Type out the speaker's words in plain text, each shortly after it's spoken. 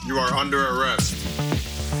You are under arrest.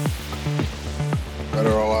 Dead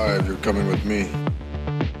or alive, you're coming with me.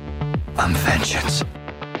 I'm vengeance.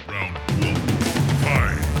 Round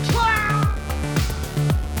one, fight.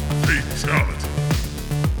 Fatality.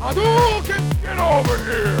 Hadouken! Get over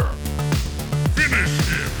here! Finish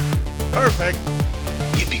him. Perfect.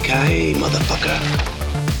 Yippee-ki-yay, motherfucker.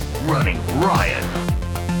 Running riot.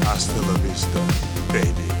 Hasta la vista,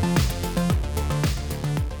 baby.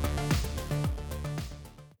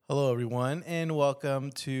 Hello, everyone, and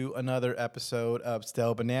welcome to another episode of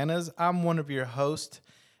Stale Bananas. I'm one of your hosts,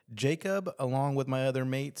 Jacob, along with my other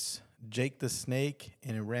mates, Jake the Snake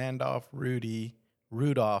and Rudolph Reyes.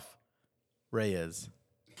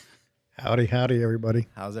 Howdy, everybody.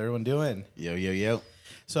 How's everyone doing? Yo.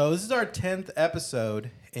 So this is our 10th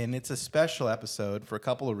episode, and it's a special episode for a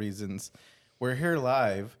couple of reasons. We're here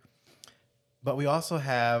live, but we also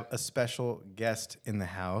have a special guest in the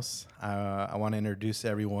house. I want to introduce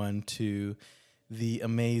everyone to the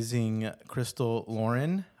amazing Kristle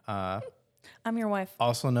Lauren. I'm your wife.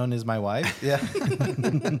 Also known as my wife. Yeah.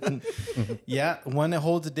 Yeah, one that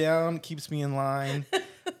holds it down, keeps me in line.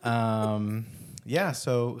 So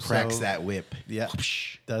Cracks that whip. Yeah.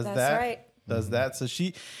 Does That's that. right. Does that. So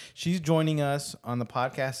she's joining us on the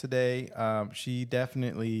podcast today. She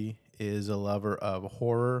definitely is a lover of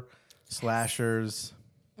horror, slashers,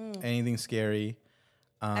 anything scary.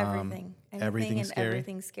 Everything and scary.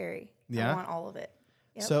 everything scary. Yeah? I want all of it.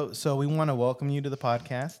 Yep. So we want to welcome you to the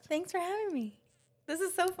podcast. Thanks for having me. This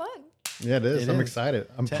is so fun. Yeah, it is. It I'm is. excited.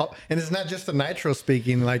 And it's not just the Nitro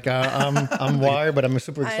speaking. Like I'm wired, but I'm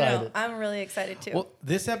super I excited. know. I'm really excited too. Well,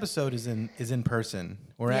 this episode is in person.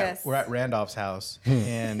 We're Yes. at Randolph's house,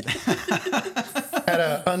 and At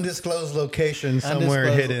an undisclosed location somewhere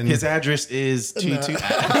Undisclosed. hidden. His address is 22.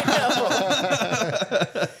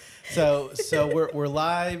 So we're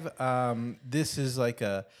live. This is like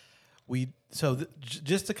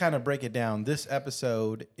just to kind of break it down. This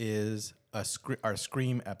episode is our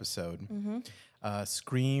Scream episode. Mm-hmm.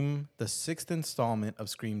 Scream, the 6th installment of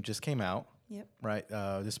Scream just came out. Yep. Right.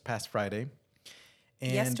 This past Friday.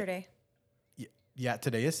 And Yesterday. Yeah,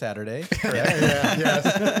 today is Saturday.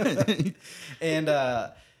 Yes. And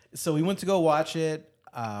so we went to go watch it.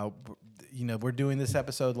 We're doing this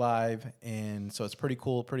episode live, and so it's pretty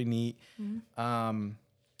cool, pretty neat. Mm-hmm.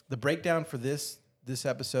 The breakdown for this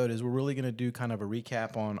episode is we're really going to do kind of a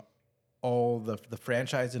recap on all the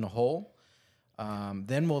franchise in a whole.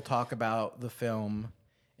 Then we'll talk about the film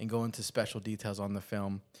and go into special details on the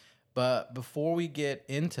film. But before we get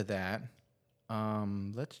into that,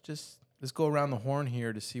 let's go around the horn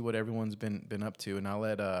here to see what everyone's been up to, and I'll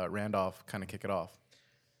let Randolph kind of kick it off.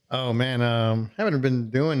 Oh man, haven't been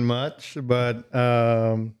doing much, but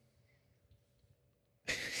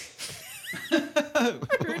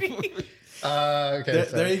okay.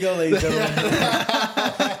 There you go, ladies and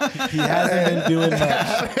gentlemen. He hasn't been doing much.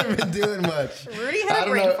 I haven't been doing much. Rudy had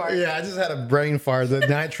a brain fart. Yeah, I just had a brain fart. The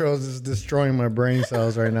Nitros is destroying my brain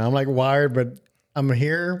cells right now. I'm like wired, but I'm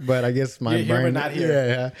here, but I guess my You're brain. here but not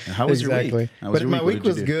here. Yeah. How was your week? How was But your my week? What week did you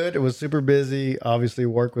was do? good. It was super busy. Obviously,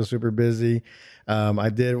 work was super busy. I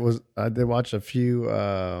did watch a few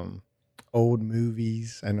old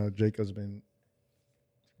movies. I know Jacob's been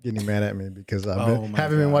getting mad at me because I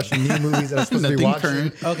haven't been watching new movies that I'm supposed to be Nothing watching.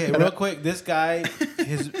 current. Okay, real quick, this guy,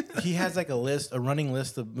 he has like a running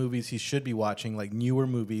list of movies he should be watching, like newer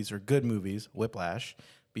movies or good movies. Whiplash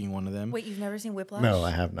being one of them. Wait, you've never seen Whiplash? No, I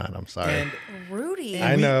have not. I'm sorry. And Rudy.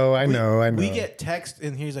 I know. We get text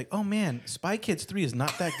and he's like, "Oh man, Spy Kids 3 is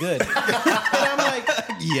not that good." And I'm like,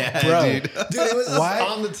 Yeah, Bro. dude. Dude, it was just Why-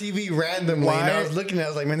 on the TV randomly, Why- and I was looking at it, I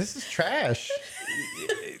was like, man, this is trash.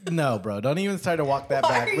 "No, bro, don't even start to walk that Why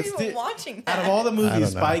back." are you But even watching that? out of all the I movies, don't know.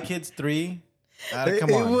 Spy Kids 3, It,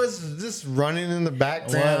 come on. it was just running in the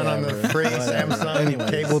background on the Whatever. free Whatever. Samsung Anyways.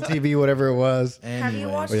 cable TV, whatever it was. Have you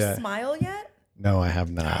Anyways. watched Yeah. Smile yet? No, I have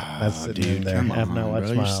not. That's sitting in dude, there. come I have not on, watched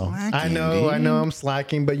bro, you're Smile. slacking, I know, dude. I'm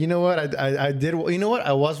slacking, but you know what? I did. You know what?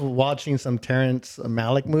 I was watching some Terrence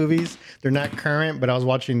Malick movies. They're not current, but I was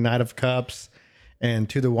watching Night of Cups and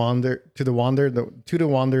To the Wanderers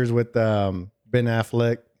with Ben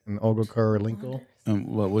Affleck and Olga Kurylenko.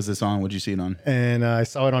 What was this on? What'd you see it on? And I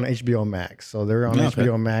saw it on HBO Max. So they're on Okay.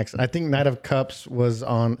 HBO Max. I think Night of Cups was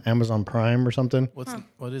on Amazon Prime or something.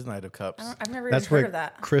 What is Night of Cups? I've never That's even heard where of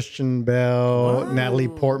that. Christian Bell, Natalie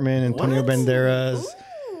Portman, Antonio What? Banderas,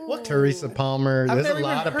 What? Teresa Palmer. I've There's never a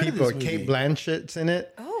lot even of heard of people. this movie. Kate Blanchett's in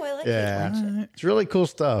it. Oh, I like Yeah, Kate Blanchett. it's really cool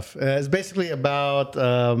stuff. It's basically about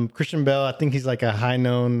Christian Bell. I think he's like a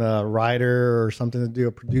high-known writer or something to do,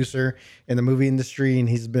 a producer in the movie industry, and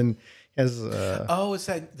he's been Oh, it's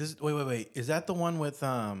that. Wait. Is that the one with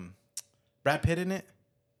Brad Pitt in it?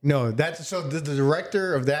 No, that's so the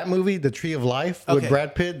director of that movie, The Tree of Life with Okay.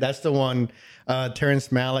 Brad Pitt. That's the one. Terrence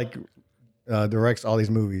Malick directs all these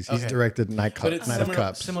movies. He's Okay. directed Night But it's of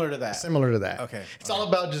Cups. similar to that. Similar to that. Okay. It's all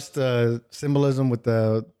about just symbolism with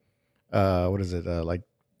the what is it like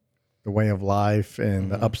the way of life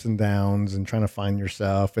and the ups and downs and trying to find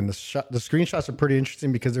yourself. And the screenshots are pretty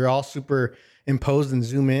interesting because they're all super imposed and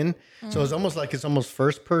zoom in. So it's almost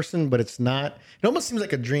first person, but it's not. It almost seems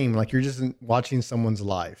like a dream, like you're just watching someone's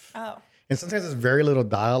life. Oh. And sometimes it's very little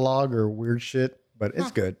dialogue or weird shit, but it's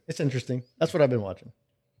good. It's interesting. That's what I've been watching.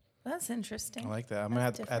 That's interesting. I like that. I'm gonna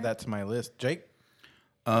have to add different. that to my list. Jake.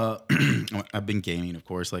 I've been gaming, of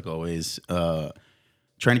course, like always.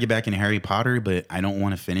 Trying to get back into Harry Potter, but I don't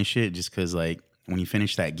want to finish it just because, like, when you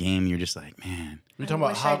finish that game, you're just like, man. You're talking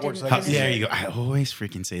about wish I Hogwarts didn't Legacy. finish There you go. I always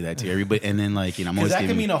freaking say that to everybody, and then like, I'm Because always that giving,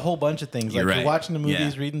 can mean a whole bunch of things. You're Like right. you're watching the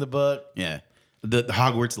movies, Yeah. reading the book. yeah, the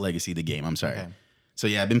Hogwarts Legacy, the game. I'm sorry. Okay. So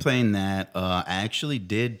yeah, I've been playing that. I actually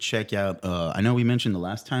did check out. I know we mentioned the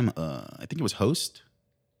last time. I think it was Host.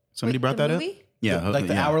 Somebody Wait, brought the that movie? up. Yeah, Like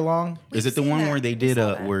the yeah. hour long. Is it the We've one seen where that. they We did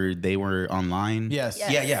saw that. where they were online? Yes.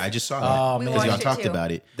 Yes. Yeah, I just saw that. Oh, We man. Because y'all watched it talked too.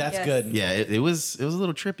 about it. That's Yes. good. Yeah, it was a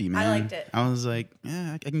little trippy, man. liked it. I was like,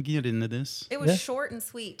 yeah, I can get into this. It was short and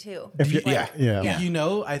sweet too. If you, Yeah. yeah. You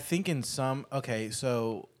know, I think in some. Okay,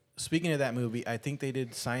 so speaking of that movie, I think they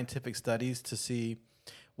did scientific studies to see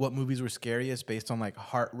what movies were scariest based on like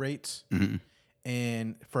heart rates.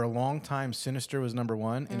 And for a long time, Sinister was number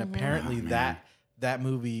one, and apparently that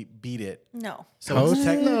movie beat it. No. So Host?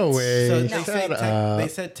 No way. So Shut up. they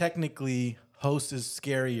said technically Host is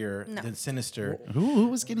scarier than Sinister. Who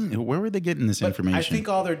was getting? Where were they getting this But information? I think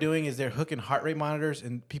all they're doing is they're hooking heart rate monitors,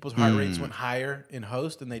 and people's heart rates went higher in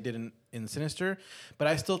Host than they did in Sinister. But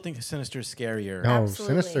I still think Sinister is scarier. No,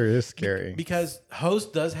 Absolutely. Sinister is scary. Because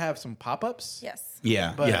Host does have some pop-ups. Yes.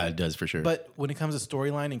 Yeah, But- yeah, it does for sure. But when it comes to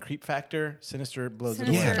storyline and creep factor, Sinister blows it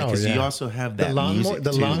away. yeah, Sinister- because Oh, yeah. you also have The that lawnmower, music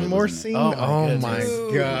the too that lawnmower was in it. scene. Oh, my Oh my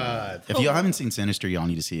goodness. god! If y'all haven't seen Sinister, y'all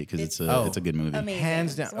need to see it because it's a good movie. Amazing.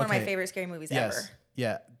 Hands down. It's one of my Okay. favorite scary movies Yes. ever.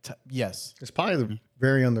 Yeah. Yes. It's probably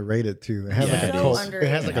very underrated too. It has Yeah, like a it cult. is. It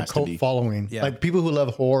has like It a has to cult be. following. Yeah. Like people who love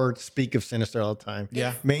horror speak of Sinister all the time.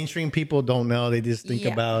 Yeah. Mainstream people don't know. They just think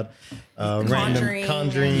Yeah. about random Conjuring.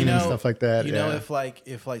 Conjuring You know, and stuff like that. You yeah. know, if like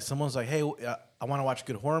someone's like, "Hey, I want to watch a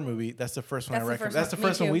good horror movie," that's the first one That's I the recommend. first That's the one. Me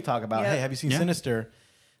first one too. we talk about. Yep. Hey, have you seen Yeah. Sinister?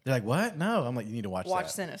 They're like, "What? No." I'm like, "You need to watch Watch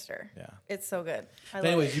that." Sinister. Yeah. It's so good. I But love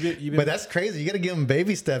anyways, it. you've been but that's crazy. You got to give them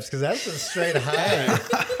baby steps because that's a straight high.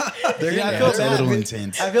 They're Yeah, I gonna- feel It's a bad. little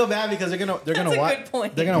intense. I feel bad because they're gonna That's a watch. good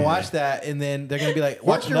point. They're gonna watch that and then they're gonna be like,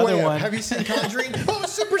 watch Work your another way one. up. Have you seen Conjuring? Oh,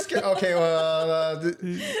 super scary. Okay, well,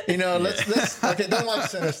 let's okay. Don't watch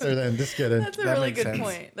Sinister then. Just kidding. That's a That really makes good sense.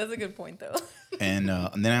 point. That's a good point though. And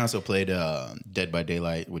then I also played Dead by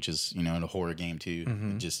Daylight, which is a horror game too.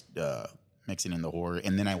 Just mixing in the horror.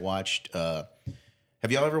 And then I watched.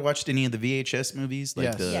 Have y'all ever watched any of the VHS movies?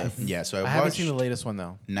 Yes. Yes. Yeah. So I I haven't watched seen the latest one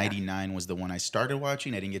though. 99 was the one I started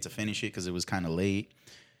watching. I didn't get to finish it because it was kind of late.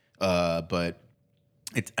 But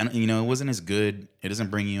it wasn't as good. It doesn't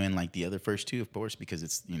bring you in like the other first two, of course, because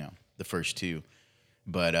it's the first two.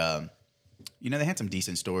 But they had some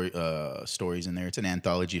decent stories in there. It's an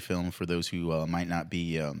anthology film for those who might not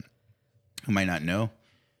know.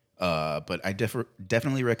 But I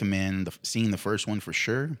definitely recommend seeing the first one for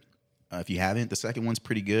sure. If you haven't, the second one's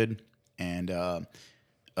pretty good, and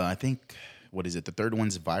I think the third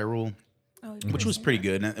one's Viral, which was pretty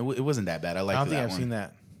good. And it wasn't that bad. I I liked don't think that I've one. seen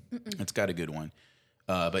that. It's got a good one.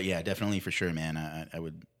 But yeah, definitely for sure, man.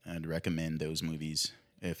 I'd recommend those movies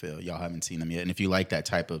if y'all haven't seen them yet, and if you like that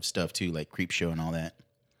type of stuff too, like Creep Show and all that.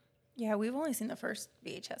 Yeah, we've only seen the first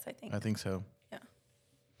VHS, I think. I think so. Yeah.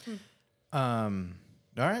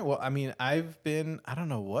 All right. Well, I mean, I don't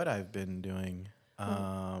know what I've been doing. What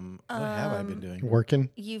have I been doing? Working.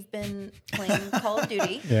 You've been playing Call of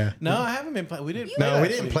Duty. Yeah. No, I haven't been playing. We didn't. No, play we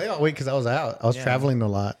didn't play all week because I was out. I was traveling a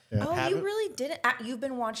lot. Yeah. Oh, Haven't- you really didn't. You've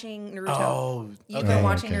been watching Naruto. Oh, You've okay. been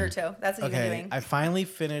watching Okay. Naruto. That's what you've been Okay, doing. I finally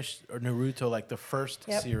finished Naruto, like the first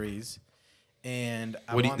Yep. series, and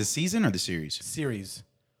I What want the season or the series? series,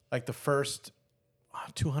 like the first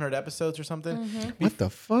 200 episodes or something. What the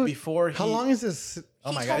fuck? Before How he- long is this? Oh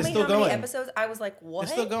he my told god, it's me still how going. many episodes. I was like, what?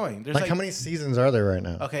 It's still going. There's Like, how many seasons are there right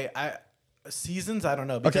now? Okay, seasons. I don't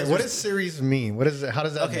know. Okay, because what there's- does series mean? What is it? How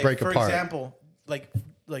does that Okay, break for apart? example, like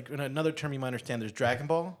in another term you might understand, there's Dragon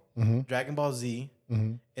Ball, Dragon Ball Z,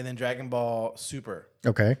 and then Dragon Ball Super.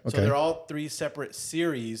 Okay. So they're all three separate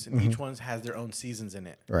series, and each one has their own seasons in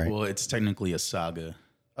it. Right. Well, it's technically a saga.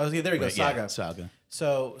 Oh, yeah, there you go, But yeah, saga. saga.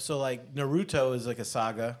 So like Naruto is like a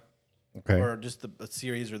saga, Okay. or just a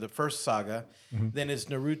series, or the first saga. Then it's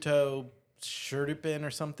Naruto Shuriken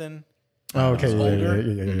or something. Oh, okay. He's Yeah, older.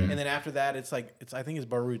 yeah. And then after that, I think it's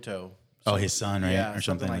Baruto. Oh, his son, right? Yeah, Or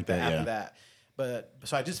something like that. After Yeah. that. But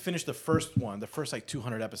so I just finished the first one, the first like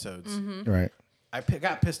 200 episodes. Right. I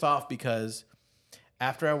got pissed off because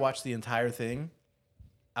after I watched the entire thing,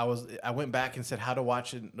 I went back and said how to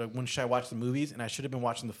watch it. Like, when should I watch the movies? And I should have been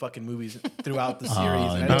watching the fucking movies throughout the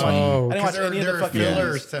series. And I didn't watch any of the fucking fillers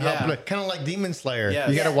movies. to help, kind of like Demon Slayer. Yes.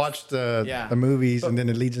 You got to Yes. watch the movies, and then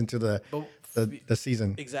it leads into the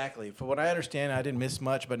season. Exactly. For what I understand, I didn't miss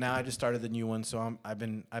much, but now I just started the new one, so I've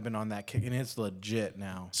been on that kick, and it's legit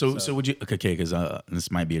now. So would you? Okay, because this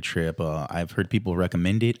might be a trip. I've heard people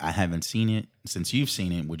recommend it. I haven't seen it. Since you've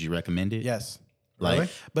seen it, would you recommend it? Yes, Like,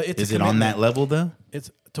 Really? but it's is a it on that commitment. level though? It's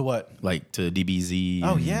to what? Like to DBZ?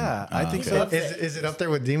 Oh and- yeah, I think okay. so. Is it up there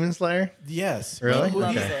with Demon Slayer? Yes. Really?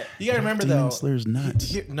 Well, Okay. You gotta remember Demon though. Slayer's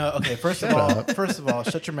nuts. No. Okay. First of all,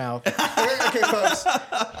 shut your mouth. Okay, folks.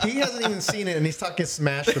 He hasn't even seen it, and he's talking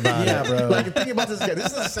smash about Yeah, it. bro. Like, think about this guy. This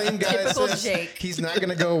is the same guy that Typical says Jake. he's not going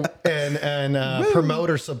to go and promote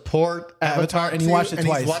or support Avatar, and he 2, watched it and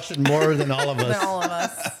twice. he's watched it more than all of Than us. all of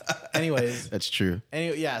us. Anyways. That's true.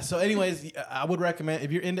 So anyways, I would recommend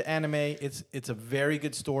if you're into anime, it's a very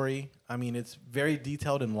good story. I mean, it's very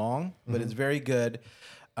detailed and long, but it's very good.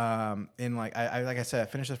 And like I said, I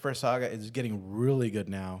finished the first saga. It's getting really good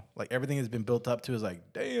now. Like everything has been built up to is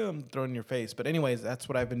like, damn, thrown in your face. But anyways, that's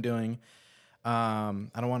what I've been doing. I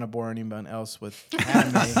don't want to bore anyone else with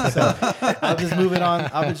anime, so I'll just move it on.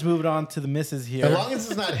 I'll just move it on to the misses here. As long as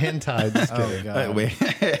it's not hentai, just Oh, kidding. God. Wait.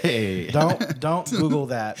 Hey. Don't Google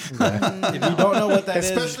that. If you don't know what that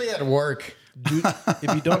is, Especially at work.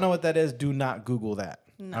 if you don't know what that is, do not Google that.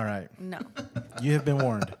 All right, No. you have been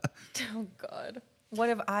warned. Oh God. What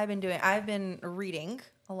have I been doing? I've been reading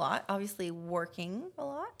a lot. Obviously, working a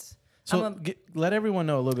lot. So let everyone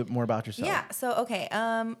know a little bit more about yourself. Yeah. So okay.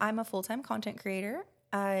 I'm a full-time content creator.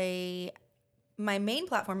 My main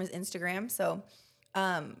platform is Instagram. So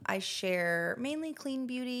I share mainly clean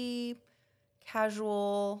beauty,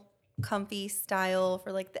 casual, comfy style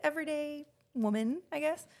for like the everyday woman, I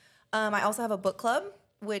guess. I also have a book club,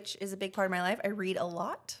 which is a big part of my life. I read a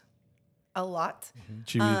lot. A lot.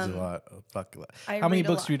 She reads a lot. Oh, fuck a lot. I How many read a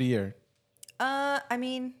books lot. do you read a year? I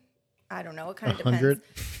mean, I don't know. It kind of 100?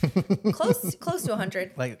 depends. Close to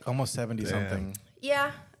 100. Like almost 70 something.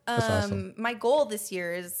 Yeah. awesome. My goal this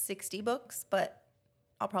year is 60 books, but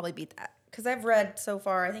I'll probably beat that because I've read so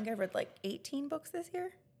far. I think I've read like 18 books this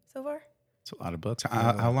year so far. It's a lot of books.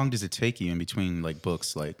 How long does it take you in between like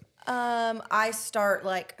books? Like I start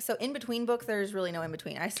so in between books, there's really no in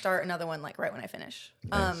between. I start another one like right when I finish.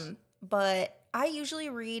 Nice. But I usually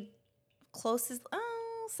read close as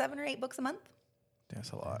 7 or 8 books a month. That's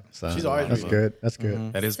a lot. So, She's always that's reading. good. That's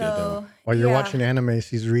good. that is good though. While you're yeah. watching anime,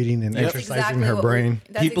 she's reading and That's exercising exactly her what brain.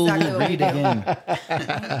 That's People exactly will what we read do.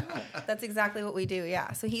 again. That's exactly what we do.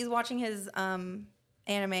 Yeah. So he's watching his anime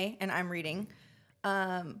and I'm reading.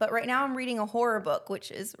 But right now I'm reading a horror book, which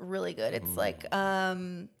is really good. It's like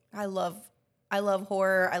I love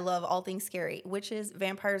horror. I love all things scary, witches,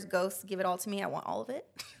 vampires, ghosts. Give it all to me. I want all of it.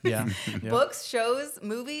 Yeah. Yeah. Books, shows,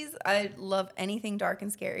 movies. I love anything dark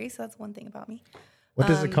and scary. So that's one thing about me. What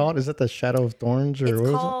is it called? Is it the Shadow of Thorns or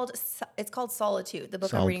what is it? It's called Solitude. The book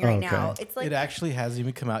Sol- I'm reading right okay. now. It's like It actually hasn't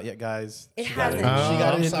even come out yet, guys. It She got hasn't. She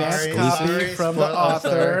got an I'm advanced sorry. copy Sorry. from the Spoiler.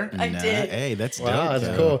 author. I did. Hey, that's Wow, dope.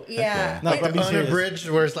 that's though. cool. yeah. No, It- but be serious. Unabridged,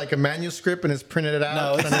 where it's like a manuscript and it's printed out.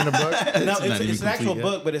 No, it's in a book. No, It's not it's even an actual complete yet.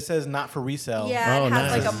 book, but it says not for resale. Yeah, Oh, it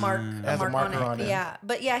has nice. like a mark, Has a a mark marker on on it. it. Yeah,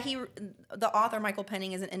 but yeah, the author Michael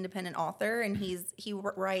Penning is an independent author, and he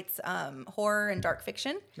writes horror and dark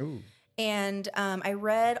fiction. Ooh. And I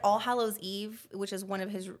read All Hallows Eve, which is one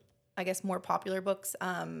of his, I guess, more popular books,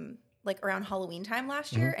 like around Halloween time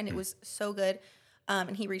last year, and it was so good.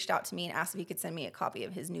 And he reached out to me and asked if he could send me a copy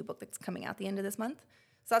of his new book that's coming out the end of this month.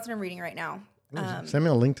 So that's what I'm reading right now. Send me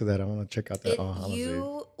a link to that. I want to check out that.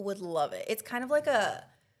 You would love it. It's kind of like a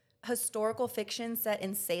historical fiction set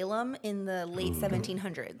in Salem in the late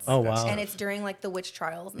 1700s. Oh, wow. And it's during like the witch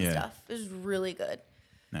trials and Yeah. stuff. It was really good.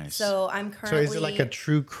 Nice. So I'm So currently. is it like a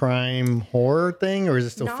true crime horror thing, or is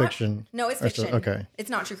it still not- fiction? No, it's Or still- fiction. okay. It's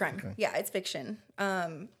not true crime. Yeah, it's fiction.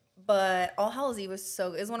 But All Hallows Eve was it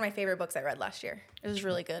was one of my favorite books I read last year. It was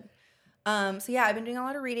really good. So yeah, I've been doing a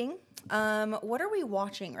lot of reading. What are we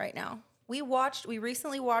watching right now? We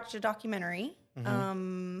recently watched a documentary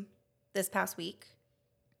this past week.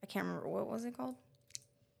 I can't remember what was it called.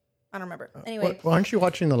 I don't remember. Anyway, Well, aren't you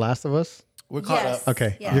watching The Last of Us? We're caught Yes. up.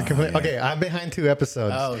 Okay, Yes. you're complete. Okay, I'm behind 2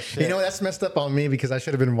 episodes. Oh, shit. You know that's messed up on me because I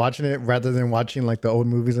should have been watching it rather than watching like the old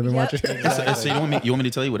movies I've been Yep. watching. So you want me to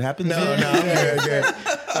tell you what happens? No, I'm good.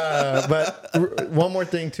 But one more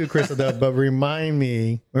thing too, Kristle, though. But remind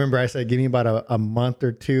me. Remember, I said give me about a month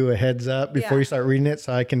or 2 a heads up before Yeah. you start reading it,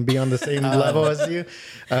 so I can be on the same level as you.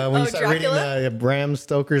 When you start Dracula? reading Bram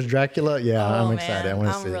Stoker's Dracula, yeah, Oh, I'm excited. I man. want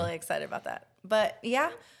to see. I'm really excited about that. But yeah,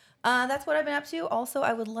 that's what I've been up to. Also,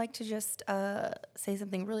 I would like to just say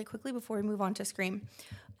something really quickly before we move on to Scream.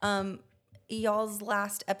 Y'all's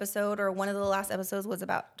last episode, or one of the last episodes, was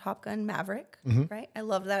about Top Gun Maverick, right? I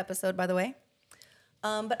loved that episode, by the way.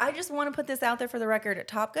 But I just want to put this out there for the record.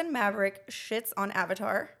 Top Gun Maverick shits on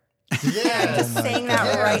Avatar. Yeah, Just saying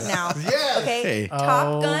that right now. Yes. Okay. Hey.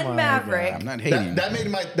 Top Gun Maverick. I'm not hating. that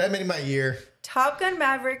made my year. Top Gun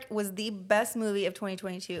Maverick was the best movie of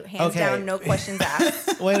 2022. Hands Okay. down, no questions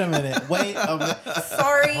asked. Wait a minute. Wait a minute.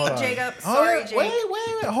 Sorry, Jacob. Sorry, Jake.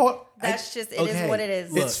 Wait. Hold. That's just, it is what it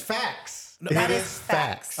is. Look. It's facts. That It is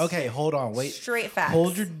facts. Okay, hold on. Wait. Straight facts.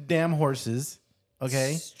 Hold your damn horses.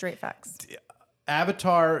 Okay. Straight facts.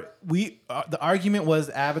 Avatar. The argument was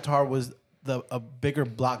Avatar was a bigger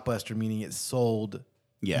blockbuster, meaning it sold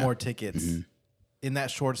more tickets in that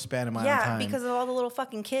short span of time. Because of all the little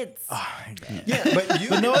fucking kids. Yeah, but you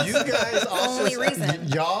guys also only reason.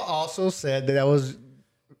 y'all also said that was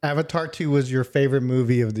Avatar 2 was your favorite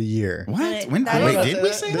movie of the year. What? Wait, Did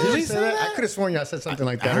we say Did that? you say that? I could have sworn y'all said something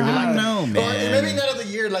like that. I don't know, Or man. maybe not of the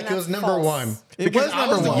year, like it was That's number false. 1. It Because was I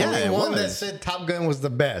number the one. only Yeah, it one that was. said Top Gun was the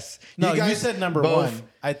best. No, you guys said number both- 1.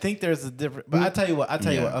 I think there's a different. But I tell you what.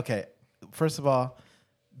 Yeah. Okay. First of all,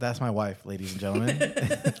 that's my wife, ladies and gentlemen.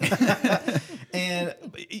 And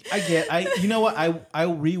you know what? I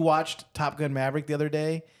rewatched Top Gun Maverick the other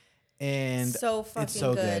day, and So fucking it's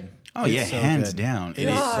so good. good. Oh It's yeah, so hands good. down. It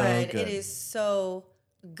is so God, good. it is so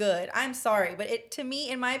good. I'm sorry, but to me,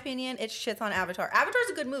 in my opinion, it shits on Avatar. Avatar's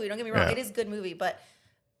a good movie. Don't get me wrong. Yeah. It is a good movie, but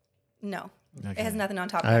no. It has nothing on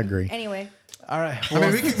Top I Gun. agree. Anyway. All right.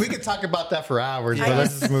 I mean, we could talk about that for hours, but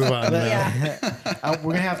let's just move on. now. Yeah.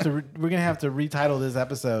 We're gonna have to retitle this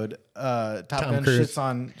episode. Top Gun Cruise.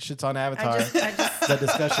 shits on Avatar. I just the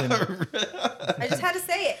discussion. I just had to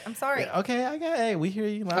say it. I'm sorry. Okay, hey, we hear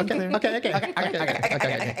you loud and Okay, clear.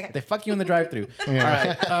 okay. They fuck you in the drive-through. All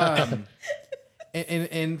right.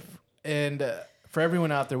 And for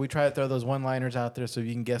everyone out there, we try to throw those one-liners out there so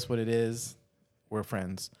you can guess what it is. We're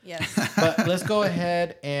friends. Yes. But let's go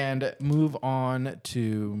ahead and move on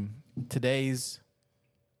to today's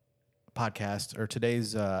podcast or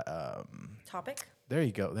today's. Topic. There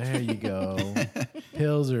you go. There you go.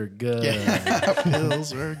 Pills are good,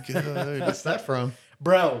 Pills are good. What's that from?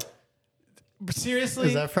 bro. Seriously,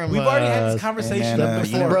 Is that from, we've already had this conversation man,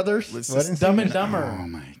 before. Brothers? let's What just- is Dumb it? and Dumber. Oh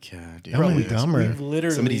my god, dude. Dumb and Dumber. We've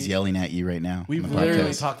literally Somebody's yelling at you right now. We've on the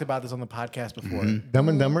literally podcast. talked about this on the podcast before. Dumb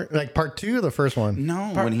and Dumber? Like part 2 or the first one?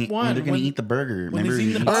 No, Part when one, they're gonna when- eat the burger. when Remember? he's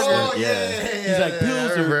eating the he eats burger. yeah. He's like, pills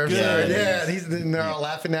I are remember. good. Yeah, they're all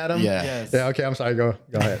laughing at him. Yeah. Yes. Yeah, okay, I'm sorry. Go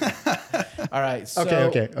ahead. All right. So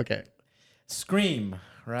Okay. Scream,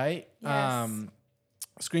 right? Yes.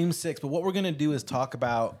 Scream 6. But what we're gonna do is talk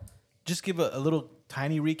about, just give a little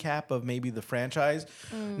tiny recap of maybe the franchise.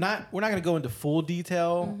 We're not gonna go into full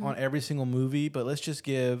detail on every single movie, but let's just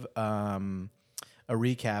give a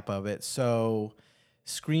recap of it. So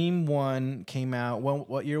Scream 1 came out.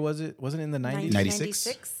 What year was it? Was it in the 90s?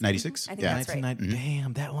 96? 96? I think Yeah. that's right. 1990.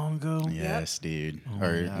 Damn, that long ago. Yes, dude. my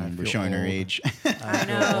Or God, I we're feel showing our old. age. I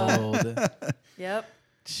know. Old. Yep.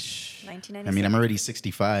 1996. I mean, I'm already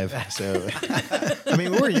 65, so I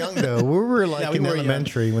mean, we were young, though. We were like Yeah, we in were young.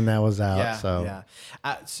 elementary when that was out. Yeah. so.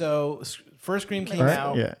 Yeah. First Scream came Right?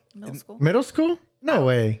 out. Yeah. Middle school. Middle school? No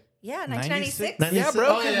way. Yeah, 1996. 96? bro,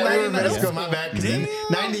 Oh, yeah, we were in middle 99. school. My bad. 'Cause in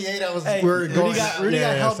 98, I was, Hey, we were Rudy going got, out. Rudy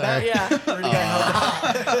got held sorry. back. Yeah. Rudy got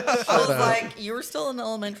held back. I was like, you were still in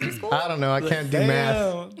elementary school? I don't know. I can't do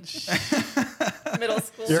math. Damn. Middle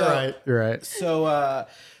school? You're So- right. You're right. So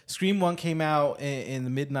Scream 1 came out in the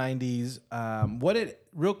mid 90s.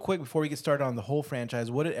 Real quick before we get started on the whole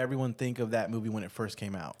franchise, what did everyone think of that movie when it first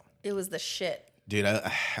came out? It was the shit. dude,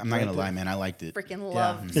 I'm not gonna lie, man. I liked it. Freaking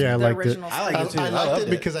loved Yeah, I the liked it. original. I liked Scream. it too. I I liked loved it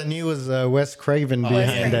it. because I knew it was Wes Craven Wes behind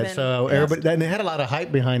it. Craven. So everybody, and they had a lot of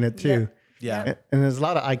hype behind it too. Yeah. And there's a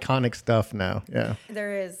lot of iconic stuff now. Yeah.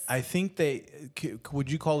 There is. I think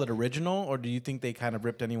would you call it original, or do you think they kind of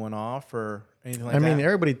ripped anyone off or anything like I that? mean,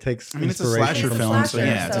 everybody takes. I mean, it's a inspiration slasher from film, so something.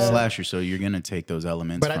 yeah, it's a so- slasher. So you're gonna take those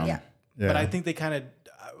elements But I- from. Yeah. Yeah. But I think they kind of,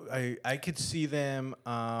 I could see them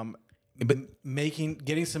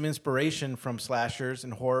getting some inspiration from slashers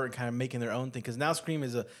and horror and kind of making their own thing. Because now Scream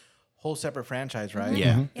is a whole separate franchise, right?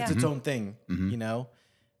 Yeah. It's its own thing, you know?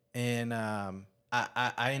 and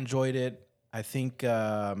I enjoyed it. I think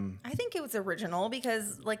I think it was original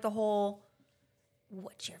because like the whole,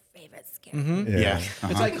 what's your favorite scary? Yeah. it's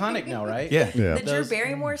iconic now, right? Yeah. Yeah. The Drew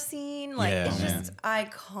Barrymore scene, like Yeah, it's man. just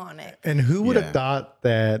iconic. And who would have Yeah. thought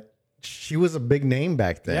that she was a big name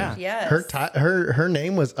back then? Yeah. Yes. Her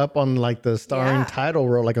name was up on like the starring Yeah. title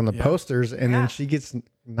role, like on the posters, and Yeah. then she gets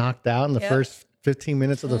knocked out in the Yep. first 15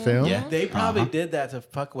 minutes of the film. Yeah. They probably did that to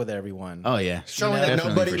fuck with everyone. Oh yeah. Showing that Definitely,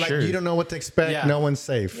 nobody, for like, sure. you don't know what to expect. Yeah. No one's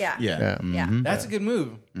safe. Yeah. Yeah. Yeah. Yeah. That's a good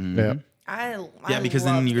move. Yeah. Yeah, because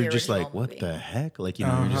then loved you're the just like, original what movie. the heck? Like, you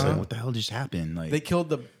know, you're just like, what the hell just happened? Like, They killed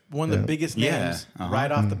one of the biggest Yeah. names Uh-huh.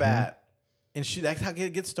 right off the bat, and that's how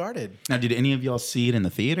it gets started. now, did any of y'all see it in the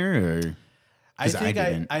theater or? I 'Cause think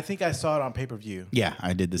didn't. I think I saw it on pay per view. Yeah,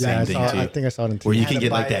 I did the Yeah, same thing too. I think I saw it in Where you TV. can to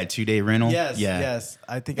get like buy that it. 2-day rental. Yes, yeah. yes.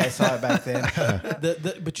 I think I saw it back then.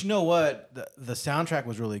 But you know what? The soundtrack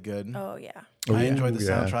was really good. Oh yeah. I enjoyed the yeah.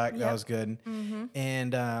 soundtrack. That Yep. was good.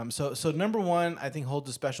 And so number one, I think holds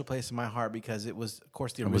a special place in my heart because it was, of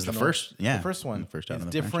course, the It original. was the first, yeah, the first one. the first out It's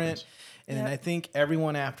of the different, franchise. and then Yep. I think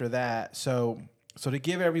everyone after that. So to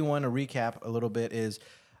give everyone a recap a little bit is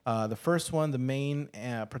the first one. The main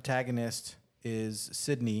protagonist is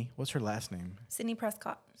Sydney. What's her last name? Sydney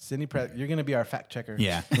Prescott. Sydney. You're gonna be our fact checker.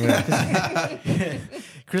 Yeah.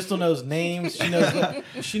 Crystal knows names. She knows.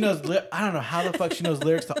 She knows. I don't know how the fuck she knows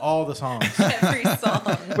lyrics to all the songs. Every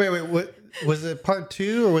song. Wait, what was it? Part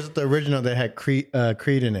 2 or was it the original that had Creed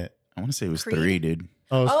in it? I want to say it was Creed? 3, dude.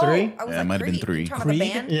 Oh, it's 3. I was Yeah, it like, might have been Creed. 3. You talking about the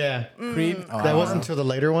Creed? band? Yeah, Creed. that wasn't until the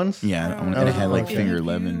later ones. Yeah, and it had like Finger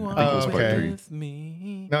 11. I think it was part okay. 3. With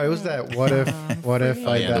me. No, it was that. What if? What if?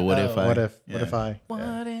 I yeah, got- the what if I- What if? yeah. What if I?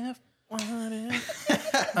 What if? What if?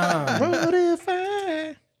 What if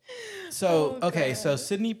I? So okay, so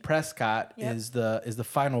Sydney Prescott Yep. is the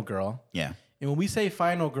final girl. Yeah. And when we say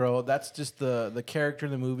final girl, that's just the character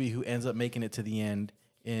in the movie who ends up making it to the end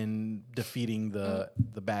in defeating the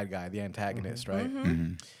bad guy, the antagonist, right?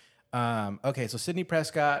 Okay, so Sydney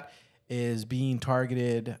Prescott is being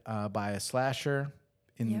targeted by a slasher.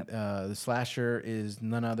 Yep. The slasher is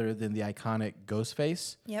none other than the iconic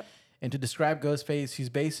Ghostface. Yep. And to describe Ghostface, he's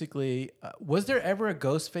basically was there ever a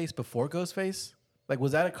Ghostface before Ghostface? Like,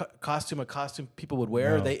 was that a costume people would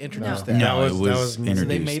wear? Or they introduced that? No, That it was- was that was- introduced. So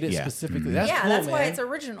they made it yeah. specifically. That's yeah, cool, that's why man. it's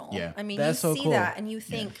original. Yeah. I mean, That's you so see cool. that and you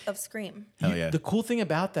think of Scream. Hell yeah. The cool thing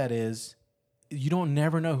about that is you don't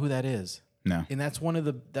never know who that is. No. And that's one of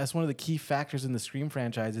the key factors in the Scream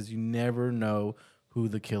franchise is you never know who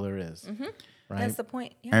the killer is. Right? That's the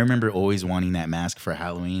point. I Yeah. remember always wanting that mask for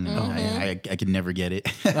Halloween, and I could never get it.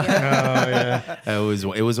 Oh yeah.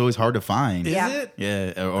 It was always hard to find. Is Yeah. it?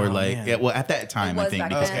 Yeah, or like, man. yeah, well, at that time, I was think back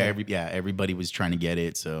because then. everybody was trying to get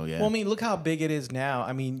it. So yeah, Well, I mean, look how big it is now.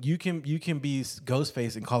 I mean, you can be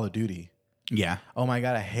Ghostface in Call of Duty. yeah, Oh my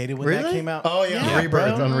god, I hated when that came out. Oh yeah,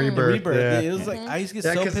 Rebirth bro. on Rebirth. Rebirth. Yeah. It was like I used to get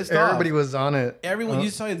Yeah, so 'cause pissed everybody off. was on it. Everyone you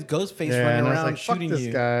saw his Ghostface Yeah, running and I was around like, fuck shooting this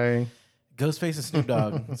you. guy. Ghostface and Snoop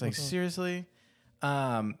Dogg. It's like seriously.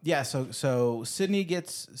 Yeah. So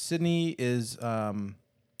Sydney is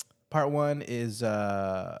part 1 is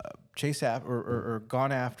chased after or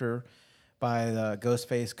gone after by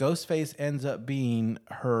Ghostface. Ghostface ends up being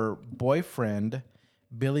her boyfriend,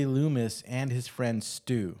 Billy Loomis, and his friend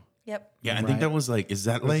Stu. Yep. yeah. I Right. think that was like, is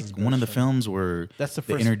that like one of the films where That's the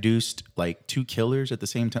they first- introduced like 2 killers at the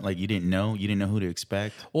same time? Like you didn't know who to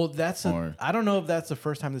expect. Well, Or- I don't know if that's the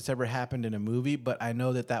first time that's ever happened in a movie, but I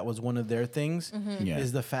know that was one of their things. Yeah.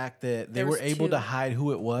 Is the fact that they There were was able 2. to hide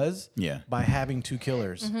who it was. Yeah. By having 2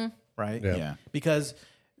 killers, right? Yeah. Yeah. Because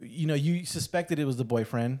you suspected it was the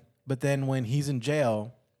boyfriend, but then when he's in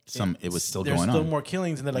jail, It was still there's going still on. more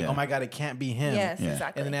killings, and they're like, Yeah. "Oh my god, it can't be him." Yes, Yeah.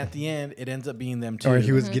 exactly. And then at the end, it ends up being them too. Or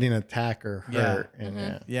he was getting attacked or Yeah. hurt. And,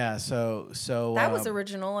 yeah. Yeah. So that was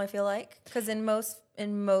original, I feel like, because in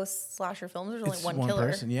most slasher films, there's only it's one one killer.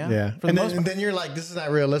 person. Yeah. Yeah. For the And most then, and then you're like, this is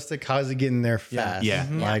not realistic. How is he getting there fast? Yeah.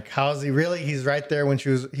 Mhm. Like, how is he really? He's right there when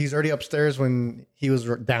he's already upstairs when he was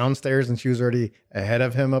downstairs and she was already ahead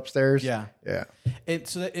of him upstairs. Yeah. Yeah.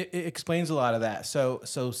 It explains a lot of that. So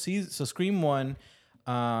Scream 1,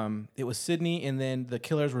 it was Sydney, and then the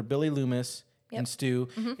killers were Billy Loomis and Stu.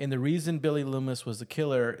 And the reason Billy Loomis was the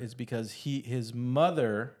killer is because his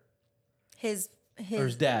mother His or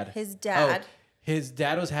his dad. His dad. Oh, his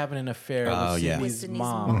dad was having an affair Oh, with yeah. Sydney's With Sydney's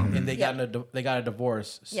mom, mom. and they got Yep. they got a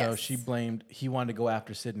divorce. So Yes. he wanted to go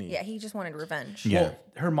after Sydney. Yeah, he just wanted revenge. Yeah. Well,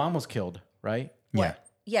 her mom was killed, right? Yeah.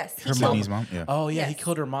 Yes, he Her killed Sydney's mom. Yeah. Oh yeah, he Yes.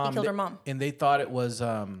 killed her mom. He killed her mom. and they thought it was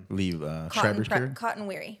Leave Cotton, Schreiber's character. Cotton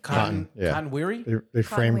Weary. Cotton. Yeah. Cotton Weary. They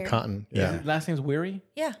framed Weary. Cotton. Yeah. Yeah. His last name's Weary.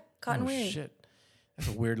 Yeah, Cotton Oh Weary. shit, that's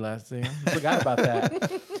a weird last name. I forgot about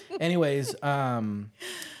that. Anyways,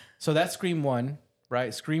 So that's Scream 1,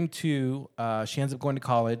 right? Scream 2, she ends up going to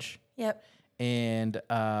college. Yep. And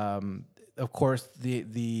of course, the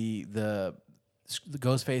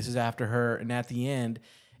Ghostface is after her. And at the end,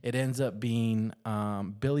 it ends up being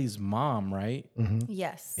Billy's mom, right?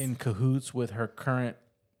 Yes. In cahoots with her current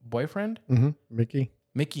boyfriend? Mickey.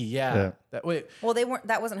 Mickey, yeah. Wait, Well, they weren't.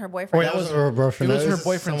 That wasn't her boyfriend. That was her boyfriend. it was That her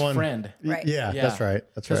boyfriend's friend. Right. Yeah, Yeah. that's right.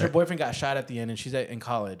 That's Because right. her boyfriend got shot at the end, and she's in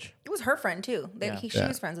college. It was her friend too. She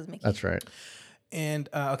was friends with Mickey. That's right. And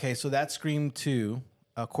okay, so that's Scream 2.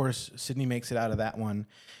 Of course, Sydney makes it out of that one.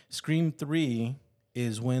 Scream 3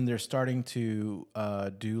 is when they're starting to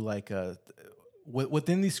do like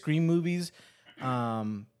within these Scream movies.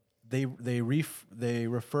 They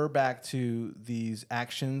refer back to these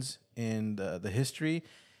actions in the history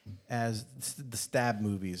as the stab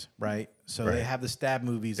movies, right? So they have the stab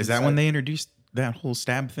movies. Is that when they introduced that whole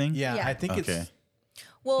stab thing? Yeah, Yeah. I think Okay. it's.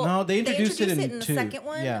 Well, No, they introduced it in the two. second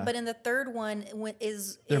one, Yeah. but in the third one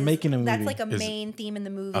They're making a That's movie. like a main theme in the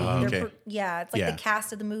movie. Oh, They're okay. it's like Yeah. the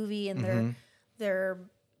cast of the movie and they're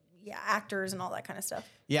actors and all that kind of stuff.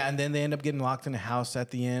 Yeah, and then they end up getting locked in a house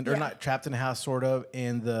at the end, or Yeah. not trapped in a house, sort of.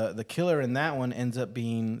 And the killer in that one ends up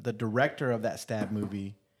being the director of that stab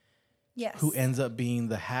movie, Yes. who ends up being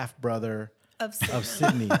the half brother of of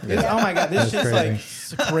Sydney. Oh my god, this shit's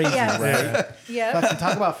like crazy, Yes. right? Yeah. Fucking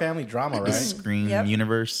talk about family drama, right? Scream Yep.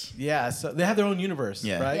 universe. Yeah, so they have their own universe,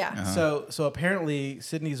 Yeah. right? Yeah. So apparently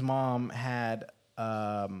Sydney's mom had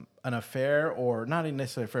an affair, or not even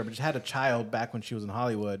necessarily affair, but just had a child back when she was in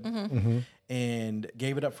Hollywood, and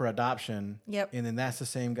gave it up for adoption. Yep. And then that's the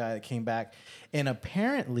same guy that came back, and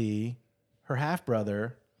apparently her half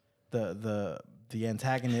brother, the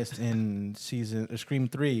antagonist in Scream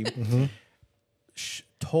 3,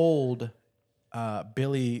 told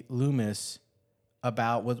Billy Loomis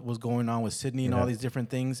about what was going on with Sydney and all these different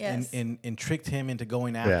things, Yes. and tricked him into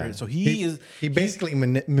going after it. So he basically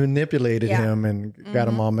manipulated Yeah. him and got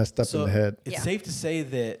him all messed up in so the head. it's Yeah. safe to say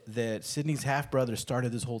that Sydney's half brother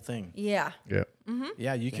started this whole thing. Yeah. Yeah.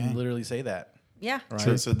 Yeah, you can literally say that. Yeah.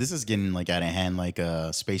 So this is getting like out of hand, like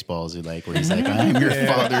Spaceballs, or like where he's like, I'm your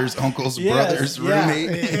father's uncle's brother's yeah.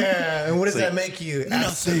 roommate. Yeah, and what does that make you?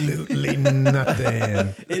 Absolutely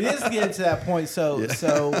nothing. It is getting to that point. So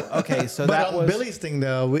okay, so But that on was Billy's thing,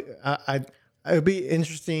 though, it would be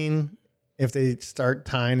interesting if they start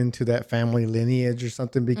tying into that family lineage or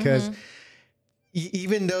something, because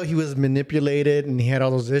even though he was manipulated and he had all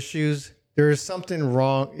those issues, there was something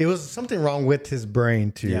wrong. It was something wrong with his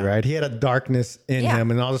brain too, Yeah. right? He had a darkness in Yeah. him,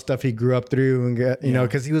 and all the stuff he grew up through, and you know,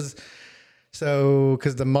 because he was. So,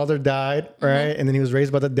 because the mother died, right? And then he was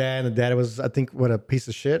raised by the dad, and the dad was, I think, what, a piece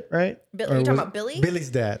of shit, right? You're Or talking was- about Billy? Billy's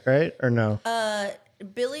dad, right? Or no?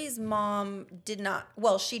 Billy's mom did not.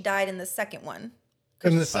 Well, she died in the second one.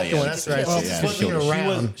 In the second yeah, one, she that's right. killed She him.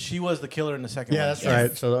 wasn't Yeah, she around. was the killer in the second Yeah, one. that's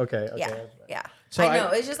right. So, okay. Yeah. Yeah. So I I- know.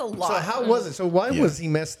 It's just a lot. So, how was it? So, why was he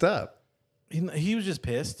messed up? He was just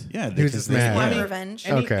pissed. Yeah, He was because just mad. Wanted Yeah. revenge.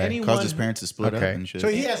 Okay. Anyone, caused his parents to split up Okay. and shit. So,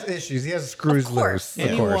 he has issues. He has screws Of course. loose.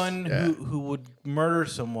 Of course. anyone Yeah. who would murder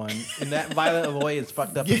someone in that violent of a way is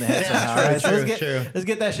fucked up in the head Yeah, somehow. true, Right? So true, true. let's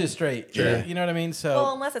get that shit straight. True. You know what I mean? So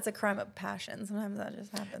Well, unless it's a crime of passion, sometimes that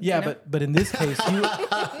just happens. yeah, you know? but in this case, he was.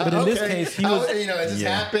 You know, it just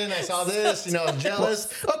happened. I saw this. You know, I'm jealous.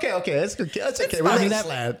 Okay, it's okay. It's okay. I We're mean, not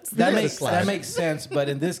that slab. that makes sense. But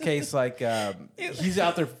in this case, like he's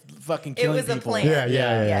out there fucking it killing was a people. plan. Yeah.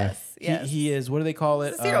 Yes. Yes. He is. What do they call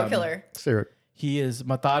it? Serial killer. Syrup. He is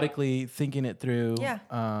methodically thinking it through. Yeah.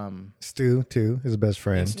 Stu, too, his best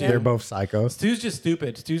friend. Stu. They're both psychos. Stu's just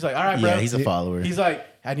stupid. Stu's like, all right, bro. Yeah, he's a follower. He's like,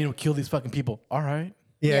 I need to kill these fucking people. All right.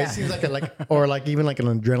 Yeah, Yeah. it seems like even like an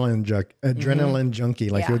adrenaline junkie.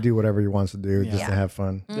 Like Yeah. he'll do whatever he wants to do just to Yeah. have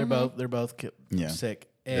fun. They're both Yeah. sick.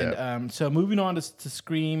 And so moving on to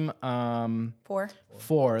Scream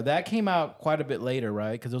 4, that came out quite a bit later,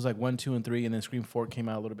 right? Because it was like 1, 2, and 3, and then Scream 4 came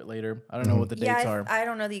out a little bit later. I don't know what the dates are. I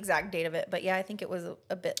don't know the exact date of it, but yeah, I think it was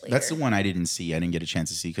a bit later. That's the one I didn't see. I didn't get a chance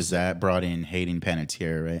to see because that brought in Hayden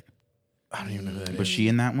Panettiere, right? I don't even know who that Was is. she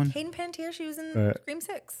in that one? Hayden Panettiere. She was in Scream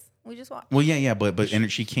 6. We just watched. Well, yeah, but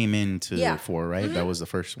and she came into Yeah. 4, right? That was the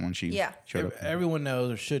first one she Yeah. showed up. in. Everyone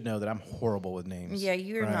knows or should know that I'm horrible with names. Yeah,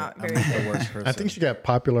 you're right? not I'm very the good. worst person. I think she got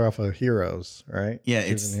popular off of Heroes, right? Yeah,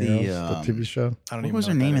 She was it's in the, Heroes, TV show. I don't What even was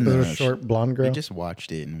know her what name that in is. The the little short blonde I girl. just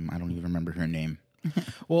watched it and I don't even remember her name.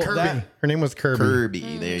 Well, Kirby. that- Her name was Kirby.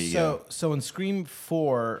 Kirby. There you go. so in Scream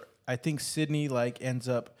 4, I think Sydney like ends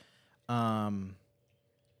up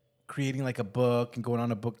creating like a book and going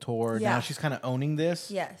on a book tour. Yeah. Now she's kind of owning this.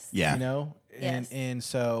 Yes. Yeah. You know? Yes. And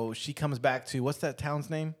so she comes back to, what's that town's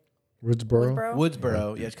name? Woodsboro.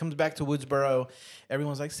 Woodsboro. Yeah, she comes back to Woodsboro.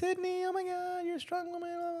 Everyone's like, Sydney, oh my God, you're a strong woman.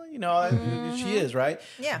 You know, she is, right?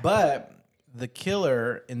 Yeah. But the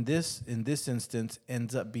killer in this instance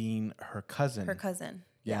ends up being her cousin. Her cousin.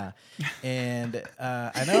 Yeah. And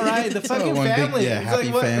I know, right? The fucking One big, family. yeah, It's happy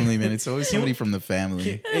like, what- family, man. It's always somebody from the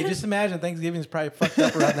family. Hey, just imagine Thanksgiving is probably fucked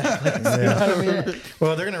up around that place. You know what I mean?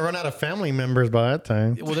 Well, they're gonna run out of family members by that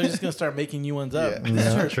time. Well, they're just gonna start making new ones up. Yeah. This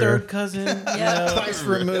is her Sure. third cousin. Yeah. Twice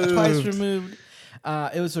removed. Twice removed.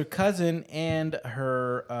 It was her cousin and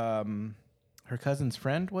her cousin's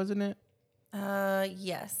friend, wasn't it?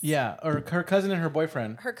 Yes. Yeah, or her cousin and her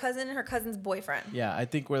boyfriend. Her cousin and her cousin's boyfriend. Yeah, I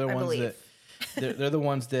think we're the I ones believe. that they're the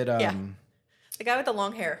ones that. Yeah. The guy with the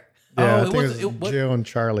long hair. Yeah, Oh, I it think was- it was it was- Jill and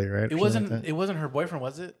Charlie, right? It wasn't. It wasn't her boyfriend,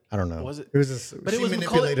 was it? I don't know. Was it? It was just. But She it was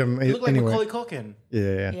manipulated him It looked like anyway. Macaulay Culkin.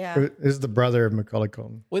 Yeah. Yeah. It was the brother of Macaulay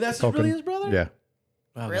Culkin. Wait, that's Culkin. really his brother? Yeah,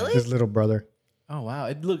 Okay. Really? his little brother. Oh wow,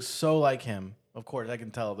 it looks so like him. Of course, I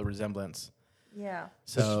can tell the resemblance. Yeah.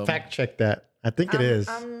 So Just fact check that. I think it is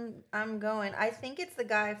I'm going. I think it's the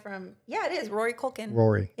guy from. Yeah, it is Rory Culkin.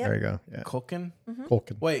 Rory. Yep. There you go. Yeah, Culkin.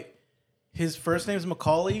 Culkin. Wait, his first name's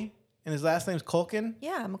Macaulay and his last name's Culkin.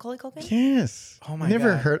 Yeah, Macaulay Culkin. Yes. Oh my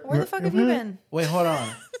Never God. heard. Where the fuck have you been? Wait, hold on.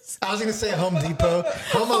 I was gonna say Home Depot.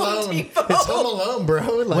 Home Alone. Depot. It's Home Alone, bro.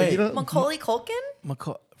 Like Wait. you don't. Macaulay Culkin?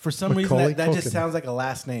 For some reason, Macaulay that just Culkin. sounds like a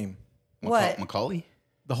last name. What? Macaulay?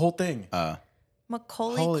 The whole thing.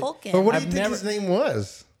 Macaulay Holy- Culkin. But what do you I've think never- his name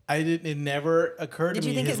was? I didn't. It never occurred Did to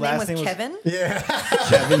you me think his last name was Kevin? Yeah.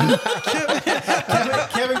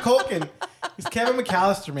 Kevin Culkin. He's Kevin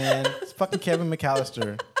McAllister, man. It's fucking Kevin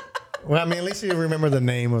McAllister. Well, I mean, at least you remember the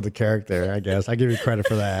name of the character. I guess I give you credit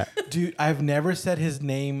for that. Dude, I've never said his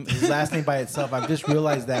last name by itself. I've just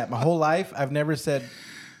realized that my whole life I've never said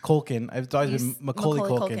Culkin. I've always been Macaulay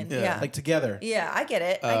Culkin. Yeah. Like together. Yeah, I get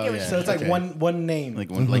it. I get what yeah. you So it's mean. like one name. Like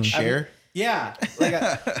one, like Cher? Yeah, like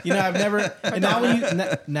I've never. And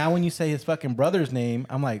now when you say his fucking brother's name,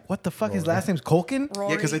 I'm like, what the fuck? His last name's Culkin.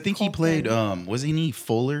 Yeah, because I think he Culkin. played. Wasn't he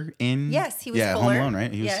Fuller in? Yes, he was yeah, Fuller. Home Alone,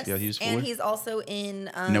 right? He was. Yes. Yeah, he was Fuller. And he's also in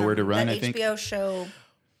Nowhere to Run, that I think. HBO show.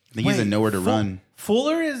 I think he's in Nowhere to Run.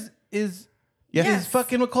 Fuller is Yeah. Yes. his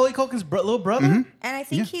fucking Macaulay Culkin's little brother. And I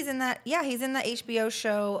think he's in that. Yeah, he's in that HBO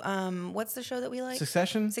show. What's the show that we like?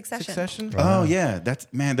 Succession. Succession. Oh yeah, that's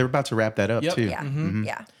man. They're about to wrap that up Yep. too. Yeah,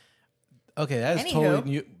 yeah. Okay, that is Anywho. totally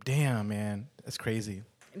new. Damn, man, that's crazy.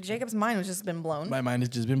 Jacob's mind has just been blown. My mind has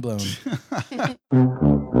just been blown.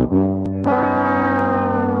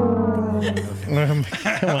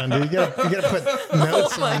 Come on, dude. You gotta put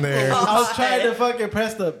notes on there. I was trying to fucking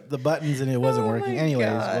press the buttons and it wasn't working. my Anyways,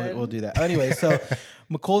 God. we'll do that. Anyway, so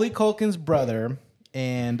Macaulay Culkin's brother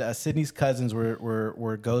and Sydney's cousins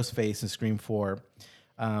were Ghostface in Scream 4.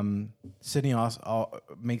 Sydney also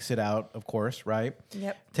makes it out, of course, right?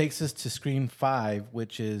 Yep. Takes us to Scream 5,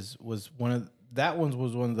 which was one of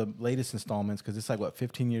the latest installments because it's like what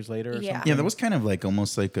 15 years later or Yeah. something. Yeah, that was kind of like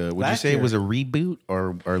almost like a. Would you Last say year. it was a reboot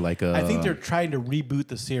or like a? I think they're trying to reboot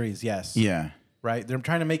the series. Yes. Yeah. Right. They're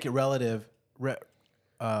trying to make it relevant.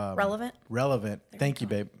 Relevant. Thank you,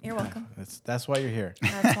 babe. You're welcome. That's why you're here.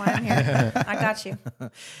 That's why I'm here. I got you.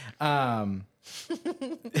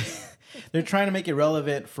 They're trying to make it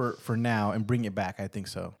relevant for now and bring it back. I think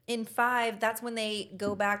so. In 5, that's when they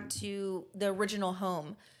go back to the original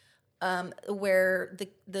home, where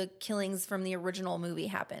the killings from the original movie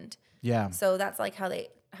happened. Yeah. So that's like how they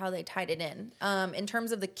tied it in. In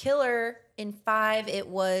terms of the killer in 5, it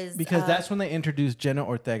was Because that's when they introduced Jenna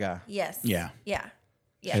Ortega. yes, Yeah. yeah.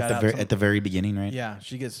 Shout out At the very beginning, right? Yeah,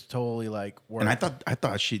 she gets totally like worked. And I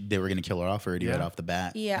thought they were gonna kill her off already right Yeah. off the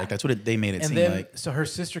bat. Yeah. Like that's what they made it and seem then like. so her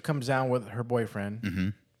sister comes down with her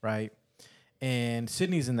boyfriend, right? And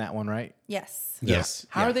Sydney's in that one, right? Yes. Yes.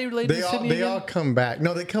 How are they related to Sydney? They again? all come back.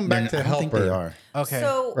 No, they come back to I don't help think her. they are. Okay.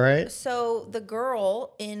 So Right? So the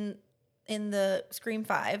girl in the Scream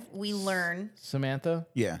 5, we learn Samantha.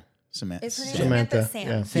 Yeah. Samantha. is her name Samantha, Sam.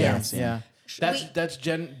 yeah. Sam. Yes. Yeah. We- That's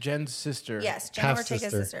Jen's sister. Yes, Jenna Half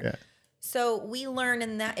Ortega's sister. Yeah. So we learn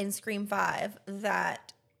in Scream 5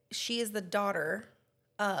 that she is the daughter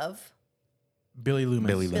of Billy Loomis.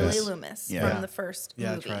 Billy Billy Loomis. Loomis Yeah. from the first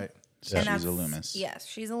Yeah, movie. that's right. So And she's a that's- Loomis. Yes,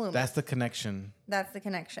 she's a Loomis. That's the connection. That's the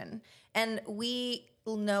connection. And we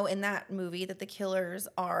know in that movie that the killers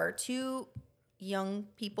are 2 young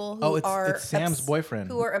people who Oh, it's are Sam's boyfriend.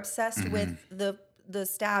 who are obsessed with the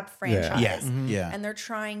Stab franchise. Yeah. Yeah. And they're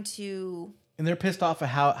trying to And they're pissed off at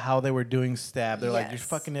how they were doing Stab. They're like, you're Yes.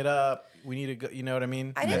 fucking it up. We need to go. You know what I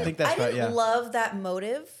mean? I didn't, think that's right. Yeah. love that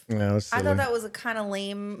motive. Yeah, it was I silly. thought that was a kind of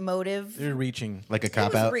lame motive. They're reaching. Like a It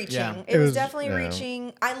cop was out. reaching. Yeah. It was was- definitely yeah.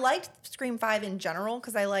 reaching. I liked Scream 5 in general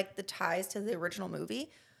because I liked the ties to the original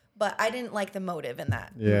movie. But I didn't like the motive in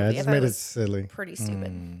that. Yeah, movie. it I just thought made it was silly. pretty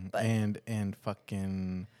stupid. But and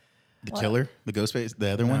fucking The killer, the Ghostface, the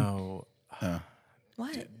other one. no,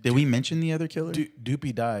 what? Did we mention the other killer?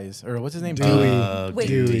 Doopy dies, or what's his name? Dewey. Wait,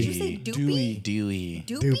 Dewey. did you say Doopy? Dewey.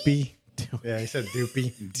 Doopy? Doopy. Yeah, he said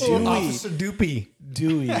Doopy. Dewey. Officer Doopy.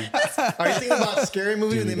 Dewey. Are you thinking about scary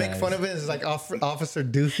movies when they Dewey make dies. fun of it? It's like Officer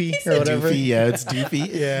Doofy or whatever. Doofy, yeah, it's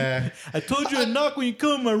Doofy. Yeah. I told you to knock when you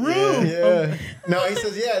come in my room. Yeah. No, he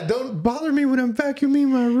says, yeah, don't bother me when I'm vacuuming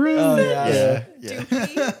my room. Oh yeah.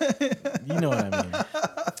 Doopy? You know what I mean.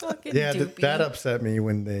 Fucking Yeah, Doopy. that upset me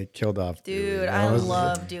when they killed off Dewey. Dude, That I was-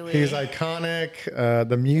 love Dewey. He was iconic.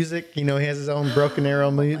 The music, he has his own Broken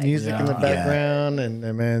Arrow music in the Yeah. background, and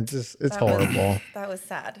man, it's horrible. That was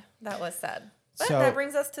sad. That was sad. But So- that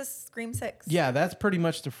brings us to Scream 6. Yeah, that's pretty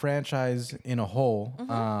much the franchise in a whole.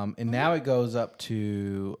 And now it goes up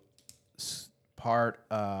to part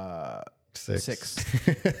six.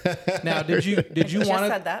 Now, did you just want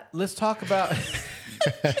said that. Let's talk about.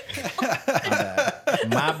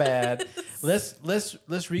 My bad. Let's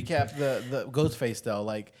recap the Ghostface though,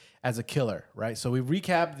 like as a killer, right? So we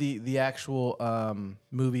recapped the actual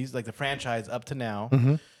movies, like the franchise up to now.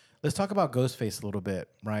 Let's talk about Ghostface a little bit,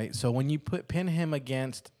 right? So when you pin him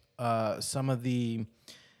against some of the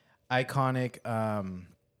iconic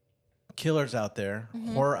killers out there,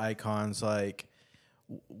 horror icons, like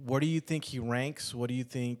where do you think he ranks? What do you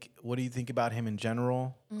think about him in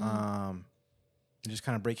general? Just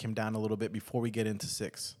kind of break him down a little bit before we get into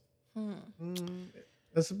 6.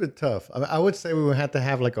 That's a bit tough. I would say we would have to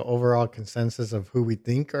have like an overall consensus of who we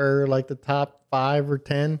think are like the top 5 or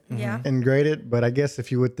 10 Yeah. and grade it. But I guess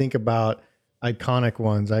if you would think about iconic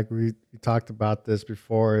ones, like we talked about this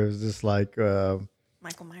before, it was just like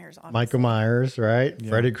Michael Myers, obviously. Michael Myers, right? Yeah.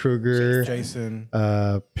 Freddy Krueger, Jason.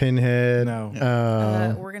 Pinhead,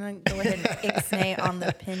 No. We're going to go ahead and ixnay on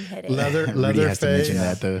the pinhead. Really has to mention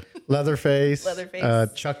that though. Leatherface,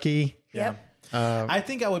 Leatherface. Chucky. Yep. I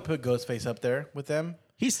think I would put Ghostface up there with them.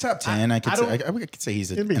 He's top 10. I could say he's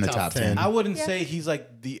He'd be in the top top 10. 10. I wouldn't say he's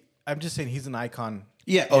like the. I'm just saying he's an icon.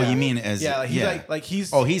 Yeah. Oh, you mean as Yeah, he's like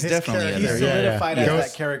he's. Oh, he's His definitely character, in he's there. solidified as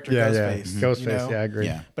that character, Ghostface. Ghostface, you know? yeah, I agree.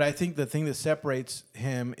 Yeah. But I think the thing that separates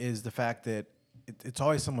him is the fact that it's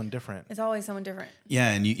always someone different. It's always someone different.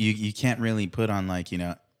 Yeah, and you can't really put on like,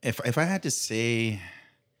 if I had to say,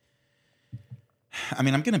 I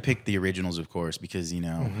mean, I'm gonna pick the originals, of course, because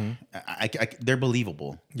they're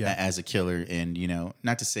believable as a killer, and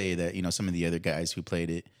not to say that some of the other guys who played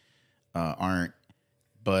it aren't,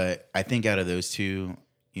 but I think out of those two,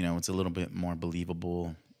 it's a little bit more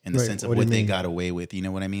believable in the Wait, sense of what do what you they mean? got away with. You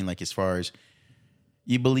know what I mean? Like as far as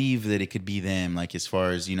you believe that it could be them, like as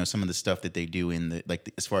far as some of the stuff that they do in the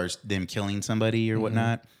as far as them killing somebody or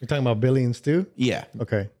whatnot. You're talking about Billy and Stu? Yeah,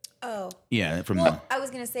 Okay. Oh. yeah. From Well, I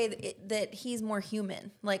was going to say that he's more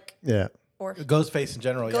human. Like, Yeah. or Ghostface in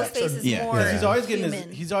general. Ghostface yeah. is yeah. more Yeah. He's always getting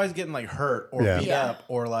human. he's always getting like hurt or Yeah. beat Yeah. up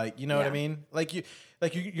or like what I Yeah. mean.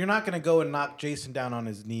 You're not gonna go and knock Jason down on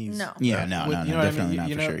his knees. No. Yeah, no, With- no, you know no, what I definitely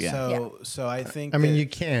mean? not for sure. Yeah. So I think. I mean, that- you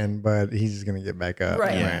can, but he's going to get back up.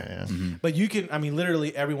 Right. Yeah. But you can. I mean,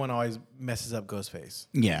 literally everyone always messes up Ghostface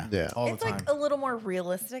Yeah. Yeah. all it's the time. like a little more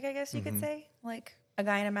realistic, I guess you could say. Like a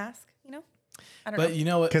guy in a mask, I don't know. But you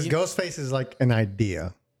know what? Because You- Ghostface is like an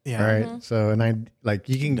idea. Yeah. Right. So, like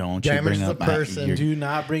you can Don't you damage bring the up my- person. your- do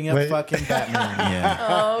not bring up Wait. fucking Batman. Yeah.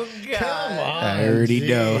 oh, God. Come on. I already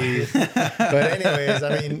know. jeez. But anyways,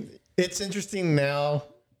 I mean, it's interesting now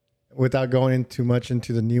without going in too much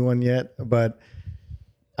into the new one yet, but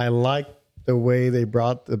I like the way they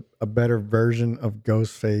brought a better version of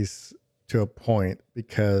Ghostface to a point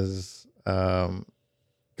because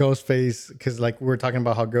Ghostface, because like we were talking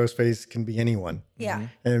about how Ghostface can be anyone. Yeah.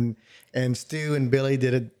 And Stu and Billy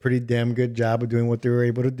did a pretty damn good job of doing what they were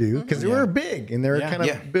able to do because they were big and they were Yeah. kind of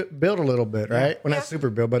Yeah. built a little bit, right? Well, not super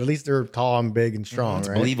built, but at least they were tall and big and strong, It's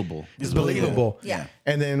right? believable. It's believable. Yeah.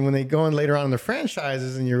 And then when they go in later on in the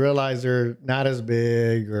franchises and you realize they're not as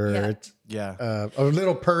big or Yeah. it's Yeah. a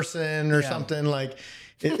little person or Yeah. something like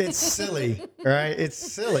it's silly, right? It's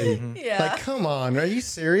silly. Yeah. Like, come on, are you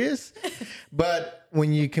serious? But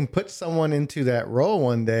when you can put someone into that role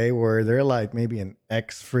one day where they're like maybe an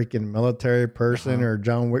ex freaking military person or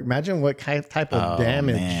John Wick, imagine what type of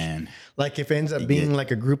damage. Man. Like if it ends up being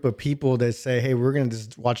like a group of people that say, hey, we're going to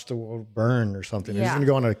just watch the world burn or something. They're just Yeah. going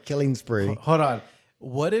to go on a killing spree. Hold on.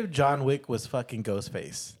 What if John Wick was fucking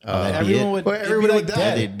Ghostface? that'd be it. Everyone would. Well, it'd be everyone like would die.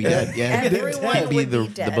 dead. It'd be that. Yeah. Everyone That'd be would the be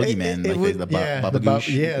dead. boogeyman, It like would- the yeah, the babagoosh.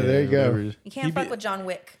 yeah, there you go. whatever. You can't fuck with John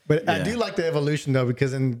Wick. But I Yeah. do like the evolution though,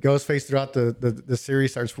 because then Ghostface throughout the series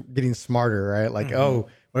starts getting smarter, right? Like, oh,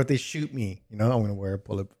 what if they shoot me? I'm going to wear a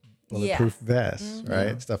bulletproof vests,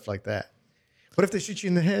 right? Stuff like that. What if they shoot you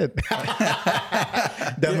in the head?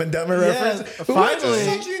 Dumb and Dumber reference. What if they finally.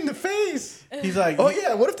 shot you in the face? He's like, Oh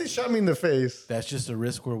yeah, what if they shot me in the face? that's just a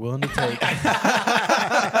risk we're willing to take.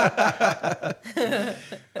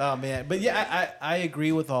 Oh man, but yeah, I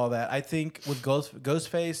agree with all that. I think with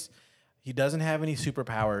Ghostface, he doesn't have any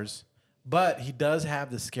superpowers, but he does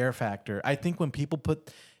have the scare factor. I think when people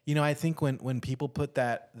put, when people put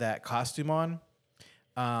that costume on,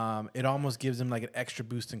 it almost gives them like an extra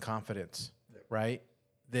boost in confidence, right?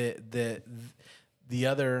 The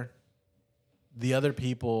other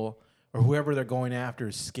people or whoever they're going after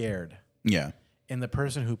is scared. Yeah. And the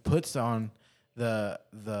person who puts on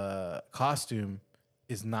the costume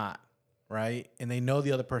is not, right? And they know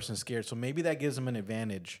the other person is scared. So maybe that gives them an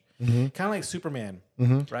advantage. Kind of like Superman,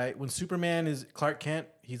 right? When Superman is Clark Kent,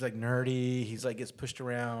 he's like nerdy, he's like gets pushed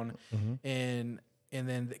around, and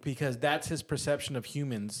then because that's his perception of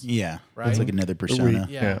humans. Yeah. Right? It's like another persona.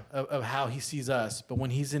 Yeah. Of how he sees us. But when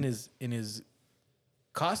he's in his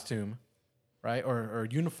costume, right, or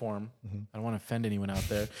uniform, I don't want to offend anyone out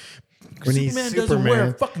there. When he's Superman doesn't wear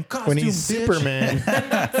a fucking costume. When he's bitch.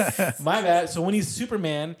 Superman, My bad. So when he's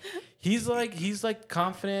Superman, he's like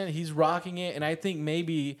confident. He's rocking it, and I think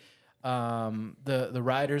maybe the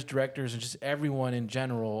writers, directors, and just everyone in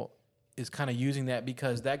general is kind of using that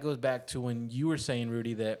because that goes back to when you were saying,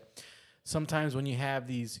 Rudy, that sometimes when you have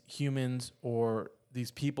these humans or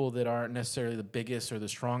these people that aren't necessarily the biggest or the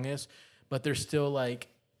strongest, but they're still like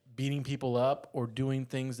beating people up or doing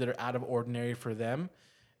things that are out of ordinary for them.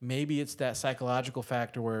 Maybe it's that psychological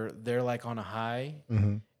factor where they're like on a high,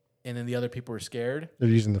 and then the other people are scared. they're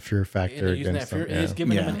using the fear And factor they're using that against fear. them. It's Yeah.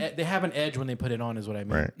 giving them they have an edge when they put it on, is what I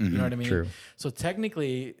mean. Right. You know what I mean? True. So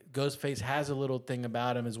technically, Ghostface has a little thing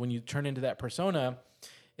about him is when you turn into that persona,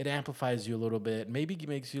 it amplifies you a little bit. Maybe it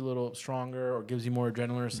makes you a little stronger or gives you more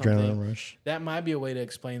adrenaline or something. Adrenaline rush. That might be a way to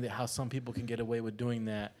explain that how some people can get away with doing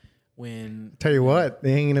that when Tell you what,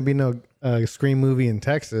 there ain't gonna be no Scream movie in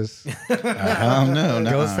Texas. Oh no,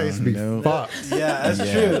 Ghostface be fucked. yeah, that's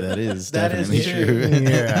Yeah, true. that is That is definitely true. true.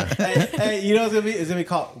 Yeah. hey, you know it's gonna be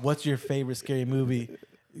called "What's your favorite scary movie?"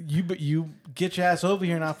 You get your ass over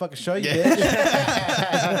here and I'll fucking show you,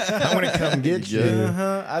 bitch. I'm gonna come get you.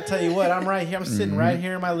 I'll tell you what, I'm right here. I'm sitting right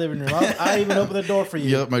here in my living room. I even open the door for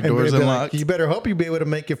you. Yep, my And door's they'd be unlocked. like, you better hope you be able to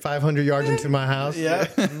make it 500 yards into my house. Yeah.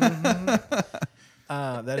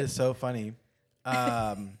 That is so funny.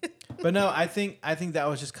 But no, I think that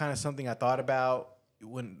was just kind of something I thought about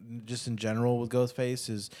when just in general with Ghostface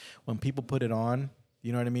is when people put it on,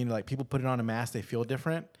 you know what I mean? Like people put it on a mask, they feel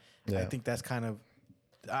different. Yeah. I think that's kind of,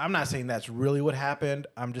 I'm not saying that's really what happened.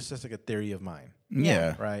 I'm just like a theory of mine.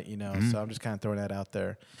 Yeah. Right. You know, so I'm just kind of throwing that out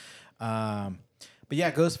there. But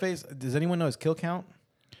yeah, Ghostface, does anyone know his kill count?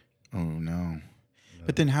 Oh no.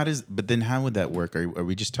 But then how would that work? Are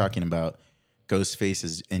we just talking about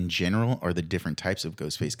Ghostfaces in general or the different types of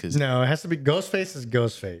Ghostface? Because No, it has to be Ghostface is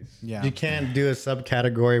Ghostface. Yeah. You can't do a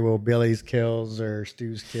subcategory where Billy's kills or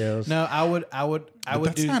Stu's kills. No, I would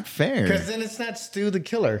that's do. not fair. Because then it's not Stu the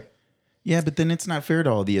killer. Yeah, but then it's not fair to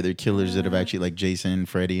all the other killers that have actually like Jason,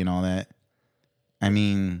 Freddy, and all that. I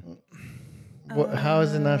mean, How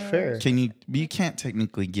is it not fair? you can't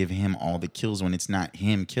technically give him all the kills when it's not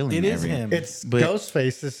him killing. It is him. It's But-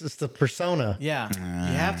 Ghostface. It's the persona. Yeah,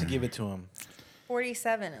 you have to give it to him.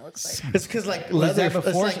 47, it looks like. It's because like Was that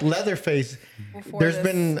before- Leatherface. Before There's this.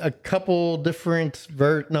 been a couple different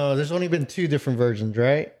No, there's only been two different versions,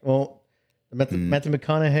 right? Well, Matthew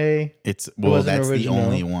McConaughey, wasn't that's original. the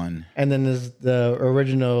only one. and then there's the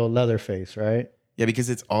original Leatherface, right? Yeah, because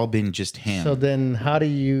it's all been just him. So then, how do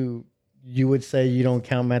you would say you don't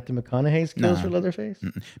count Matthew McConaughey's kills Nah. for Leatherface?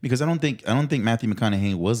 Because I don't think Matthew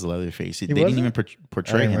McConaughey was Leatherface. They didn't wasn't? even I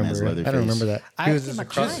portray don't him as remember it. Leatherface. I don't remember that. He was just a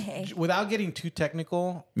cross. McConaughey. Without getting too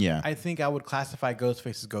technical, Yeah. I think I would classify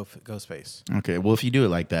Ghostface as Ghostface. Okay, well, if you do it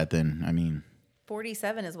like that, then I mean,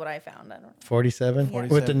 47 is what I found. I don't know. 47 Yeah. with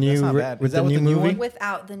the 47. new That's not bad. with Is that the with new the new movie. one?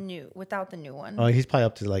 Without the new one. Oh, he's probably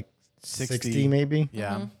up to like 60. 60 maybe.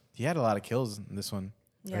 Yeah, he had a lot of kills in this one.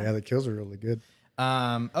 Yeah, the kills are really good.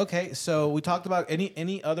 Okay, so we talked about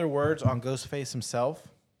any other words on Ghostface himself.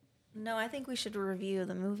 No, I think we should review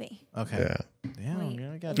the movie. Okay. Yeah. Damn,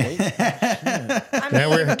 yeah, I got to wait. Now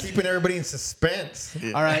we're keeping everybody in suspense.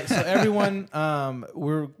 All right, so everyone,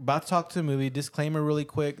 we're about to talk to the movie. Disclaimer really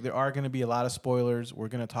quick. There are going to be a lot of spoilers. We're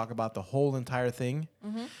going to talk about the whole entire thing.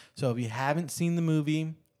 So if you haven't seen the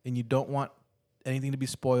movie and you don't want anything to be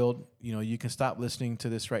spoiled, you can stop listening to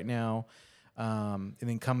this right now and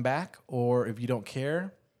then come back. Or if you don't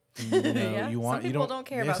care, Yeah, you want some people don't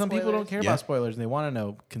care yeah, about some people don't spoilers. care Yeah. about spoilers and they want to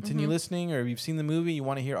know. Continue listening, or if you've seen the movie, you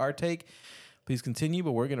want to hear our take. Please continue,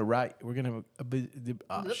 but we're gonna write. We're gonna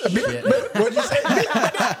shit. What'd you say?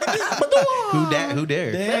 Who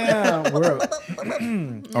dare? Damn,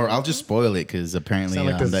 Or I'll just spoil it because apparently Sound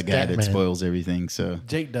like I'm the that guy scat that man. spoils everything. So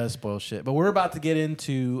Jake does spoil shit, but we're about to get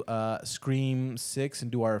into Scream 6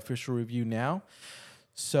 and do our official review now.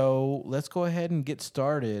 So let's go ahead and get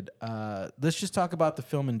started. Let's just talk about the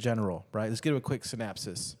film in general, right? Let's give a quick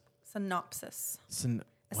synopsis. Synopsis. A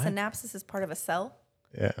What? synapsis is part of a cell.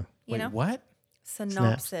 Yeah. You Wait, know? what?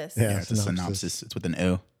 Synopsis. Yeah. it's a synopsis. It's with an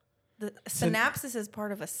O. The synapsis is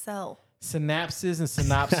part of a cell. Synapses and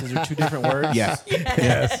synopsis are two different words. Yeah,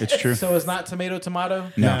 yes, it's true. So it's not tomato.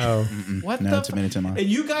 No. What No, the? tomato. And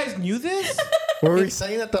you guys knew this? Were we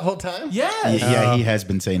saying that the whole time? Yes. Yeah, he has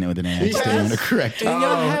been saying it with an A. I just didn't Yes. want to correct And him.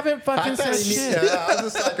 y'all haven't fucking I said thought shit. I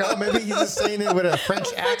was just like, oh, maybe he's just saying it with a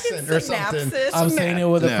French accent or something. Synapsis. I'm saying it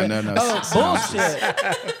with a friend. No. Oh, Synopsis.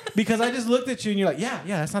 bullshit. Because I just looked at you and you're like, yeah,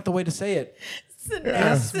 that's not the way to say it.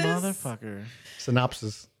 Yes, Synapsis. motherfucker.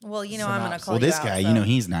 Synopsis. Well, you know I'm gonna Synopsis. call Well, you this out, guy, so- you know,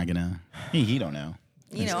 he's not gonna. He don't know.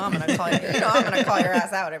 You know I'm gonna call you. You know I'm gonna call your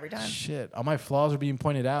ass out every time. Shit, all my flaws are being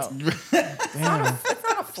pointed out. Damn. It's not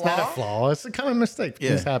a flaw. Not a flaw. It's a common mistake.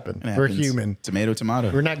 Things happen. It We're happens. human. Tomato.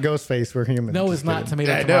 We're not Ghostface. We're human. No, Just it's not kidding.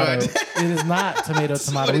 tomato I know. tomato. It is not tomato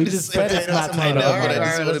tomato. We wanted to just say said it's not tomato tomato tomato. All right, I just tomato. all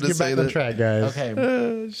right, wanted let's to get say back on that. track, guys. Okay.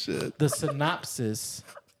 Oh shit. The synopsis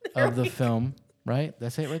of the film, right? Did I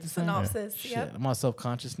say it right this time? Synopsis. Shit, Yep. I'm all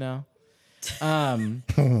self-conscious now.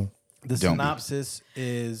 The be. synopsis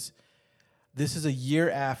is this is a year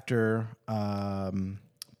after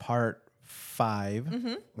part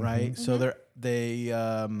 5, right? So they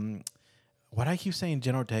why do I keep saying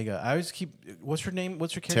Jen Ortega? I always keep what's her name?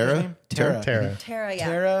 What's her character's name? Tara. Tara, yeah.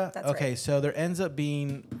 Tara. That's Okay, right. so there ends up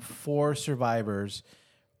being 4 survivors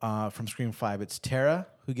from Scream 5. It's Tara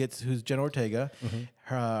who's Jen Ortega,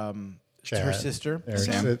 her Chad. sister, Their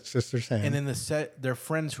Sam. sister Sam. and then their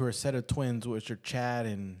friends who are a set of twins, which are Chad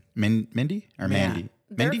and Mindy or Mandy?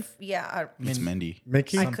 They're Mindy? yeah. It's Mindy.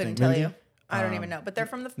 Mickey. I couldn't tell Mindy? you. I don't even know. But they're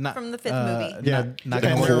from the not- from the 5th movie. Yeah, not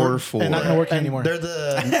and gonna they're- work. 4. and- Not gonna work and anymore. They're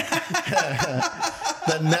the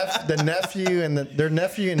nephew and their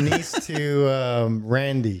nephew and niece to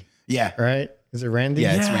Randy, Yeah. right? Is it Randy?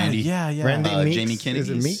 Yeah, it's Randy. Yeah. Randy Meeks? Jamie Is it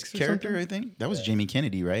Kennedy's Meeks or character, something? I think. That was Jamie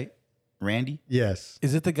Kennedy, right? Randy? Yes.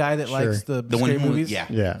 Is it the guy that Sure. likes the The one scary who movies?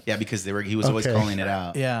 Yeah. because he was always Okay. calling it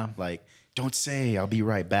out. Yeah. Like, don't say I'll be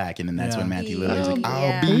right back. And then that's Yeah. when Matthew Yeah. Lillard's like,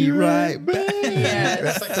 Yeah. I'll be right back. Yes.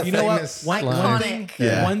 That's like the You know what? famous One line. thing,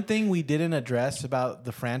 Yeah. one thing we didn't address about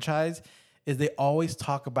the franchise is they always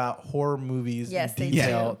talk about horror movies Yes, in they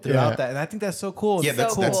detail do. throughout Yeah. that, and I think that's so cool. Yeah, It's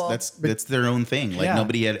that's So that's cool. that's their own thing. Like Yeah.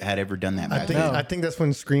 nobody had ever done that back I think then. No. I think that's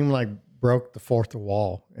when Scream like broke the fourth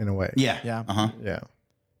wall in a way. Yeah. Yeah. Uh-huh. Yeah.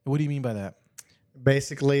 What do you mean by that?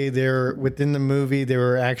 Basically, they're within the movie. They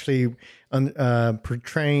were actually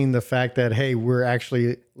portraying the fact that hey, we're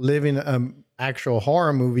actually living an actual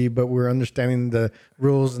horror movie, but we're understanding the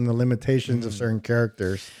rules and the limitations of certain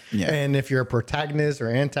characters. Yeah. And if you're a protagonist or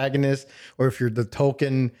antagonist, or if you're the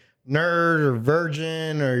token nerd or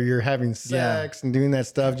virgin, or you're having sex and doing that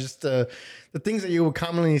stuff, just the things that you would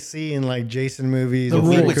commonly see in like Jason movies. The or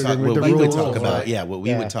We rules. would the talk, what the we would rules, talk about, right? yeah, what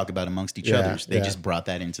we Yeah. would talk about amongst each Yeah, other. They yeah. just brought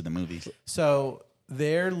that into the movies. So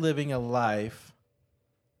they're living a life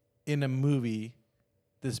in a movie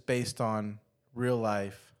that's based on real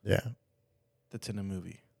life Yeah. that's in a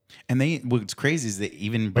movie. And what's crazy is they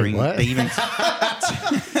even bring, what? they even, I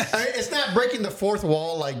mean, it's not breaking the fourth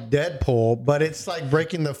wall like Deadpool, but it's like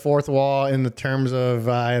breaking the fourth wall in the terms of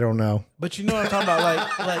I don't know. But you know what I'm talking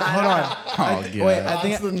about? Like hold on. Oh, God. Wait,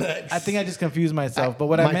 On to the next. I think I just confused myself. But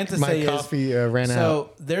what I meant to my say coffee is, ran out. so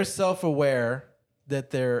they're self-aware that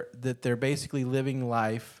they're basically living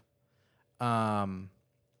life,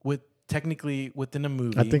 with technically within a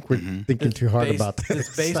movie. I think we're thinking that's too hard based- about this.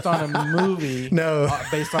 It's based on a movie. No.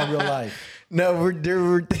 Based on real life. No, we're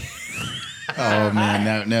oh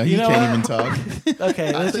man, no, he You know can't what? even talk.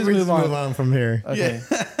 Okay, let's just we move on. from here. Okay.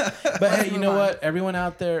 But hey, you know what? Everyone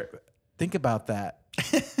out there, think about that.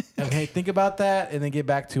 Okay, think about that, and then get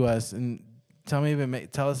back to us and tell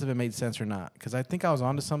us if it made sense or not. Because I think I was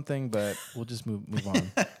onto something, but we'll just move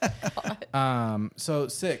on. So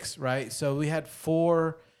 6, right? So we had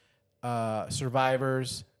 4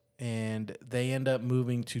 survivors, and they end up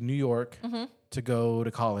moving to New York to go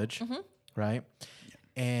to college, right?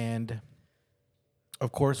 And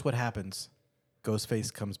of course, what happens?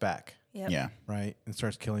 Ghostface comes back. Yep. Yeah. Right, and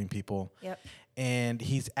starts killing people. Yep. And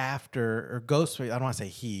he's after, or Ghostface. I don't want to say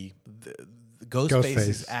he. The Ghostface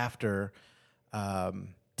is Ghostface. after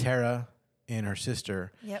Tara and her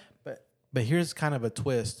sister. Yep. But here's kind of a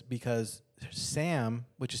twist because Sam,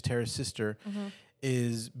 which is Tara's sister,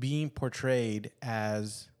 is being portrayed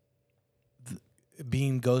as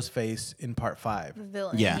being Ghostface in part 5. The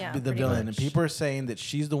villain. Yeah. The pretty villain. much. And people are saying that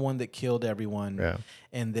she's the one that killed everyone. Yeah.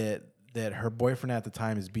 And that her boyfriend at the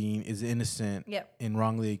time is innocent Yep. and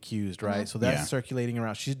wrongly accused, right? So that's Yeah. circulating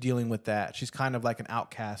around. She's dealing with that. She's kind of like an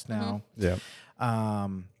outcast now. Yeah.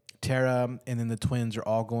 Tara and then the twins are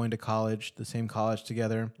all going to college, the same college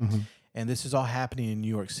together. And this is all happening in New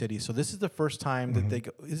York City. So this is the first time that they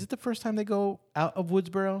go. Is it the first time they go out of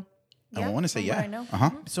Woodsboro? I want to say from what yeah. I know. Uh huh.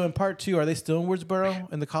 So in part 2, are they still in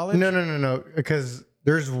Woodsboro in the college? No. Because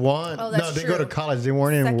there's one. Oh, no, that's they go to true. college. They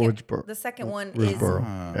weren't in Woodsboro. The second one Woodsboro.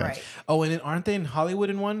 is Yeah. right. Oh, and then aren't they in Hollywood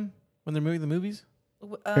in one when they're moving the movies?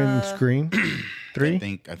 In Scream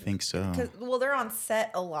 3. I think so. Well, they're on set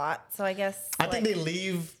a lot, so I guess. I think they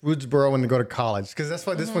leave Woodsboro when they go to college because that's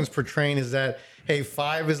why this Mm-hmm. one's portraying is that hey,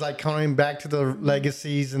 5 is like coming back to the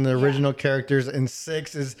legacies and the original characters, and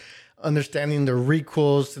 6 is understanding the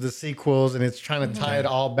requels to the sequels, and it's trying Mm-hmm. to tie it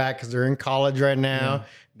all back because they're in college right now.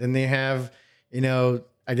 Then they have,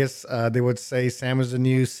 I guess they would say Sam is the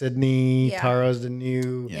new Sydney, Yeah. Tara's the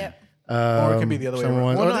new. Yep. Or it could be the other way around.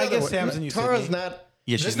 someone- Well, or no, the I other guess way. Sam's the new Tara's Sydney. not.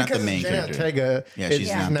 Yeah, just she's not the because main it's Jenna character. Ortega, Yeah, she's it's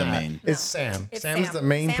not the main. It's Sam. It's Sam's Sam. the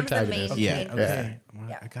main Sam's the protagonist. main Yeah. main Okay. Well,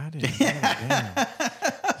 Yeah. I got it. Oh,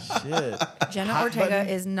 damn. Shit. Jenna Hot Ortega button?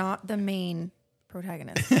 is not the main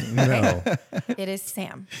protagonist. No. It is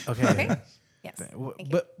Sam. Okay. Okay. Yes. Thank you.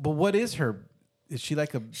 But what is her? Is she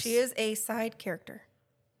like a? She is a side character.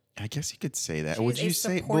 I guess you could say that. She Would is you a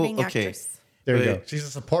say? supporting Well, okay. actress. There you But- go. She's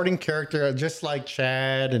a supporting character, just like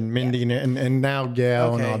Chad and Mindy and now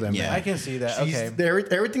Gail and all them. Yeah. I can see that. She's, Okay.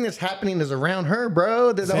 everything that's happening is around her,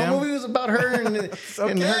 bro. The Sam? whole movie was about her and her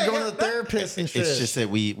going to the therapist and shit. It's just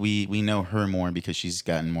that we know her more because she's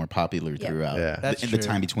gotten more popular Yeah. throughout. Yeah. That's in the true.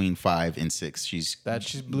 time between 5 and 6, she's That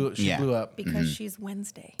she blew Yeah. up. Because she's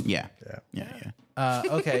Wednesday. yeah.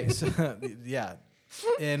 Okay. So yeah.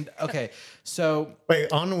 And okay. So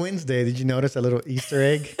Wait, on Wednesday, did you notice a little Easter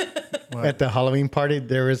egg at the Halloween party?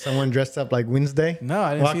 There was someone dressed up like Wednesday. No,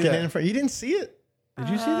 I didn't see walking that. in front. You didn't see it? did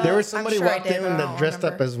you see that? There was somebody sure I walked did, in but I that don't dressed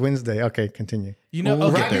up remember. as Wednesday. Okay, continue. You know, We'll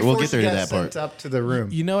okay. get there. We'll before get there she to got that part. sent up to the room.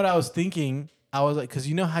 You know what I was thinking? I was like, because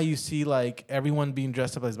you know how you see like everyone being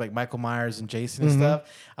dressed up as like Michael Myers and Jason and stuff.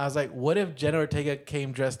 I was like, what if Jenna Ortega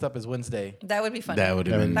came dressed up as Wednesday? That would be fun. That would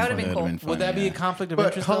have been. That would've been cool. fun, Would that be a yeah. conflict of But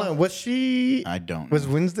interest? hold though? on, was she? I don't. Was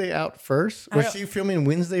know. Wednesday out first? I Was don't- she filming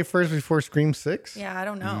Wednesday first before Scream 6? Yeah, I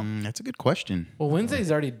don't know. That's a good question. Well, Wednesday's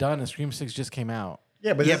already done and Scream 6 just came out.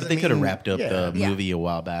 Yeah, but Yeah, but they could have wrapped up the Yeah. movie a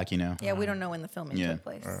while back. You know. Yeah, we don't know when the filming Yeah. took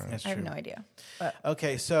place. That's I have true. no idea. But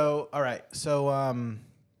Okay, so all right, so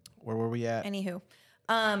where were we at? anywho,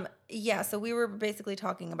 yeah. So we were basically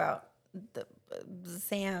talking about the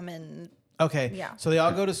Sam and Okay, Yeah. so they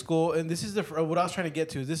all go to school, and this is what I was trying to get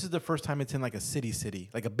to. Is this is the first time it's in like a city,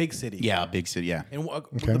 like a big city. Yeah, big city. Yeah. And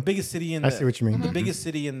the biggest city in I the, see what you mean. The biggest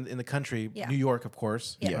city in the country, Yeah. New York, of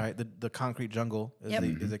course. Yeah. Right. The concrete jungle, as, Yep.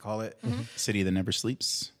 they call it. City that never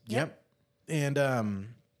sleeps. Yep. And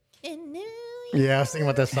in New York. Yeah, I was thinking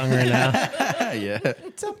about that song right now. yeah.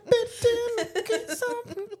 it's a bit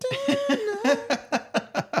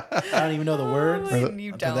I don't even know the words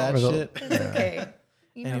You to don't. that Or the- shit. It's okay.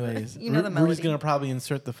 You know Anyways, you know the Rudy's melody. gonna probably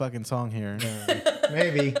insert the fucking song here.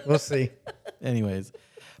 Maybe. We'll see. Anyways,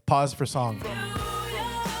 pause for song.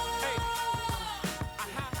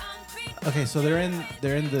 Okay, so they're in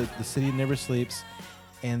the city that never sleeps,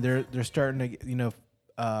 and they're starting to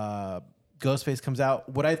Ghostface comes out.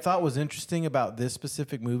 What I thought was interesting about this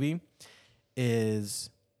specific movie is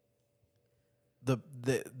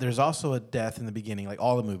there's also a death in the beginning, like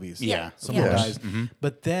all the movies. Yeah. Someone Yeah. dies,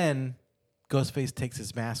 but then Ghostface takes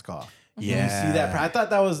his mask off. Yeah. You see that? I thought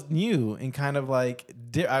that was new and kind of like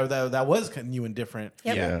that was kind of new and different.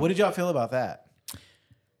 Yep. Yeah. What did y'all feel about that?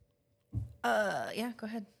 Yeah, go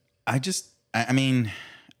ahead. I mean,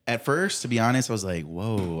 at first, to be honest, I was like,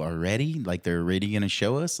 whoa, already? Like, they're already going to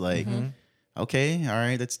show us? Like, okay, all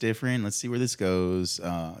right, that's different. Let's see where this goes.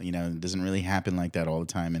 It doesn't really happen like that all the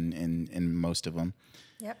time in most of them.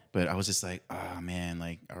 Yep. But I was just like, oh, man,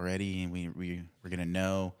 like, already we're going to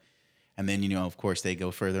know. And then, of course, they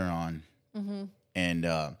go further on. And,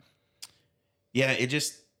 it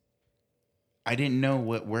just... I didn't know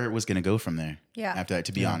where it was going to go from there. Yeah. After that,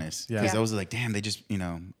 to be honest. Yeah. Because Yeah. I was like, damn, they just, They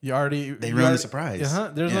ruined ruined the surprise.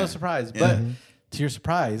 There's no Yeah. surprise, Yeah. but to your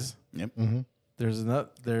surprise, Yep.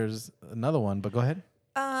 there's another one. But go ahead.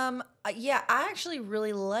 Yeah, I actually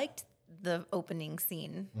really liked the opening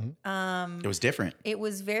scene. It was different. It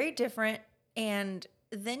was very different, and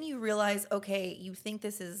then you realize, okay, you think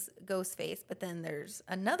this is Ghostface, but then there's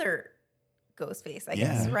another Ghostface, I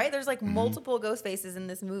guess, Yeah. right? There's like multiple Ghostfaces in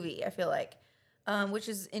this movie, I feel like. which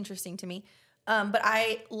is interesting to me. But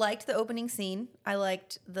I liked the opening scene. I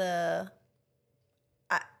liked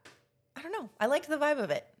I don't know. I liked the vibe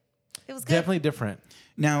of it. It was good. Definitely different.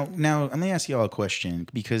 Now, let me ask y'all a question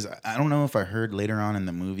because I don't know if I heard later on in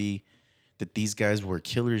the movie that these guys were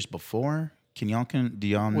killers before. Do y'all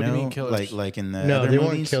know? What do you mean killers? Like in the No, other they movies?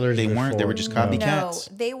 weren't killers They weren't. They were before. just No.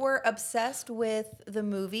 copycats. No, they were obsessed with the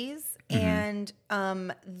movies, and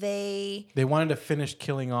they wanted to finish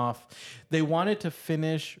killing off. They wanted to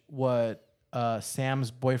finish what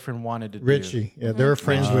Sam's boyfriend wanted to do. Richie. Yeah, they were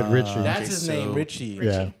friends with Richie. That's his name, Richie.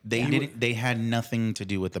 Yeah. They didn't. They had nothing to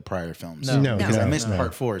do with the prior films. No. because I No. missed No.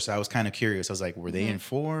 part 4, so I was kind of curious. I was like, were they in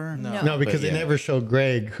 4? No, because But, yeah. they never showed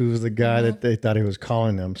Greg, who was the guy that they thought he was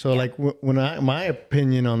calling them. So, like, when my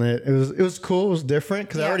opinion on it, it was cool. It was different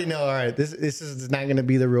because I already know. All right, this is not going to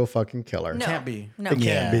be the real fucking killer. no, Can't be. No, It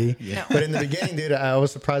can't be. No. But in the beginning, dude, I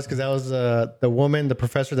was surprised because that was the woman, the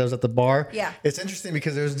professor that was at the bar. Yeah. It's interesting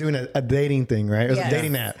because they was doing a dating thing, right? It was Yes. a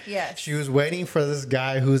dating app. Yes. She was waiting for this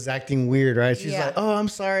guy who's acting weird, right? She's Yeah. like, oh, I'm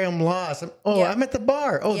sorry, I'm lost. Yeah. I'm at the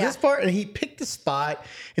bar. Oh, Yeah. this bar. And he picked the spot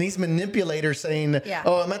and he's manipulator saying, Yeah.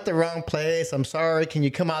 oh, I'm at the wrong place. I'm sorry. Can you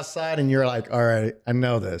come outside? And you're like, all right, I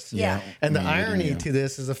know this. Yeah. And the Yeah, irony yeah. to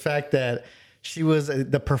this is the fact that she was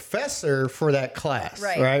the professor for that class,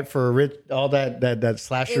 Right. right? For all that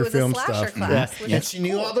slasher It was a film slasher stuff. class, which And is she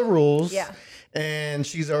knew cool. all the rules. Yeah. And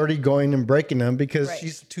she's already going and breaking them because Right.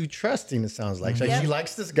 she's too trusting, it sounds like. Yep. She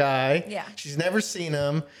likes this guy. Yeah. She's never seen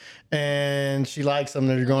him. And she likes him.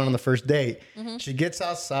 They're going on the first date. Mm-hmm. She gets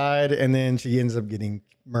outside and then she ends up getting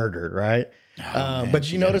murdered, right? man, But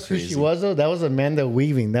she you got notice who she crazy. was, though? That was Amanda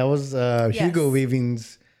Weaving. That was Hugo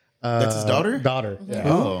Weaving's That's his daughter? Daughter. Yeah.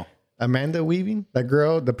 Oh, Amanda Weaving, that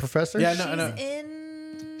girl, the professor. Yeah, She's no, no.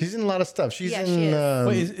 She's in a lot of stuff. She's Yeah, in. she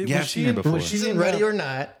is. Wait, Yeah, I've was seen she her in, before. was she's she in Ready or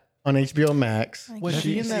Not on HBO Max. Was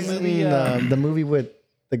she in that She's movie? the movie with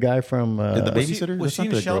the guy from the was she- babysitter. was That's she not in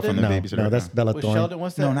the girl Sheldon? from the no, babysitter. no, that's Bella Was Thorne. Sheldon?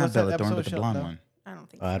 What's that? No, not what's that Bella Thorne, episode but the of blonde Sheldon? one. I don't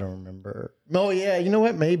think so. I don't remember. Oh yeah, you know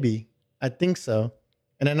what? Maybe I think so.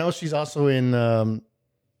 And I know she's also in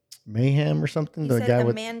Mayhem or something. You The said guy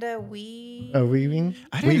with Amanda Wee. Weaving.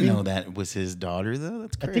 I didn't Weaving? know that was his daughter though.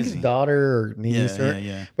 That's I crazy. think his daughter or niece. Yeah, or, yeah,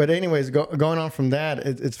 yeah. But anyways, going on from that,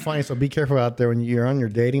 it's funny. So be careful out there when you're on your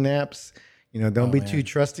dating apps. You know, don't be too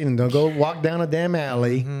trusting and don't go walk down a damn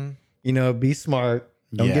alley. You know, be smart.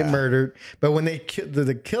 Don't get Yeah. murdered. But when they killed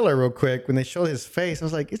the killer real quick, when they showed his face, I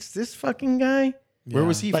was like, it's this fucking guy. Where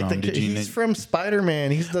was he Like from? he's from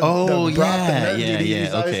Spider-Man. He's the Oh, the Brock, the yeah, nerd yeah, dude. yeah,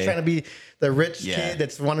 He's always okay. trying to be the rich Yeah. kid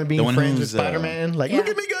that's want to be The one friends with who's, Spider-Man. Like, Yeah. look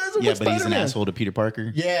at me, guys. I'm Yeah, with but he's an Spider-Man. asshole to Peter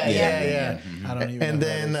Parker. Yeah. I don't even And know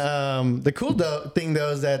then the cool thing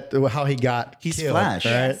though is that how he got He's killed, Flash.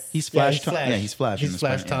 right? Yes. He's Flash. Yeah, he's Flash in He's this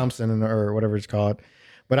Flash part, yeah. Thompson or whatever it's called.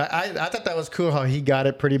 But I thought that was cool how he got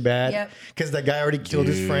it pretty bad Yep. because that guy already killed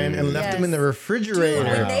his friend and left him in the Yes. refrigerator.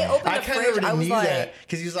 Dude, when they opened I the kind of fridge, already I was knew like- that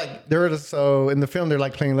because he was like, so in the film they're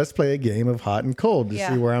like playing, let's play a game of hot and cold to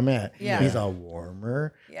Yeah. see where I'm at. Yeah. He's all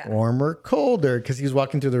warmer, Yeah. warmer, colder because he's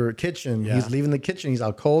walking to the kitchen. Yeah. He's leaving the kitchen. He's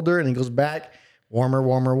all colder and he goes back. Warmer,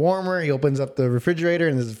 warmer, warmer. He opens up the refrigerator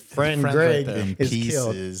and his friend friend's Greg right there. In is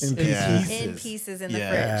killed pieces. in pieces. Yeah. In pieces in the Yeah.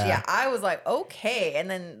 fridge. Yeah, I was like, okay. And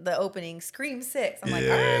then the opening, Scream 6. I'm like, all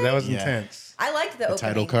Yeah, right. that was Yeah. intense. I liked the opening.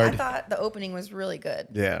 title card. I thought the opening was really good.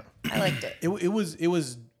 Yeah. I liked it. It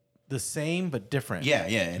was the same but different. Yeah,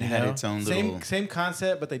 yeah. It You had know? its own little. same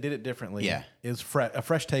concept, but they did it differently. Yeah. It was a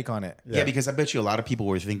fresh take on it. Yeah, because I bet you a lot of people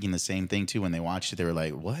were thinking the same thing too when they watched it. They were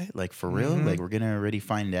like, "What? Like for real? Like we're gonna already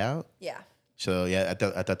find out?" Yeah. So yeah, I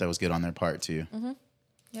thought that was good on their part too.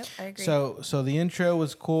 Yep, I agree. So the intro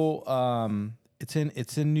was cool. It's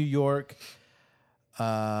in New York.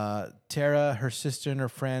 Tara, her sister, and her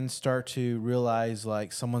friends start to realize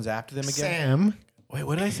like someone's after them again. Sam. Wait,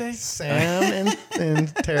 what did I say? Sam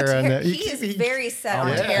and Tara. Tara, he is very set on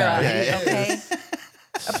yeah. Tara. Yeah, he Okay.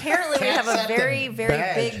 Apparently, we have Cat's a at the very, very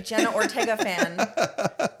bag. big Jenna Ortega fan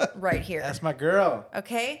right here. That's my girl.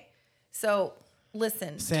 Okay. So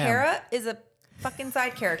listen, Sam. Tara is a fucking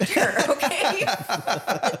side character. Okay.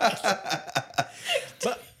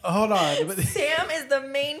 But hold on. But Sam is the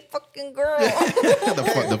main fucking girl.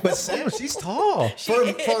 But Sam, she's tall. For a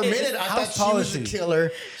minute, I thought she tall was is the she?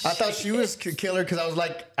 killer. I thought she was killer because I was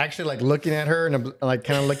like actually like looking at her and I'm like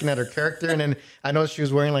kind of looking at her character, and then I noticed she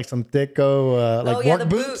was wearing like some thicko like yeah, work the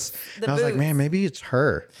boots. boots. The And I was like, boots. man, maybe it's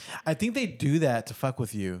her. I think they do that to fuck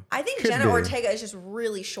with you. I think Could Jenna be. Ortega is just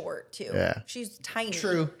really short too. Yeah. She's tiny.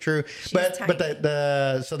 True. But tiny.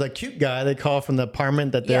 the cute guy they call from the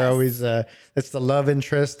apartment that they're Yes. always it's the love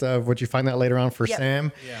interest of what you find out later on for Yep.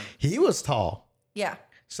 Sam. Yeah. He was tall. Yeah.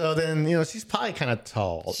 So then, she's probably kind of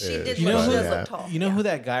tall. She did You know look, who she does that- look tall. You know who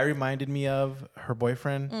that guy reminded me of? Her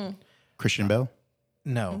boyfriend? Christian Bell.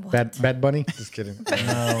 No. Bad Bunny? Just kidding.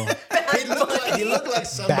 No. he looked like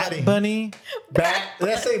somebody. Bat Bunny? Did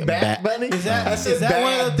I say Bat Bunny? Is that, I is said that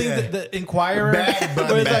one of the Bad. things that the Inquirer? Bad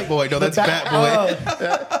Bunny. where it's Bat Boy. No, the that's Bat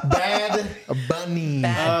Boy. Bad Bunny.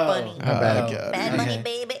 Bad Bunny. Bad Bunny, Okay.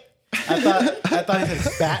 baby. I thought he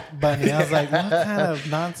said Bat Bunny. I was like, what kind of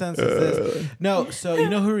nonsense is this? No, so you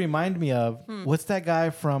know who reminded me of? What's that guy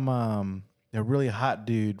from the really hot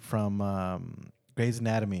dude from Grey's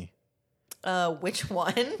Anatomy? Which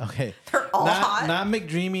one? Okay. They're all hot. Not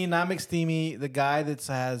McDreamy, not McSteamy. The guy that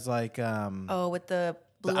has like Oh, with the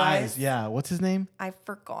blue the eyes. Yeah. What's his name? I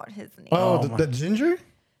forgot his name. Oh, my- the ginger?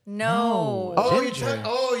 No. Oh, Ginger.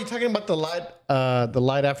 you're talking about the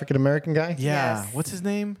light African American guy? Yeah. Yes. What's his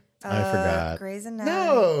name? I forgot. Grey's Anatomy.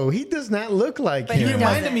 No, he does not look like But him. he He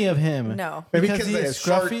reminded doesn't. me of him. No. Maybe because he they is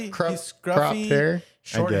have short, scruffy. cropped He's scruffy, hair.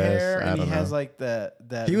 short I guess. hair, I and he don't has know. like that.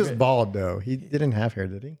 He was bald though. He didn't have hair,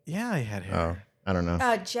 did he? Yeah, he had hair. Oh, I don't know.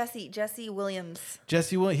 Jesse Williams.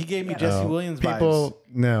 Jesse Williams. He gave me Yeah. Jesse Oh, Williams vibes. people,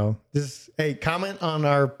 no. Just comment on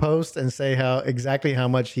our post and say exactly how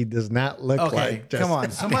much he does not look Okay, like. Jesse. come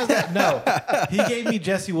on. Someone's no. He gave me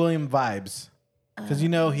Jesse Williams vibes because he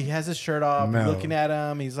has his shirt off, No. looking at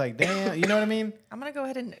him. He's like, damn. You know what I mean? I'm gonna go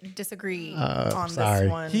ahead and disagree on sorry. this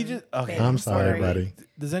one. He just okay. babe. I'm sorry, buddy.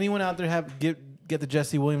 Does anyone out there get the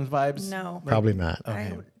Jesse Williams vibes? No, Probably not.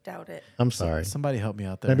 Okay. I doubt it. I'm sorry. Somebody help me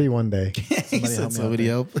out there. Maybe one day. He Somebody help said me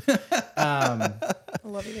out somebody there. help. I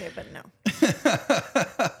love you, babe, but no.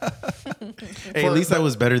 Hey, at least that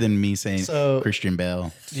was better than me saying So- Christian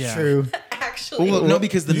Bell. Yeah. True. Actually, Well, no,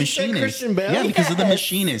 because the You said machinist. Christian Bale? Yeah, because of the Yes.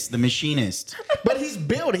 machinist. The machinist. But he's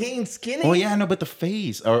built. He ain't skinny. Oh yeah, no, but the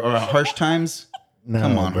face or Harsh Times. No,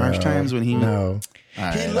 Come on, bro. Harsh Times when he. No. All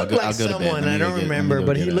right, He I'll looked go- like I'll go to bed. someone. Let me I go don't get- let me remember, go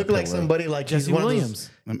but get he a looked like pillow. somebody like Jesse he's one Williams.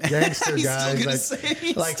 of those gangster He's still guys, gonna like, say-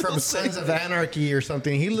 he's like still from saying Sons of Anarchy or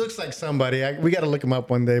something. He looks like somebody. We got to look him up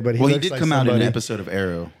one day. But he Well, he looks did like come out in somebody. an episode of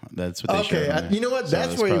Arrow. That's what they showed. Okay, on there. you know what? So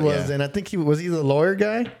That's it's where he probably- was. yeah. Then I think was he the lawyer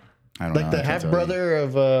guy, I don't like know. the I can't half tell you. brother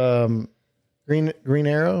of Green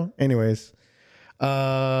Arrow. Anyways,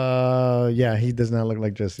 yeah, he does not look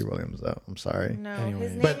like Jesse Williams though. I'm sorry. no. Anyways.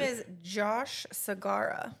 His name But- is Josh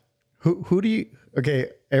Sagara. Who do you? Okay,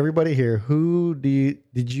 everybody here.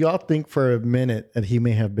 Did y'all think for a minute that he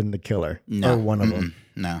may have been the killer No. or one of them?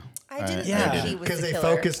 No. I didn't Yeah. think he was Because the they killer.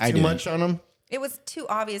 focused I too didn't. much on him. It was too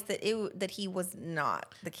obvious that he was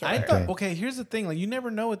not the killer. I thought. Okay, here's the thing. Like, you never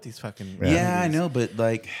know what these fucking. Yeah, I know, but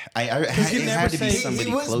like, it had to be somebody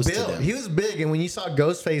he was close to built. them. He was big, and when you saw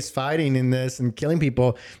Ghostface fighting in this and killing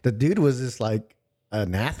people, the dude was just like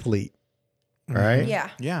an athlete, right? Yeah.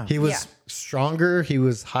 Yeah. He was Yeah. stronger. He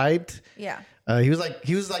was hyped. Yeah. He was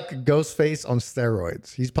like a Ghostface on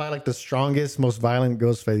steroids. He's probably like the strongest, most violent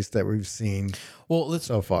Ghostface that we've seen Well, let's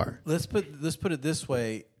so far. let's put it this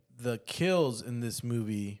way: the kills in this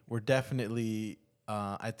movie were definitely.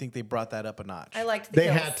 I think they brought that up a notch. I liked the They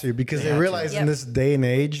kills. had to because They they had to. realized in Yep. this day and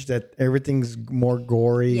age that everything's more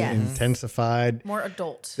gory, Yes. intensified, More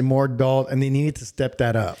adult. and more adult, and they needed to step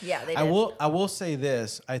that up. Yeah, they did. I will say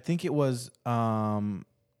this. I think it was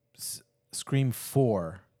Scream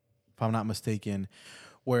 4, if I'm not mistaken,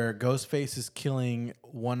 where Ghostface is killing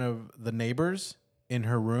one of the neighbors in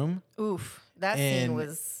her room. Oof. That And scene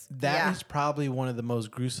was. that is yeah. probably one of the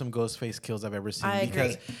most gruesome Ghostface kills I've ever seen. I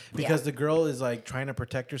because agree. because Yeah. the girl is like trying to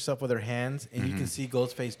protect herself with her hands, and you can see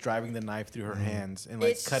Ghostface driving the knife through her hands and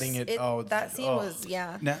like It's- cutting it. that scene was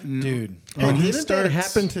yeah. dude. And he didn't that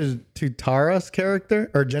happen to Tara's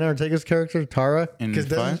character or Jenna Ortega's character, Tara? In Because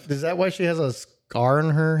five? is that why she has a scar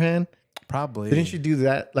on her hand? Probably Didn't she do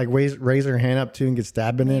that? Like raise her hand up too and get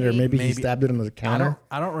stabbed in it, or maybe he Maybe. stabbed it on the counter?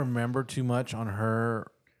 I don't remember too much on her.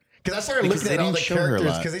 Because I started Because looking they at all didn't the show her a characters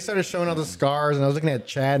lot. because they started showing all the scars, and I was looking at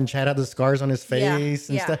Chad, and Chad had the scars on his Yeah, face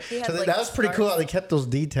and yeah. stuff. He had, So like, that was pretty cool how scars. they kept those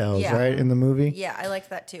details, Yeah. right, in the movie. Yeah, I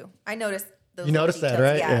liked that too. I noticed those. You little noticed that,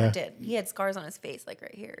 details. right? Yeah, Yeah. I did. He had scars on his face, like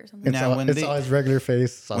right here or something. It's, Now, all, when it's they- all his regular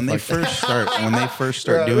face. Stuff when they like that. first start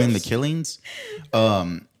Bro, doing the it's- killings,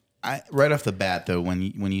 right off the bat though,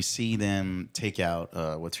 when you see them take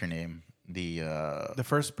out what's her name, The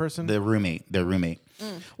first person. their roommate.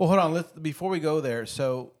 Well, hold on. Before we go there.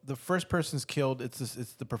 So the first person's killed. It's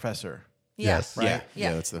the professor, Yeah. Yes. right?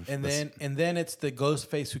 Yeah, that's the And then it's the ghost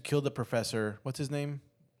face who killed the professor. What's his name?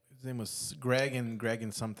 His name was Greg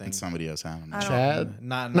and something. it's somebody else. I don't know. Chad?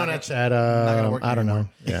 Not No, not Chad. gonna work I don't know.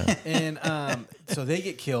 anymore. Yeah. And so they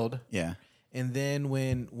get killed. Yeah, And then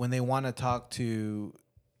when they want to talk to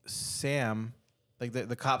Sam, like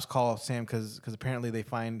the cops call Sam because apparently they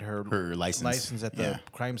find her Her license. at the Yeah.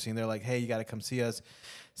 crime scene. They're like, hey, you got to come see us.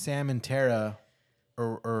 Sam and Tara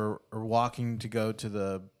are walking to go to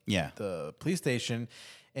the police station,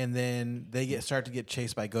 and then they start to get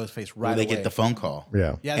chased by Ghostface right away. They get the phone call.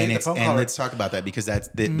 Yeah. Yeah, they get the phone call. And let's talk about that because that's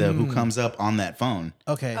the who comes up on that phone.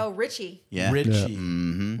 Okay. Oh, Richie. Yeah. Richie.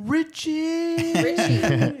 Richie.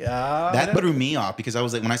 That threw me off because I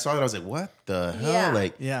was like, when I saw that, I was like, what the hell? Yeah.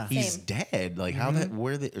 Like, Yeah. he's Same. dead. Like, how that,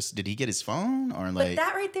 did he get his phone? Or But like,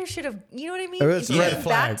 that right there should have, you know what I mean? It's If a you red think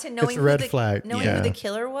flag. back to It's knowing a red who the, flag. knowing Yeah. who the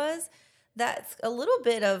killer was, that's a little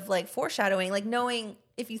bit of like foreshadowing. Like knowing,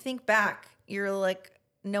 if you think back, you're like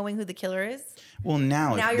knowing who the killer is. well,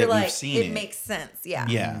 now Now that you're we've like, seen it makes sense. Yeah.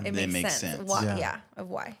 Yeah, It it makes makes sense. sense. Why, Yeah. yeah. Of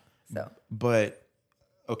why. So, But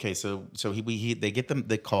okay, so they get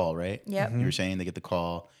the call, right? Yep. You were saying they get the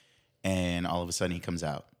call, and all of a sudden he comes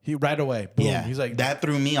out. He right away. Boom. Yeah, He's like, that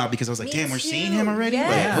threw me off because I was like, Me damn, we're too. seeing him already.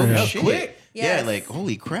 Yes. Like, oh Yeah. shit, Quick. Yes. Yeah, like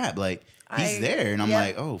holy crap, like he's I- there, and I'm yep.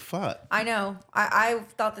 like, oh fuck. I know. I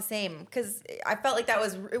thought the same because I felt like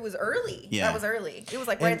it was early. Yeah. That was early. It was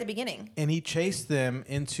like right at the beginning. and he chased them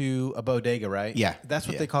into a bodega, right? Yeah, That's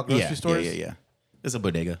what yeah. they call grocery Yeah, stores. Yeah. It's a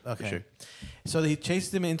bodega. Okay. For sure. So he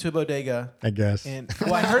chased them into a bodega. I guess. And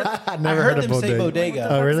well, I heard, I never heard heard of them say bodega. bodega.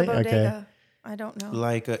 Oh, What's really? a bodega? Okay. I don't know.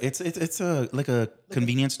 Like it's a like a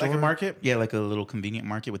convenience store, like a market? Yeah, like a little convenient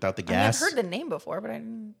market without the I mean, I've gas. heard the name before, but I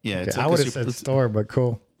didn't. Yeah, it's Okay, like I would a have super- said store, but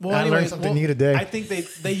cool. Well, I learned anyways, something new today. I think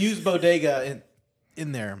they use bodega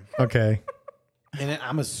in there, Okay. and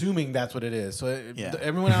I'm assuming that's what it is. So Yeah.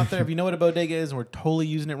 everyone out there, if you know what a bodega is, and we're totally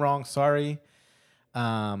using it wrong, sorry.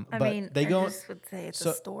 I But mean, they I go. just would say it's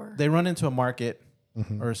So a store. they run into a market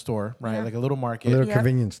or a store, right? Yeah. Like a little market, A little Yep.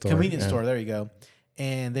 convenience store. convenience yeah. store. There you go.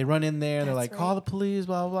 And they run in there and they're That's like, call right. the police,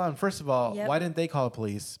 blah, blah, blah. And first of all, Yep. why didn't they call the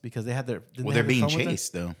police? Because they had their. didn't Well, they they're have their being phone with them?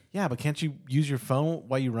 chased though. Yeah, but can't you use your phone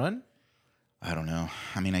while you run? I don't know.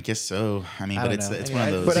 I mean, I guess so. I mean, I but don't it's know. it's Anyway,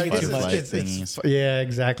 one of But those I guess butterfly it's thingies. yeah,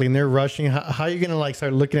 exactly. And they're rushing. How are you gonna like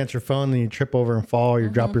start looking at your phone and you trip over and fall, or you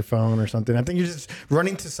drop your phone or something? I think you're just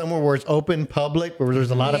running to somewhere where it's open, public, where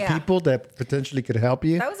there's a lot of Yeah. people that potentially could help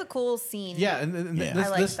you. That was a cool scene. Yeah, and Yeah. let's,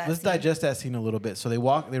 I like let's, that let's scene. digest that scene a little bit. So they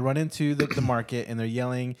run into the market and they're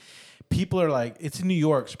yelling. People are like, it's in New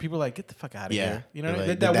York, so people are like, get the fuck out of Yeah, here. You know, They're what I mean?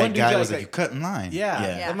 like, that one guy dude's was like, you cut in line.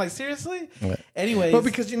 yeah. Yeah. I'm like, seriously? Yeah. Anyways, Well,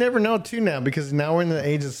 because you never know too now, because now we're in the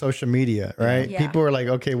age of social media, right? Yeah. People are like,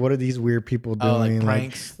 okay, what are these weird people doing? Oh, like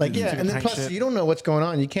pranks, Like doing yeah, and then prank plus shit. you don't know what's going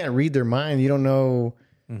on. You can't read their mind. You don't know.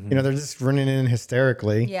 You know, they're just running in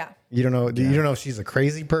hysterically. Yeah. You don't know. You don't know if she's a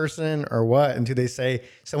crazy person or what until they say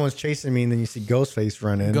someone's chasing me, and then you see Ghostface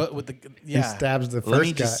running. go with the He yeah. stabs the Let me first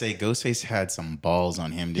guy. just say, Ghostface had some balls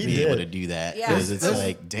on him to He be able did. to do that Yeah. because it's This-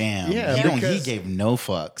 like, damn, Yeah, he because- gave no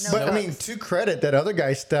fucks. No. But I mean, to credit, that other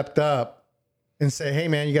guy stepped up and say, "Hey,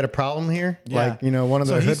 man, you got a problem here?" Yeah. Like, you know, one of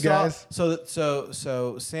the he hood saw- guys.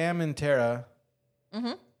 So Sam and Tara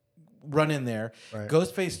run in there. Right.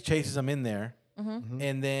 Ghostface chases them in there.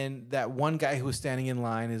 And then that one guy who was standing in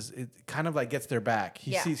line it kind of like gets their back.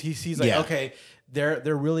 He Yeah. sees like, Yeah. okay, they're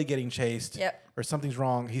really getting chased. Yep. Or something's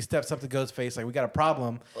wrong. He steps up to Ghostface like, we got a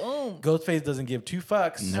problem. Boom. Ghostface doesn't give two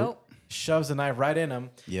fucks. Nope. Shoves a knife right in him.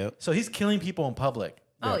 Yep. So he's killing people in public.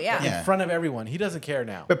 Oh yeah. Yeah. In front of everyone. He doesn't care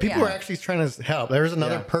now. But people Yeah. were actually trying to help. There was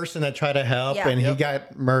another Yeah. person that tried to help, Yeah. and he Yep.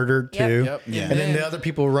 got murdered Yep. too. Yep. Yeah. And then the other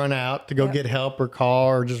people run out to go Yep. get help or call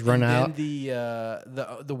or just run and out.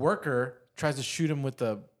 then the worker tries to shoot him with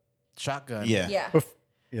the shotgun. Yeah. Yeah.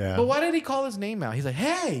 Yeah. But why did he call his name out? He's like,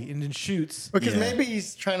 hey, and then shoots. Because Yeah. maybe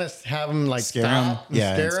he's trying to have him like Scare him. stop and Yeah,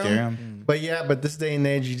 and scare scare him. him. But this day and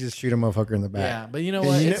age, you just shoot a motherfucker in the back. Yeah, but you know And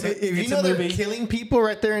what? you It's know- a- if you it's know a they're movie. killing people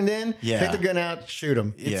right there and then, Yeah. take the gun out, shoot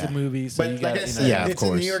them. It's Yeah. a movie, so But you like got I said, Yeah, of it's in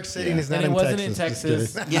course. New York City Yeah. and it's not and it in wasn't Texas. in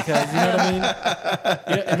Just Texas kidding. because you know what I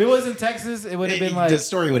mean. You know, if it was in Texas, it would have been like the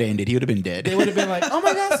story would have ended. He would have been dead. they would have been like, oh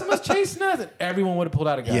my god, someone's chasing us, and everyone would have pulled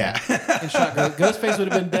out a gun. Yeah. and shot Ghostface would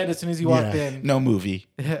have been dead as soon as he walked Yeah. in. No movie.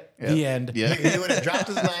 The end. Yeah. He would have dropped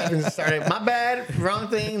his knife and started, my bad, wrong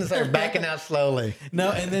thing, and started backing out slowly.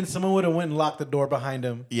 No, and then someone would have went and locked the door behind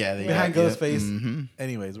him. Yeah, they behind got- yeah. Ghostface.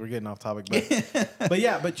 Anyways, we're getting off topic,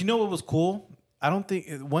 but you know what was cool? I don't think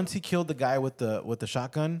once he killed the guy with the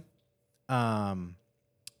shotgun,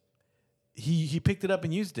 he picked it up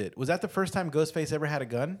and used it. Was that the first time Ghostface ever had a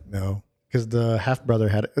gun? No, because the half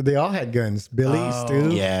brother they all had guns. Billy,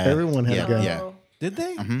 Stu, Yeah. everyone had Yeah. a gun. Yeah. Oh. Did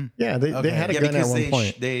they? Yeah, they Okay. had a Yeah, gun at because one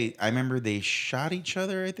point. I remember they shot each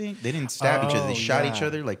other. I think they didn't stab each other. They Oh, shot yeah. each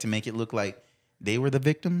other like to make it look like they were the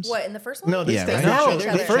victims. What in the first one? No, they Yeah, stabbed right? each No,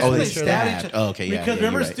 other. the They first shot one they each other. stabbed each other. Oh, okay, yeah, Because yeah,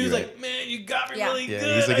 remember, you're right, Stu's you're like, man, you got me Yeah. really Yeah,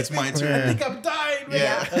 good. he's like, I it's my think- turn. I think I'm dying, man.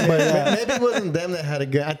 Yeah. But maybe it wasn't them that had a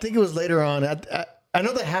gun. I think it was later on. I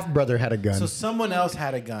know the half brother had a gun. So someone else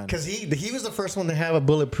had a gun. Because he was the first one to have a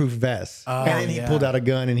bulletproof vest. Oh, and then he yeah. pulled out a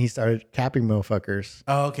gun and he started capping motherfuckers.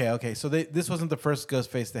 Oh, okay. So this wasn't the first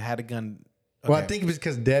Ghostface that had a gun. Okay. Well, I think it was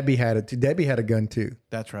because Debbie had it too. Debbie had a gun too.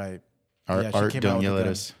 That's right. Art, Yeah, she Art came out don't with yell a at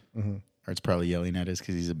gun. us. Art's probably yelling at us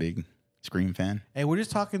because he's a big Scream fan. Hey, we're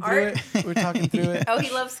just talking through Art? it. We're talking through it. Oh,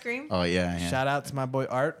 he loves Scream. Oh yeah, yeah. Shout out to my boy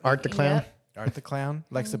Art. Art the clown. Yep. Art the clown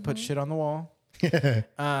likes to put shit on the wall.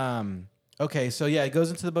 Okay, so yeah, it goes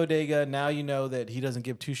into the bodega. Now you know that he doesn't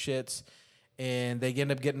give two shits, and they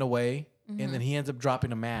end up getting away, and then he ends up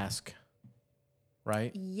dropping a mask.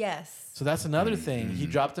 Right. Yes. So that's another thing. He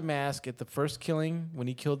dropped a mask at the first killing when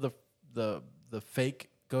he killed the fake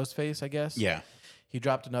Ghostface, I guess. Yeah. He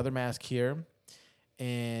dropped another mask here,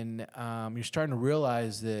 and you're starting to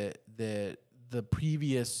realize that the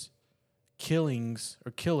previous killings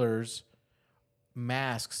or killers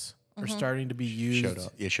masks are starting to be used Showed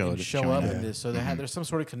up. Yeah, showed and it- show showing up up. in this. So there's some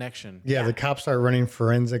sort of connection. Yeah, the cops start running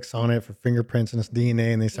forensics on it for fingerprints and its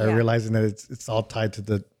DNA, and they start Yeah. realizing that it's all tied to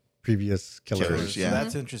the previous killers. Killers, yeah. So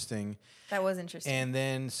that's interesting. That was interesting. And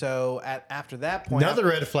then so after that point, Another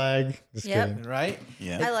red flag. Just Yep. kidding. right?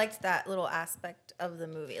 Yeah. I liked that little aspect of the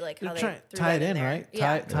movie, like how They're they trying threw tie it that in, there. right?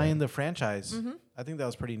 Yeah. Tie in the franchise. I think that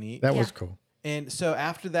was pretty neat. That was Yeah. cool. And so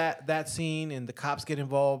after that scene and the cops get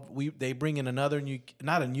involved, they bring in another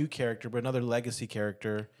not a new character, but another legacy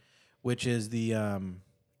character, which is the what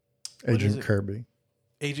is Agent it? Kirby.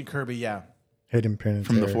 Agent Kirby, yeah. Hidden Penitentiary.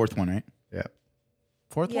 From the fourth one, right? Yeah.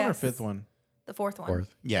 Fourth one or Yes. fifth one? The fourth one.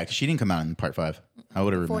 Fourth. Yeah, because she didn't come out in part 5. I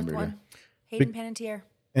would have Fourth remembered. one. Hayden Panettiere.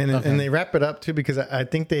 And they wrap it up too because I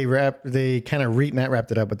think they kind of not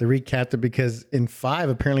wrapped it up, but they recapped it because in 5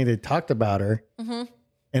 apparently they talked about her,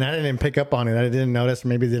 and I didn't pick up on it. I didn't notice,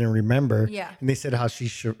 maybe didn't remember. Yeah. And they said how she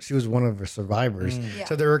was one of the survivors, Yeah.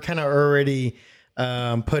 so they were kind of already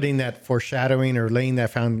putting that foreshadowing or laying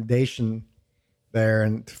that foundation there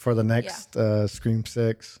and for the next Scream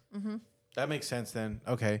 6. That makes sense then.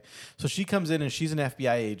 Okay. So she comes in and she's an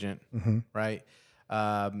FBI agent, right?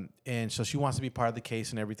 And so she wants to be part of the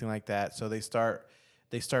case and everything like that. So they start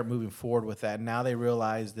moving forward with that. Now they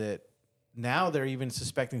realize that now they're even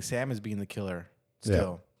suspecting Sam as being the killer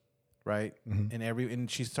still, right? And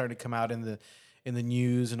she's starting to come out in the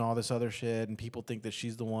news and all this other shit, and people think that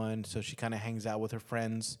she's the one. So she kind of hangs out with her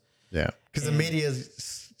friends. Yeah, because the media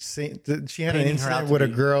she had an Painting her out incident to with a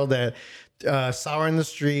be- girl that saw her in the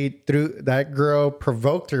street. That girl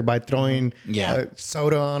provoked her by throwing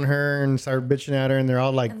soda on her and started bitching at her, and they're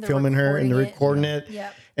all like And they're filming her and they're recording recording it.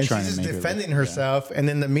 Yep. And Trying she's to just make her defending look- herself, and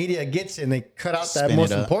then the media gets it and they cut out that Spin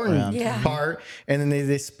most it up important around. Yeah. part, and then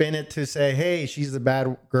they spin it to say, "Hey, she's the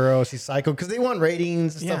bad girl. She's psycho," because they want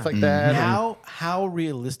ratings and stuff like that. How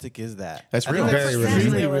realistic is that? That's I think real. that's Very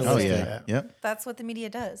extremely realistic. Oh, realistic. yeah. Yep. That's what the media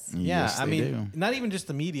does. Yeah, Yes, I they mean, do. not even just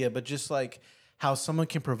the media, but just like how someone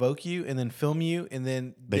can provoke you and then film you, and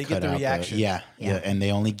then they get cut the out reaction. yeah, and they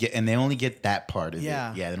only get that part of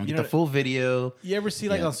Yeah. it. Yeah, they don't You get know- the full video. You ever see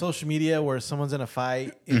like Yeah. on social media where someone's in a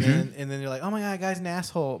fight and then you're like, oh my god, guy's an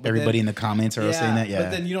asshole. But Everybody then, in the comments are all saying that. Yeah, But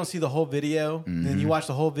then you don't see the whole video. And then you watch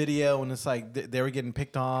the whole video and it's like they were getting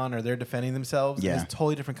picked on or they're defending themselves. Yeah. And it's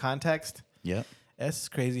totally different context. yep. It's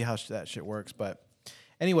crazy how that shit works. But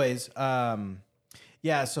anyways,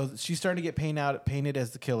 yeah, so she's starting to get painted as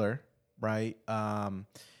the killer, right?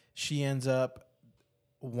 She ends up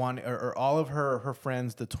or all of her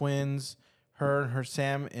friends, the twins, her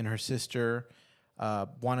Sam and her sister,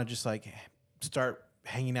 want to just like start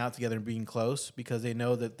hanging out together and being close because they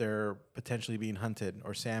know that they're potentially being hunted,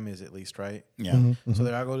 or Sam is at least, right? Yeah, So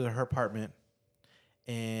they all go to her apartment,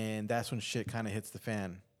 and that's when shit kind of hits the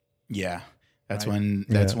fan. yeah. That's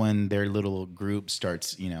Right. when their little group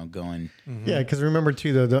starts, going. Yeah, because remember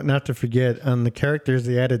too, though, not to forget on the characters,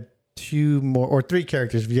 they added 2 more or 3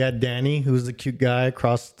 characters. You had Danny, who's the cute guy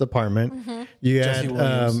across the apartment. You Jesse had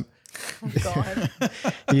Williams. God.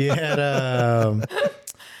 you had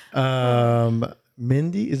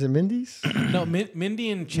Mindy. Is it Mindy's? No,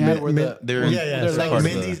 Mindy and Chad were the. They're Yeah, They're like part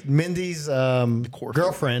of the- Mindy's core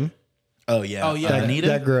girlfriend. Oh yeah. Oh, yeah. Anita.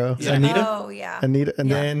 That girl, Yeah. Anita. Oh yeah. Anita, and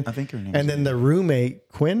then I think her name. and then the roommate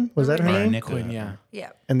Quinn, was that her name? Nick Quinn, yeah.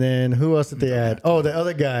 Yeah. And then who else did they add? Oh, the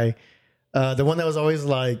other guy, the one that was always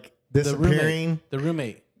like disappearing. The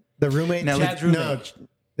roommate. The roommate. Now, Chad's No, roommate.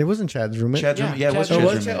 it wasn't Chad's roommate. Chad's Yeah, roommate. Yeah, it was Chad's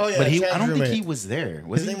Chad's roommate. roommate. Oh, yeah, But Chad's I don't think roommate. he was there.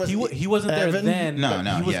 Was His he? name was He wasn't there Evan? then. No, but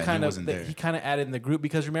no, he was yeah, he kind of wasn't there. he kind of added in the group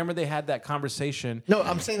because remember they had that conversation. No,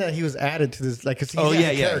 I'm saying that he was added to this. Like, 'cause he's Oh a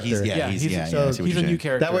yeah, yeah. character. He's Yeah, he's he's- yeah. so I see what he's you're a new saying.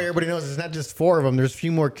 character. That way, everybody knows it's not just 4 of them. There's a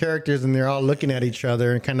few more characters, and they're all looking at each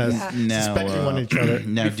other and kind of suspecting one each other.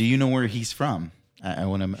 Now, do you know where he's from? I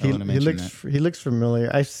want to He mention that. looks he looks familiar.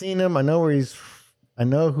 I've seen him. I know where he's I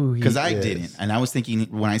know who he is. Because I didn't, and I was thinking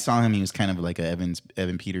when I saw him, he was kind of like a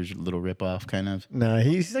Evan Peters little ripoff, kind of. No,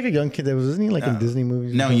 he's like a young kid. Isn't he like in Disney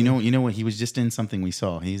movies? No, you know what? He was just in something we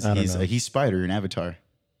saw. He's Spider in Avatar.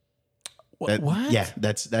 What? Yeah,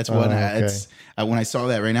 that's what. Okay. When I saw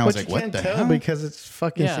that right now, I was like, you "What can't the tell hell?" because it's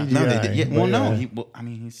fucking Yeah. CGI. No, they did, yeah, But well, no.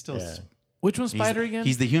 He's still. Yeah. Which one's Spider again?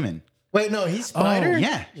 He's the human. Wait, no, he's Spider.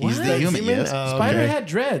 Yeah, he's What? the human. Human? Yes. Oh, Spider okay. had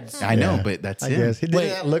dreads. I know, Yeah. but that's I him. guess he did Wait,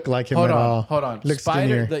 not look like him Hold at on, all. hold on. Looks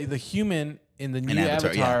Spider, skinnier. the human in the new Avatar,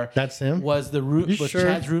 Avatar, yeah. That's him? was You sure?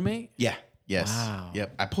 Chad's roommate. Yeah. Yes. Wow.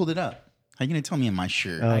 Yep. I pulled it up. How you gonna tell me in my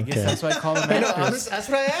shirt? I guess Okay. that's why I call him I know, actors. that's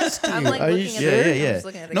what I asked you. I'm like Are you looking at sure? the Yeah, I'm yeah, just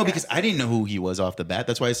looking at the No, cast. because I didn't know who he was off the bat.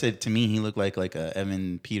 That's why I said to me he looked like a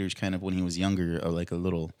Evan Peters kind of when he was younger, or like a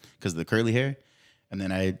little because of the curly hair. And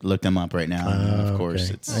then I looked him up right now. And of course,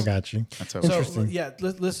 Okay. it's I got you. that's how. So yeah,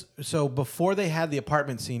 so before they had the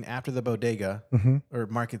apartment scene, after the bodega or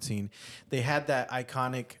market scene, they had that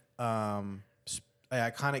iconic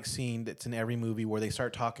scene that's in every movie where they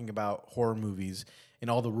start talking about horror movies and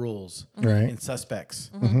all the rules Right. and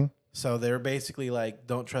suspects. So they're basically like,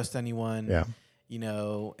 don't trust anyone. Yeah. You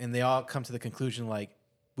know, and they all come to the conclusion like,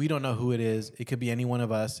 we don't know who it is. It could be any one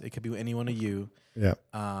of us. It could be any one of you. Yeah.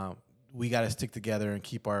 We got to stick together and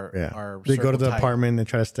keep our They go to circle the tight. apartment and they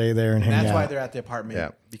try to stay there and hang That's out. why they're at the apartment. Yeah.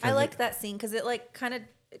 Because I liked that scene because it like kind of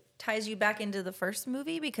ties you back into the first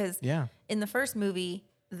movie because Yeah. in the first movie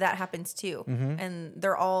that happens too, and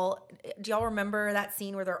they're all. Do y'all remember that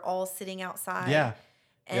scene where they're all sitting outside? Yeah.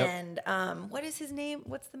 Yep. And what is his name?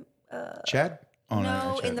 What's the Chad. Oh, no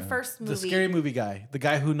not Chad, in the first movie? The scary movie guy, the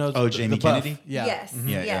guy who knows. Oh, the Jamie buff. Kennedy? Yeah. Yes,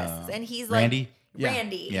 Yeah, yes, and he's Randy? like Yeah.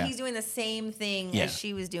 Randy. Yeah. He's doing the same thing Yeah. as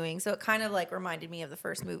she was doing, so it kind of like reminded me of the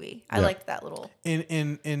first movie. I Yeah. liked that little.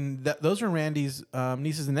 Those are Randy's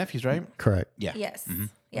nieces and nephews, right? Correct. Yeah. Yes, Mm-hmm.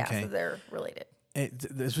 yeah, Okay. so they're related.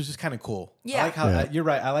 This was just kind of cool. Yeah. I like how Yeah. you're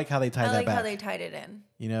right. I like how they tied I that like back. how they tied it in.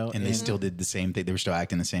 You know, And they still did the same thing. They were still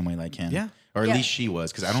acting the same way like him. Yeah. Or at Yeah. least she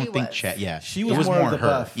was, because I don't She think was. Chad. Yeah. she was It was more, of the her.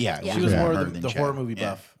 buff. Yeah. Yeah. She was more more her of than the Chad. horror movie Yeah.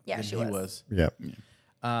 buff. Yeah, than she he was. Yep.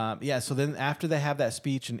 Yeah. So then after they have that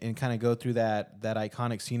speech and kind of go through that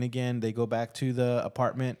iconic scene again, they go back to the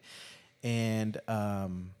apartment and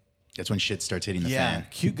That's when shit starts hitting the yeah, fan.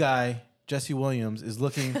 cute guy Jesse Williams is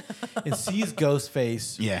looking and sees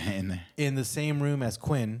Ghostface Yeah. And in the same room as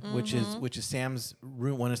Quinn, which is Sam's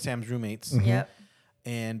room, one of Sam's roommates. Yep.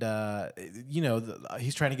 And you know,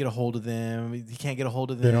 he's trying to get a hold of them. He can't get a hold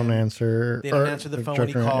of them. They don't answer. They don't or answer the they're phone when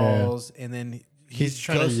he joking around, calls, and then He's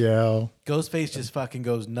trying to yell. Ghostface just fucking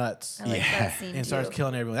goes nuts I like Yeah. that scene and starts too.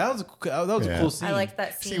 killing everyone. That was a Yeah. cool scene. I like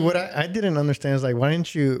that scene. See, what I didn't understand is like, why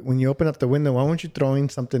didn't you, when you open up the window, why weren't you throwing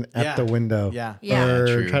something at Yeah. the window? Yeah. Yeah. Or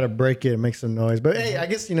True. try to break it and make some noise. But hey, I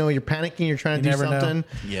guess, you're panicking, you're trying to You do never know. something.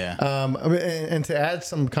 Yeah. And to add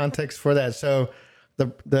some context for that, so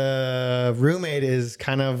the roommate is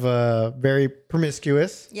kind of very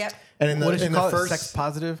promiscuous. Yep. And in the, What does she in call the it? first, Sex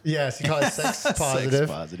positive? Yes, he called it sex positive.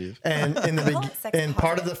 Sex positive. And in the Call it sex and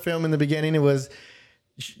part of positive. the film in the beginning, it was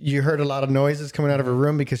you heard a lot of noises coming out of her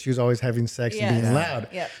room because she was always having sex and being Yes. loud.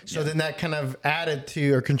 Yep. So then that kind of added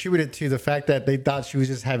to or contributed to the fact that they thought she was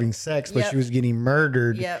just having sex, but Yep. she was getting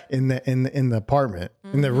murdered Yep. in the apartment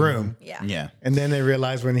in the room. Yeah. Yeah. And then they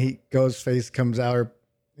realized when Ghostface comes out,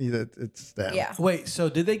 it's them. Yeah. Wait, so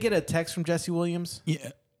did they get a text from Jesse Williams? Yeah.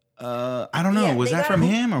 I don't know. Yeah, Was they that got from a-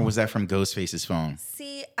 him or was that from Ghostface's phone?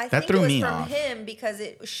 See, I That think threw it was me from off. him because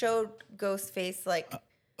it showed Ghostface like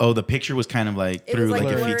Oh, the picture was kind of like It through, was, like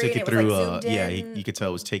like, if you blurry took and it it was, through, like, zoomed yeah, in. you could tell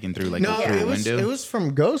it was taken through like No, through it a was window. it was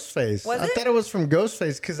from Ghostface. Was I it? thought it was from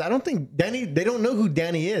Ghostface because I don't think Danny. They don't know who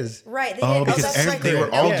Danny is. right. They Oh, didn't, because that's every, right, they were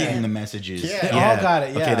didn't all know getting him. the messages. Yeah. They all got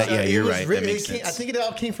it, yeah. Okay, So yeah, It you're was right. Ri- That makes I sense. think it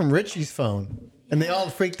all came from Richie's phone, and they all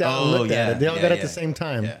freaked out and Oh, looked yeah, at it. They all yeah, got it at yeah. the same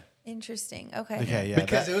time. Yeah. Interesting. Okay. Okay, yeah.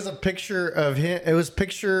 Because it was a picture of him. It was a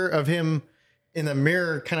picture of him in the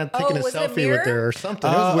mirror, kind of taking a was it a selfie mirror? with her or something.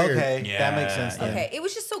 It was weird. okay. Yeah, That makes sense then. Okay. It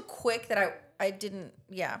was just so quick that I didn't.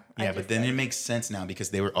 Yeah. I Yeah, just, but then it makes sense now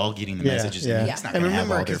because they were all getting the Yeah, messages. yeah. And he's not And going to have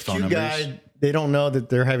remember, all their because phone Q numbers. guy, they don't know that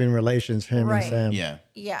they're having relations. Him Right. and Sam. Yeah.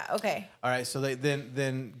 Yeah. Okay. All right, so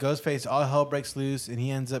then Ghostface, all hell breaks loose, and he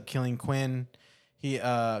ends up killing Quinn.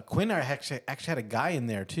 Quinn actually had a guy in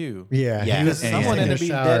there too. Yeah. Yeah. He was And Someone taking ended a up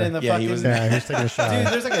being shower. dead in the Yeah, he fucking. was- Yeah, he was taking a shower.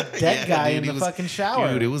 Dude, there's like a dead guy dude, in it the was- fucking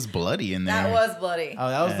shower. Dude, it was bloody in there. That was bloody. Oh,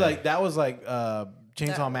 that was like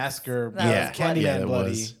Chainsaw Massacre, that was bloody. Candyman Yeah, that bloody.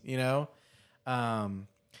 was. You know,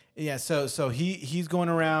 yeah. So he's going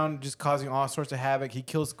around just causing all sorts of havoc. He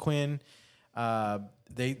kills Quinn.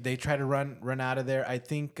 They try to run out of there. I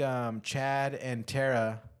think Chad and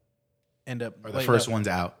Tara end up. Or the first one's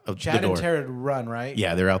out of Chad the door. and Tara run, right?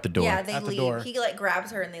 Yeah, they're out the door. Yeah, they Out the leave. door. He like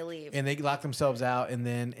grabs her and they leave. And they lock themselves out, and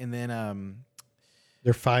then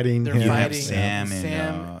They're fighting. They're him. You have fighting. Sam and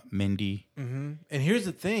Sam- Mindy. and here's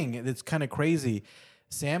the thing that's kind of crazy.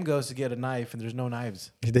 Sam goes to get a knife, and there's no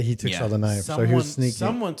knives. He took Yeah. all the knives. So he was sneaking.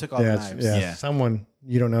 Someone took all the knives. Yeah, Yeah. someone.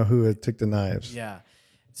 You don't know who took the knives. Yeah.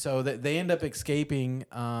 So they end up escaping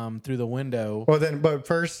through the window. Well, but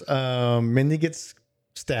first, Mindy gets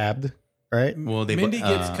stabbed, right? Well, they Mindy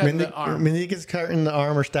gets cut in the arm. Mindy gets cut in the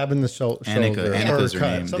arm or stabbed in the shoulder. Annika's or her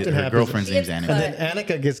cut. name. Something Her happens. girlfriend's She name's gets Annika. cut. And then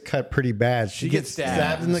Annika gets cut pretty bad. She gets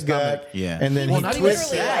stabbed in the gut. Yeah. And then Well, he not even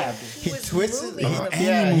twists literally, it. like, he He was twists it. moving He, the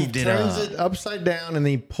yeah, he moved it turns up. it upside down and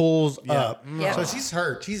he pulls up. Yeah. So she's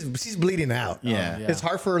hurt. She's bleeding out. Yeah. Yeah. It's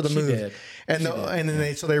hard for her to She move. did. And and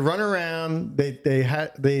then they run around.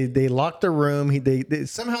 They lock the room. They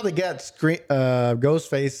somehow they got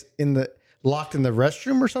Ghostface locked in the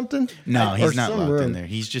restroom or something. No, Or he's not some locked room. in there.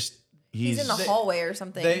 He's just He's in the hallway or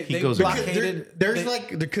something. He goes around. blockaded. There's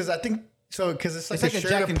like because I think so because it's like It's like a a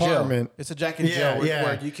shared Jack and Jill. apartment. It's a Jack and Jill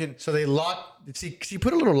where you can. So they lock. She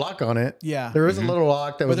put a little lock on it. Yeah. There is a little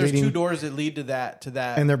lock that But was there's leading, two doors that lead to that.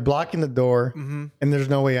 and they're blocking the door, and there's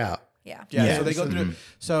no way out. yeah. Yeah, Yeah. so they go through.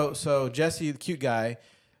 So Jesse, the cute guy,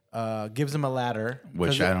 gives him a ladder.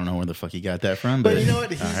 which 'Cause I don't know where the fuck he got that from. But, But you know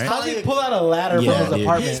what? He's all right. How did he pull out a ladder Yeah, from his dude.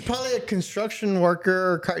 apartment? He's probably a construction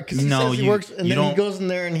worker because he No, says he you- works, and you then he don't- goes in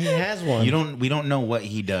there and he has one. We don't know what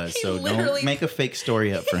he does, so literally- don't make a fake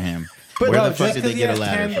story up for him. But Where no, the fuck just did 'cause they he get a has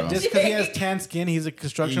ladder from? Just because he has tan skin, he's a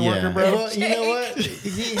construction Yeah. worker, bro. Well, you know what?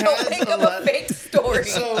 He Don't has make a up a ladder. fake story.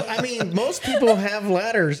 So I mean, most people have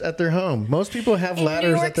ladders at their home. Most people have In New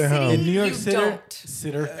ladders York at their City, home. In New York You City,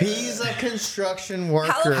 don't. He's a construction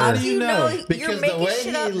worker. How do do you you know? know? You're Because the making way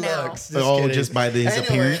shit up he now. looks. Just by his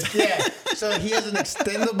appearance? Yeah. So he has an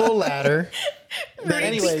extendable ladder that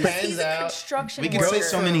Anyways, expands He's a out. construction We can worker. say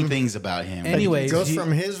so many things about him. Anyways, Goes he-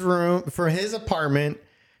 from his room, from his apartment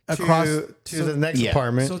Across- to the next Yeah.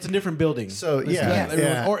 apartment. So it's a different building. So, Let's yeah, let yeah.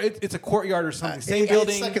 everyone- or it's a courtyard or something. Same It's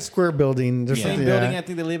building, like a square building. There's Yeah. same something, building. yeah. I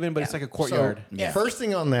think they live in, but it's Yeah. like a courtyard. So, Yeah. first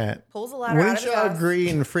thing on that, Pulls the ladder out wouldn't of his y'all ass. agree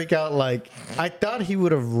and freak out? Like, I thought he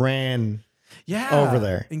would have ran. Yeah, Over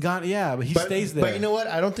there. and gone. Yeah, but he stays there. But you know what?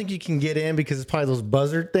 I don't think you can get in because it's probably those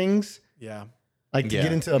buzzard things. yeah, Like to Yeah.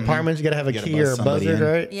 get into apartments, you gotta have a You gotta key or buzz a somebody buzzard,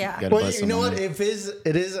 in. right? Yeah. Gotta Well, buzz you know what? someone in. If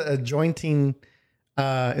it is a jointing,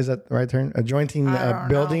 is that the right term? A jointing I don't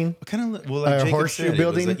building, What kind of like a Jacob horseshoe said, it was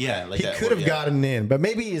building. like- yeah, like he that. could have yeah. gotten in, but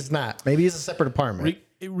maybe he's not. Maybe he's a separate apartment.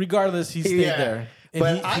 regardless, he stayed there. And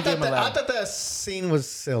But he I gave thought him a that I ladder. thought that scene was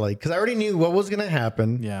silly because I already knew what was gonna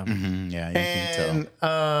happen. Yeah, Yeah, you can tell.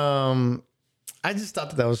 And I just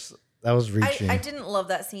thought that was reaching. I didn't love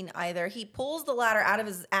that scene either. He pulls the ladder out of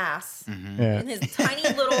his ass Yeah. in his tiny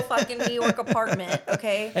little fucking New York apartment.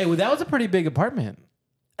 Okay, Hey, well, that was a pretty big apartment.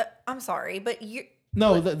 I'm sorry, but you.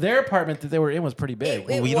 No, their apartment that they were in was pretty big.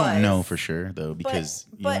 It We was. don't know for sure though because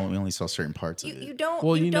but we only saw certain parts of it. You don't.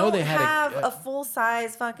 Well, you, you know don't they had have a- a full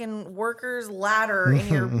size fucking worker's ladder and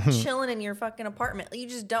you're chilling in your fucking apartment. You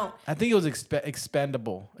just don't. I think it was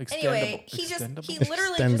expendable. Anyway, he Extendable?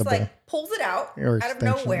 literally just Extendable. like pulls it out Or out of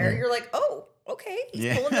extension, nowhere. yeah. You're like, oh, okay, he's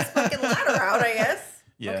Yeah. pulling this fucking ladder out, I guess.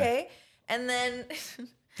 Yeah. Okay, and then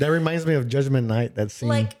That reminds me of Judgment Night. That scene.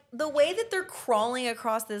 like the way that they're crawling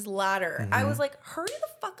across this ladder, I was like, hurry the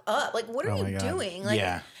fuck up! Like, what are Oh my you God. doing? Like,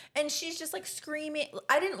 Yeah. and she's just like screaming.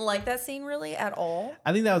 I didn't like that scene really at all.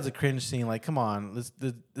 I think that was a cringe scene. Like, come on,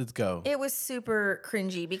 let's go. It was super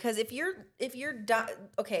cringy because if you're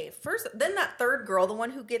okay, first then that third girl, the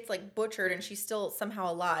one who gets like butchered and she's still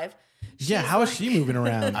somehow alive. Yeah, she's how is like- she moving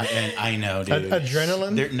around? I know, dude.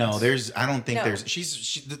 Adrenaline? I don't think No. there's.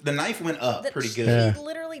 The knife went up pretty She good.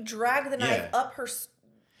 literally dragged the knife Yeah. up her.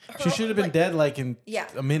 She should have been like, dead like in Yeah.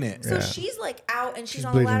 a minute. So she's like out and she's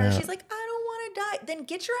on the bleeding ladder. out. She's like, I don't want to die. Then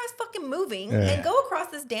get your ass fucking moving Yeah. and go across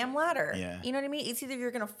this damn ladder. Yeah. You know what I mean? It's either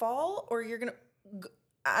you're gonna fall or you're gonna.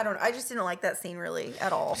 I don't know. I just didn't like that scene really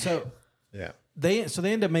at all. So yeah. they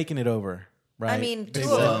end up making it over, right? I mean, They two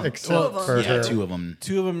will. of them. Except Two of them. for Yeah, her. two of them.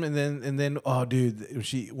 Two of them, and then oh, dude,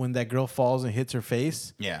 when that girl falls and hits her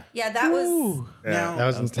face. Yeah. Yeah, that was. Ooh. Yeah, that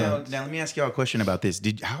was intense. Now let me ask y'all a question about this.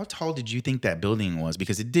 How tall did you think that building was?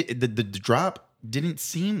 Because it did the drop didn't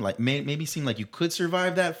seem like maybe seemed like you could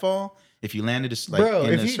survive that fall if you landed like Bro,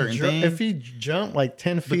 in if a certain you thing. if you jump like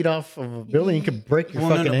 10 feet off of a building, you could break your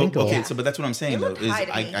fucking but, ankle. okay, so but that's what I'm saying It though. looked Is high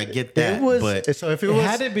to me. I get that, It was but so if it It was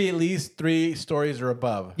had to be at least 3 stories or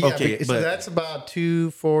above. yeah, okay, so but- that's about 2,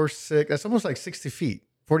 4, 6. That's almost like 60 feet,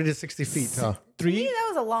 40 to 60 feet tall. To me, that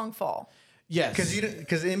was a long fall. Yes.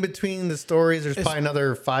 Because in between the stories, there's probably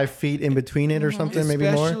another 5 feet in between it or something,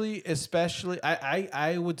 maybe more. Especially,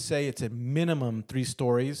 I would say it's a minimum 3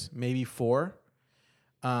 stories, maybe 4.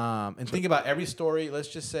 And think about every story. Let's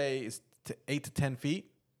just say it's 8 to 10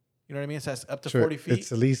 feet. You know what I mean? So that's up to 40 feet.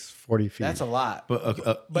 It's at least 40 feet. That's a lot.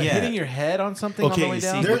 But hitting your head on something on the way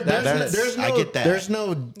down. I get that. There's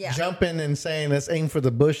no jumping and saying let's aim for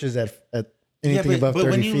the bushes at anything above 30 feet.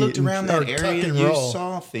 But when you looked around that or tuck area, and you roll.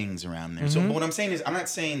 saw things around there. So what I'm saying is, I'm not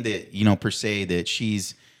saying that, per se that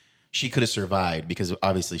she could have survived, because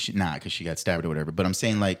obviously she not, because she got stabbed or whatever. But I'm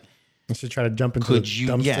saying, like, You should try to jump into the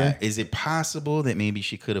dumpster. Yeah, is it possible that maybe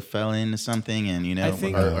she could have fell into something and, I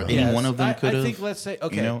think, or any one of them could have? I think, let's say,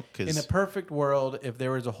 okay, in a perfect world, if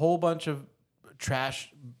there was a whole bunch of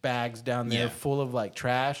trash bags down there full of like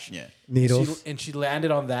trash, needles, and she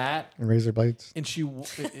landed on that, and razor blades, and she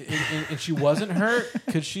wasn't hurt,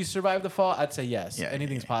 could she survive the fall? I'd say yes.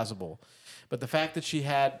 Anything's possible. But the fact that she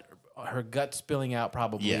had her gut spilling out,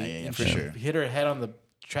 probably, and for she sure, hit her head on the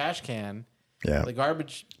trash can, the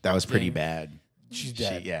garbage, that was pretty bad. She's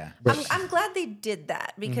dead. I'm glad they did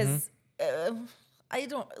that, because I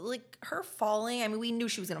don't like her falling. I mean, we knew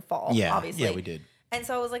she was gonna fall. Obviously, yeah, we did. And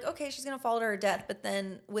so I was like, okay, she's gonna fall to her death. But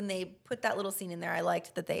then when they put that little scene in there, I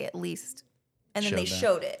liked that they at least, and then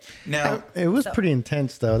showed it. Now it was pretty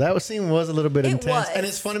intense, though. That scene was a little bit intense, was. And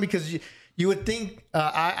it's funny because you would think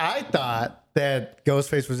I thought that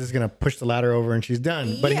Ghostface was just gonna push the ladder over and she's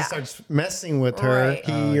done, but he starts messing with her,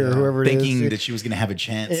 or whoever it is, thinking that she was gonna have a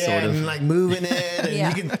chance, sort of, and like moving it,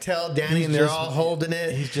 and you can tell Danny and they're all holding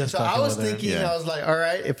it. He's just so I was thinking, I was like, all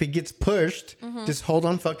right, if he gets pushed, just hold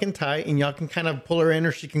on fucking tight, and y'all can kind of pull her in,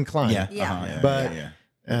 or she can climb. But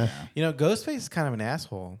Ghostface is kind of an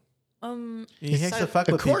asshole. He likes to fuck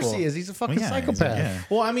with people. Of course he is. He's a fucking psychopath.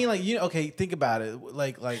 Well, I mean, like, think about it.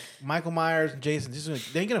 Like Michael Myers and Jason,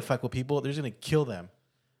 they ain't gonna fuck with people. They're just gonna kill them.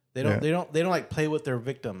 They don't like play with their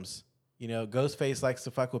victims. Ghostface likes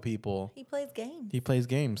to fuck with people. He plays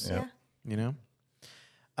games. Yeah.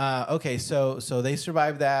 Okay, so they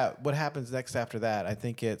survive that. What happens next after that? I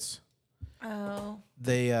think it's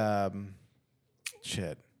they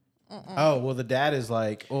shit. Oh well, the dad is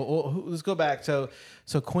like. Let's go back. So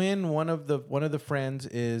Quinn, one of the friends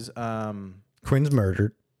is Quinn's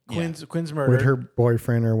murdered. Quinn's murdered with her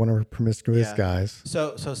boyfriend or one of her promiscuous guys.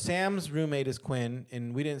 So Sam's roommate is Quinn,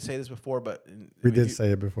 and we didn't say this before, but we did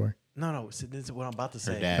say it before. No, this is what I'm about to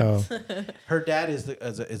say. Her dad, her dad is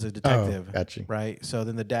a detective. Oh, got you. Right. So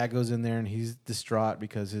then the dad goes in there and he's distraught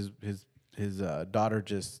because his daughter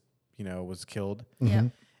just was killed. Yeah.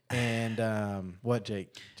 And what,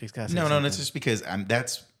 Jake? Jake's got to say no, something. that's just because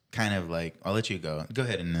that's kind of like, I'll let you go. Go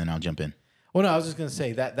ahead, and then I'll jump in. Well, no, I was just gonna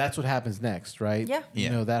say that's what happens next, right?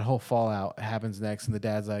 Yeah. That whole fallout happens next, and the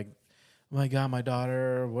dad's like, "Oh my God, my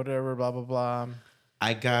daughter, whatever, blah blah blah."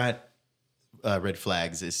 I got red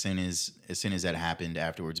flags as soon as that happened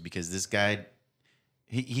afterwards, because this guy,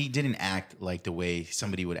 he didn't act like the way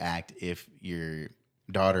somebody would act if your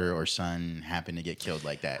daughter or son happened to get killed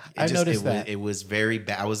like that. I noticed that. It was very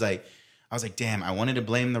bad. I was like, damn, I wanted to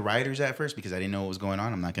blame the writers at first because I didn't know what was going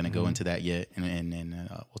on. I'm not going to go into that yet, and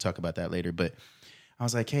we'll talk about that later. But I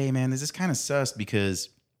was like, hey, man, this is kind of sus, because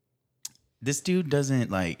this dude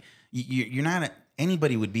doesn't like, you're not,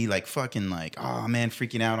 anybody would be like fucking like, oh, man,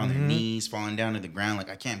 freaking out on their knees, falling down to the ground. Like,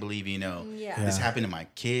 I can't believe, this happened to my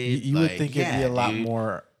kid. You would think it'd be a lot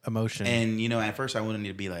more emotion. And, at first I wanted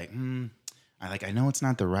to be like, I know it's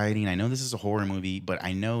not the writing. I know this is a horror movie, but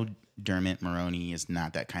I know Dermot Mulroney is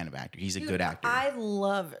not that kind of actor. He's a good actor. I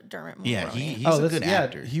love Dermot Mulroney. Yeah, he's a good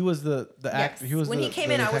actor. He was the actor. He was when he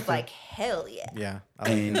came in, detective. I was like, hell yeah. Yeah.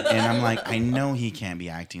 And I'm like, I know he can't be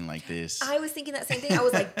acting like this. I was thinking that same thing. I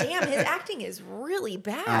was like, damn, his acting is really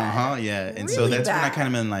bad. Yeah. And really so that's bad. when I kind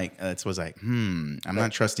of been like, I was like, I'm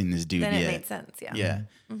not trusting this dude then yet. It made sense, yeah. Yeah.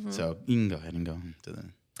 So you can go ahead and go to the.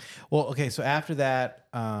 Well, okay. So after that,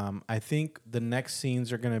 I think the next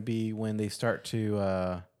scenes are going to be when they start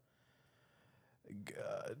to.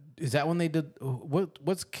 Is that when they did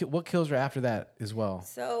what kills her after that as well?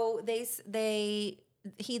 So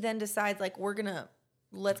he then decides like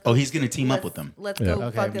let's go. Oh, he's gonna team up with them. Let's go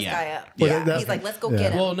fuck this guy up. Yeah. He's like, let's go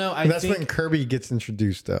get him. Well, no, that's when Kirby gets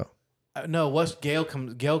introduced, though. No, Gail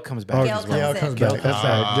comes back. Gail comes in. back. That's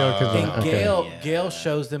right. Gail comes And back. Gail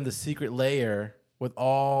shows them the secret lair with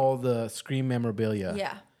all the Scream memorabilia.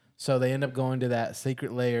 Yeah. So they end up going to that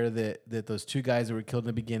secret lair that those two guys that were killed in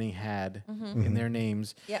the beginning had in their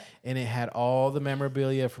names. Yep. And it had all the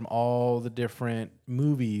memorabilia from all the different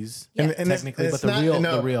movies. Yeah. And technically, it's but the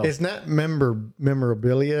not, real. It's not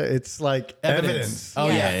memorabilia. It's like evidence. Oh,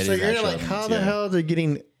 yeah. it So is you're actual like, how evidence, the hell are they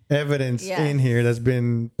getting evidence Yeah. in here that's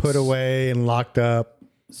been put away and locked up.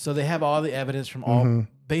 So they have all the evidence from all,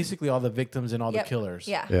 basically all the victims and all Yep. the killers.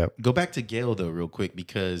 Yeah. Yeah. Go back to Gail though, real quick,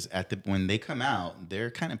 because when they come out,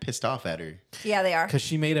 they're kind of pissed off at her. Yeah, they are. Because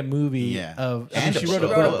she made a movie Yeah. of, And she a wrote a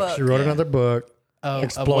book. book She wrote another book of what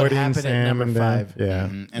exploiting happened Sam at number and then, 5. yeah.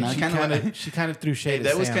 And I she kind of she kind of threw shade.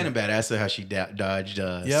 that at was Sam. kind of badass though, how she dodged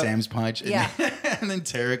Yep. Sam's punch. Yeah. And then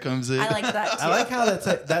Tara comes in. I like that too. I like how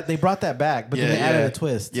that they brought that back, but then Yeah, they added yeah. a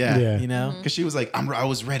twist. Yeah. Yeah. You know? Because she was like, I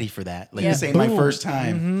was ready for that. Like, Yeah. this ain't my Boom. first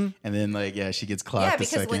time. And then, like, she gets clocked Yeah, a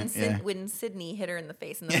because second. when Sydney hit her in the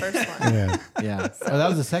face in the first one. Yeah. Yeah. Oh, that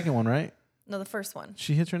was the second one, right? No, the first one.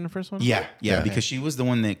 She hits her in the first one? Yeah, because she was the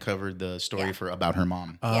one that covered the story Yeah. about her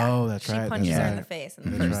mom. Oh, that's She right. punches that's her right. in the face in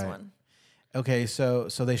the That's first right. one. Okay, so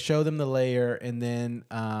they show them the layer, and then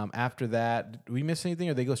after that, do we miss anything,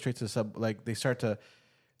 or they go straight to the sub? Like they start to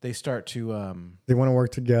They want to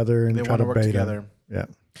work together and they try want to to work bait together. him. Yeah.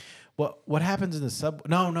 What happens in the sub?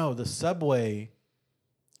 No, the subway.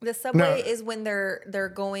 The subway No. is when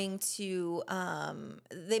they're going to.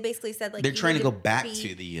 They basically said like They're you trying to need go back be-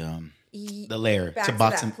 to the Ye- lair back to to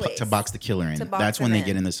box that him place. to box the killer in. To box That's when him they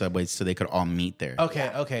get in. in the subway so they could all meet there.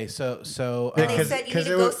 Okay. So Yeah, They 'cause- said you 'cause need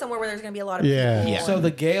to it go was- somewhere where there's going to be a lot of Yeah. people. Yeah. so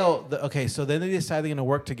the Gale. Okay, so then they decide they're going to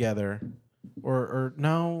work together, or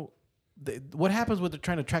no. What happens when they're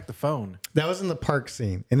trying to track the phone? That was in the park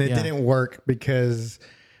scene, and it Yeah. didn't work because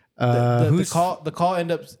The call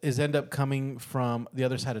end up coming from the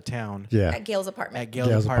other side of town. Yeah. At Gail's apartment. At Gail's,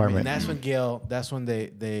 Gail's apartment. apartment. And that's when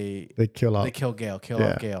they They kill off. they kill Gail. Kill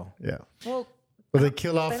yeah. off Gail. Yeah. Well, Well, they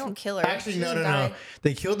kill off. they don't kill her. Actually, She no. doesn't die.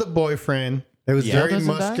 They killed the boyfriend. It was Yeah. very Gail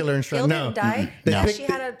doesn't muscular and Gail strong. didn't die. They No. picked She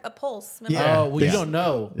the- had a pulse. Remember? Yeah. Oh, well, they- you don't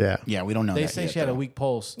know. Yeah. Yeah, we don't know They that say yet, she had a though. weak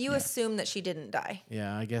pulse. You assume that she didn't die.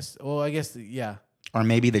 Yeah, I guess. Yeah. Or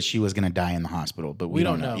maybe that she was going to die in the hospital, but We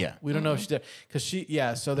don't know. Yeah. We don't know if she did because she.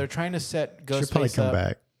 Yeah. So they're trying to set She'll probably Ghostface come up.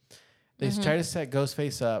 back. They try to set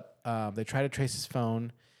Ghostface up. They try to trace his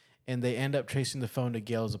phone, and they end up tracing the phone to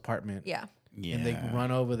Gail's apartment. Yeah. Yeah. And they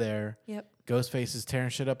run over there. Yep. Ghostface is tearing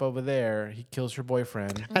shit up over there. He kills her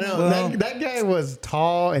boyfriend. I know that guy was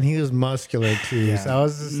tall and he was muscular too. So I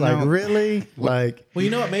was just like, really? Like Well, you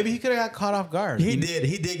know what? Maybe he could have got caught off guard. he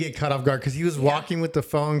did get caught off guard because he was walking with the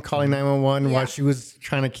phone calling 911 while Yeah. she was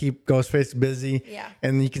trying to keep Ghostface busy. Yeah.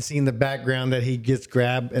 And you can see in the background that he gets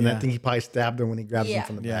grabbed, and I Yeah. think he probably stabbed her when he grabs him Yeah.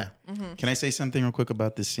 from the Yeah. back. Can I say something real quick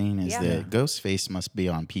about this scene? Is Yeah. that Ghostface must be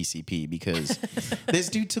on PCP because this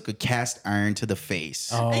dude took a cast iron to the face.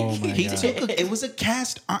 Oh my He god. took it was a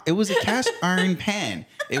cast iron pan.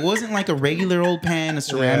 It wasn't like a regular old pan, a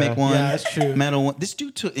ceramic one. Yeah, that's true. Metal one. This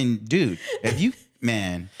dude took if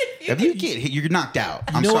you get hit, you're knocked out.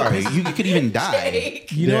 I'm know what sorry. pisses- You could even die.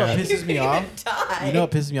 You know Yeah. what pisses me off? You know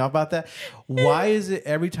what pisses me off about that? Why is it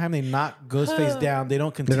every time they knock Ghostface down, they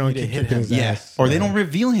don't continue don't to keep hit kicking him? his Yeah. ass. Or they don't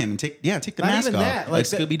reveal him and take the Not mask even off. that. Like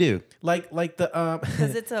the- Scooby Doo. Like the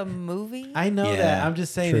Because it's a movie. I know Yeah. that. I'm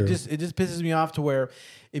just saying True. it just pisses me off to where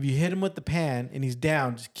if you hit him with the pan and he's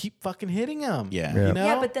down, just keep fucking hitting him. Yeah. You know?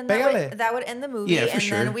 Yeah, but then Pégale. that would end the movie. Yeah, for and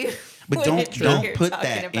sure. Then we But wouldn't be here don't put talking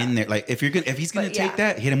that about in there. it. Like if he's gonna But take yeah.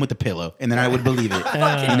 that, hit him with the pillow, and then I would believe it. Like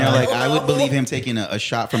I would believe him taking a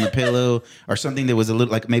shot from a pillow or something that was a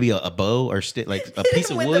little like maybe a bow or stick, like a piece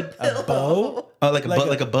of With wood. the pillow. bow? Oh, like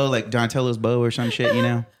a bow, like Donatello's bow or some shit. You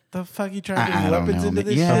know. The fuck you trying to I bring don't weapons know. into Man.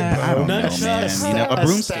 this Yeah, shit? I don't know, Nunchucks? man. You know, a A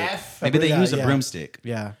broomstick. staff? Maybe they Yeah, use a yeah. broomstick.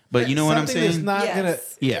 Yeah. But you know what I'm Something that's saying? not Yes. gonna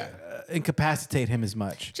Yeah. incapacitate him as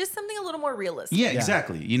much. Just something a little more realistic. Yeah,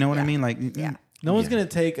 exactly. You know what I mean? Like, Yeah. No one's gonna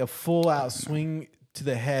take a full out swing to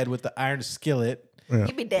the head with the iron skillet.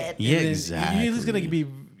 You'd be dead. Yeah, And then exactly. You're just gonna be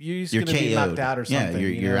You're gonna be knocked KO'd. out or something. Yeah, you're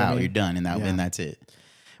you know what I out. mean? You're done, and Yeah. and that's it.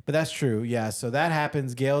 But that's true. Yeah. So that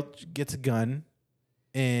happens. Gail gets a gun,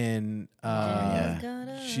 and Yeah. Got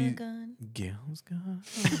a she gun. Gail's gun,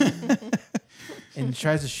 and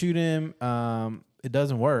tries to shoot him. It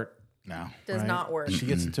doesn't work. No. Does right? not work. She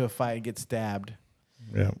gets into a fight and gets stabbed.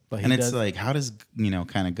 Yeah. But he And it's does, like, how does kind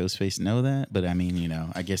of Ghostface know that? But I mean,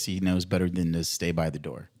 I guess he knows better than to stay by the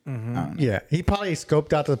door. Mm-hmm. I don't know. Yeah. He probably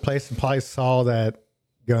scoped out the place and probably saw that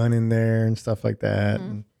gun in there and stuff like that.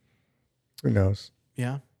 And who knows?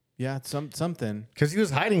 yeah, it's something. Because he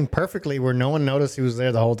was hiding perfectly where no one noticed he was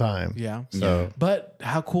there the whole time. Yeah. So But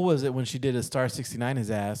how cool was it when she did a star 69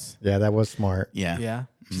 his ass? yeah, that was smart. Yeah. Yeah.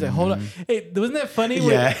 She's like, hold on. Hey, wasn't that funny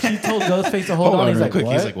when Yeah. she told Ghostface to hold on? He's real like, quick.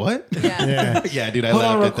 what? He's like, what? Yeah. Yeah. Yeah, dude, I Hold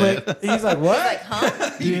on real laughed quick. at that. He's like, what? Like,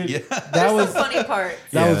 huh? Dude, Yeah. that There's was some funny parts.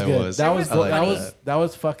 that Yeah, was that good. was. That There was was some that funny- was that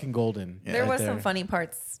was fucking golden. There right was some there. funny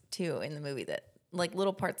parts too in the movie that, like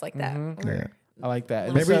little parts like that. Yeah. I like that.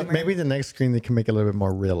 And Maybe so- maybe the next screen they can make it a little bit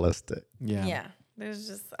more realistic. yeah. Yeah. There's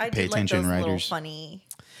just I Pay did like attention, those little writers. funny.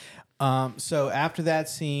 So after that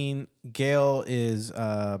scene, Gail is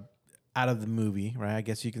out of the movie, right? I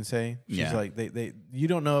guess you can say. She's like they you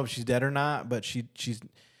don't know if she's dead or not, but she's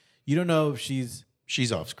you don't know if she's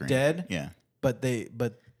off screen. dead. Yeah. But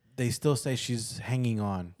they still say she's hanging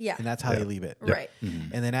on. Yeah. And that's how they leave it. Right.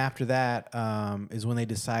 And then after that is when they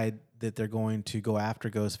decide that they're going to go after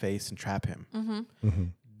Ghostface and trap him.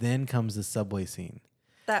 Then comes the subway scene.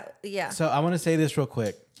 So I want to say this real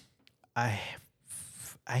quick. I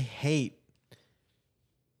hate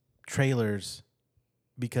trailers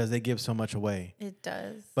because they give so much away. It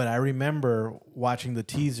does. But I remember watching the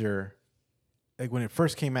teaser, like when it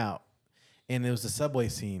first came out, and it was the subway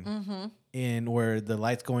scene, in where the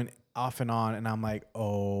lights going off and on, and I'm like,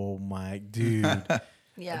 oh my dude,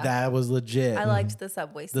 Yeah. that was legit. I liked the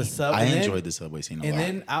subway scene. I enjoyed the subway scene a lot. And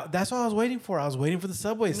then that's what I was waiting for. I was waiting for the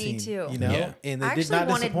subway scene. Me too. You know, Yeah. and they I did actually not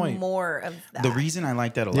wanted disappoint. more of that. The reason I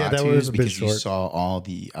like that a Yeah, lot that too was is a bit because you short. saw all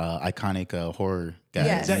the iconic horror guys.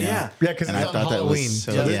 Yes. you know? Yeah. Yeah, because And it's I on thought that was Halloween.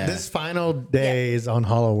 so- So yeah. this final day is on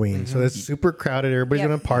Halloween. So it's super crowded. Everybody's Yep.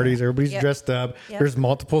 going to parties. Everybody's Yep. dressed up. Yep. There's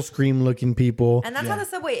multiple scream-looking people. And that's how the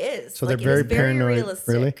subway is. So Like, they're very it is paranoid. realistic.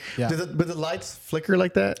 Really? Yeah. But the lights flicker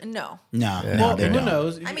like that? No. No, Well, they who don't.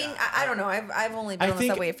 knows? I mean, I don't know. I've only been on the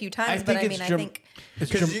subway a few times, but I mean, I think it's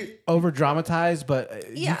 'Cause you- over dramatized, but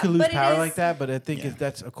you Yeah, could lose but it power is- like that. But I think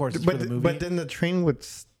that's of course it's for the movie. But then the train would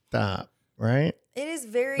stop, right? it is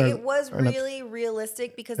very. Or- It was or not- really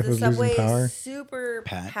realistic because If it the was losing subway power. is super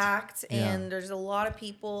packed, and there's a lot of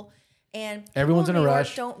people. And people Everyone's in a New York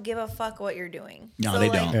rush. Don't give a fuck what you're doing. No, so, they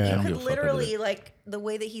like, don't. Yeah. They You don't give a could fuck what they're literally like the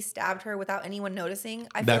way that he stabbed her without anyone noticing.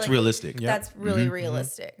 I feel That's like realistic. That's really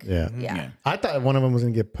realistic. Yeah. Yeah. Yeah. I thought one of them was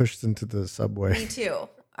going to get pushed into the subway. Me too.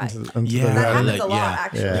 Into That the happens rally. a lot,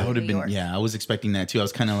 actually. That in would have New been. York. Yeah, I was expecting that too. I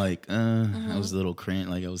was kind of like, I was a little cringe.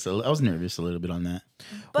 Like I was nervous a little bit on that.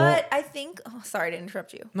 But I think, sorry to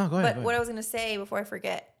interrupt you. No, go ahead, But go ahead. what I was gonna say before I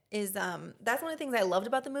forget is, that's one of the things I loved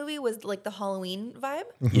about the movie was like the Halloween vibe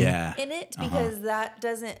Yeah. in it because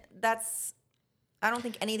I don't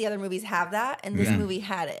think any of the other movies have that, and this movie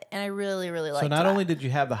had it, and I really, really liked. so not that. only did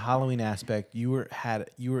you have the Halloween aspect, you were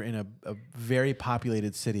in a very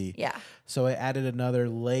populated city. Yeah. So it added another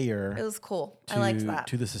layer. It was cool. to, I liked that.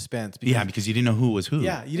 to the suspense. Yeah, because you didn't know who was who.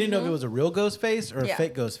 Yeah, you didn't know if it was a real ghost face or a Yeah.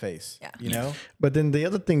 fake ghost face. Yeah. You know? But then the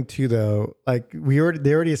other thing too, though, like they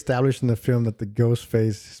already established in the film that the ghost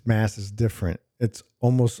face mask is different. It's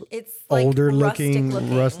almost It's like older rustic looking,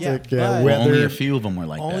 looking. rustic, Yeah, yeah, but- Well, only a weathered. few of them were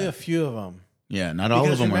like Only a that. few of them. Yeah, not all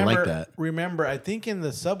of them were like that. Remember, I think in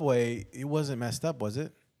the subway, it wasn't messed up, was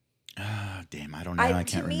it? Ah, damn, I don't know. I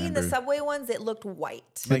can't to me, remember. the subway ones, it looked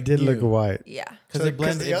white. It did look you. white. Yeah. Because it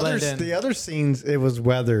blended in. The other scenes, it was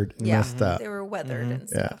weathered and Yeah. messed up. They were weathered and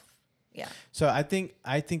stuff. Yeah. So I think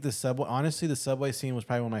the subway. Honestly, the subway scene was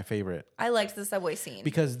probably one of my favorite I liked the subway scene.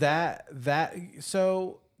 because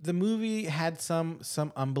so the movie had some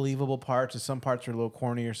unbelievable parts, and some parts were a little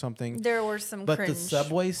corny or something. There were some But cringe the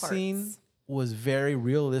subway parts. scene was very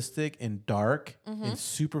realistic and dark and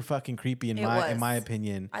super fucking creepy in It my was.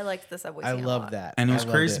 opinion. I liked the subway I scene a love lot. that, and it was I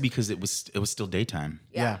loved crazy it. because it was still daytime.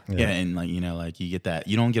 Yeah. Yeah, and like you get that.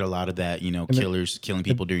 You don't get a lot of that. Killers killing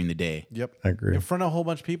people during the day. Yep. I agree. In front of a whole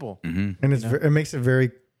bunch of people. And it makes it very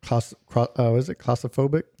is it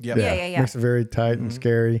claustrophobic? Yep. Yeah. Makes it very tight and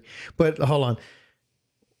scary. But hold on,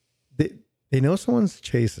 they know someone's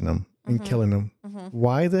chasing them and killing them.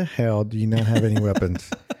 Why the hell do you not have any weapons?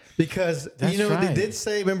 Because That's they right. did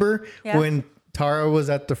say, remember Yeah. when Tara was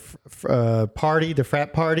at the party, the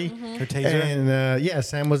frat party, Her taser. and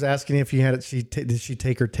Sam was asking if you had it. Did she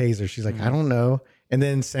take her taser? She's like, I don't know. And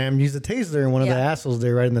then Sam used the taser, and one of the Yeah. assholes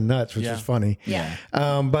there right in the nuts, which Yeah. was funny. Yeah.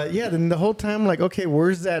 But yeah, then the whole time, like, okay,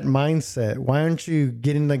 where's that mindset? Why aren't you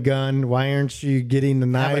getting the gun? Why aren't you getting the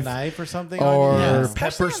Have knife? a knife or something. Or on you? Yeah.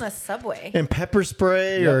 Especially pepper on the subway. and pepper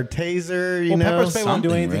spray or taser? You Well, know, pepper spray won't do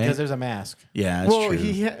something, anything right? because there's a mask. Yeah, that's well,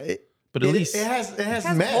 true. But at least- it has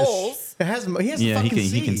has mesh. holes. It has he has Yeah, to he fucking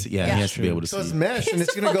can. He can. see. Yeah, Yeah. he has to be able to So see. it's mesh and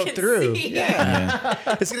it's to gonna go fucking through. see. Yeah.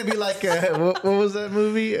 It's gonna be like what was that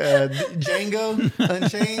movie? Django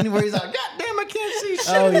Unchained, where he's like, God damn, I can't see shit.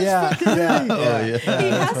 Oh, in this yeah. fucking Yeah. thing." He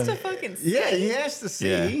has to fucking see. Yeah, he has to see.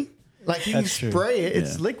 Yeah. Like he can That's true. spray it.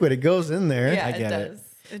 It's Yeah. liquid. It goes in there. Yeah, I it get it. does.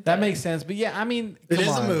 It That does. makes sense. But yeah, I mean, It come is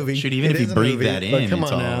on. a movie. Shoot, even It if you is a breathe movie, that but in, come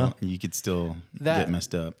it's on all now. you could still That- get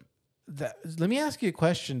messed up. Let me ask you a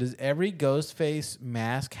question. Does every ghost face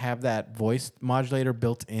mask have that voice modulator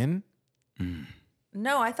built in?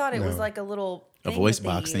 No, I thought it was No. like a little A thing voice that they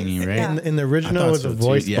box use. thingy, right? Yeah. In the original, I it thought was a so too,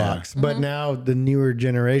 voice yeah. box, but now the newer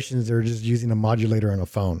generations are just using a modulator on a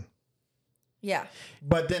phone. Yeah.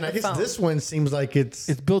 But then I The guess phone. this one seems like it's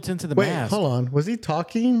It's built into the wait, mask. hold on. Was he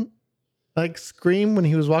talking like scream when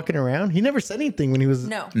he was walking around? He never said anything when he was.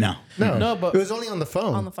 No. No. No, but It was only on the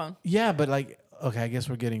phone. On the phone. yeah, but like, okay, I guess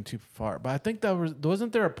we're getting too far. But I think that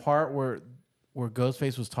wasn't there a part where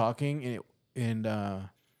Ghostface was talking and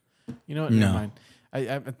you know what? Never No. mind.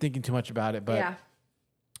 I'm thinking too much about it. But Yeah.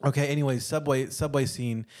 okay. Anyways, subway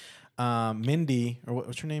scene. Mindy, or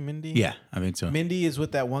what's her name? Mindy. Yeah, I think so. Mindy is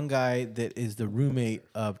with that one guy that is the roommate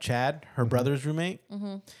of Chad, her brother's roommate,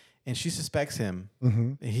 and she suspects him.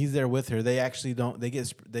 He's there with her. They actually don't. They get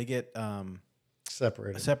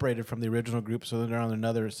Separated. from the original group, so they're on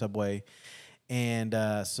another subway, and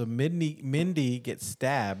so Mindy gets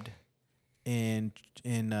stabbed, and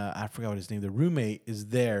I forgot what his name. The roommate is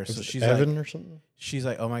there, so she's Evan like, or something. she's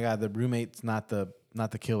like, oh my god, the roommate's not the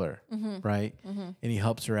killer, right? And he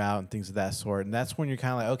helps her out and things of that sort, and that's when you're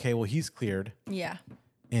kind of like, okay, well, he's cleared. Yeah.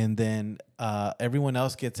 And then everyone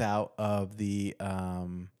else gets out of the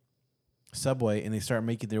subway and they start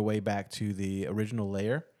making their way back to the original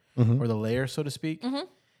lair or the lair, so to speak.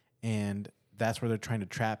 And that's where they're trying to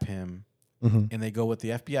trap him. And they go with the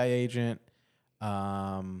FBI agent,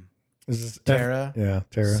 Is this Tara,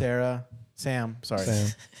 Tara, Sarah, Sam,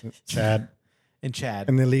 Chad, and Chad.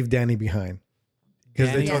 and they leave Danny behind because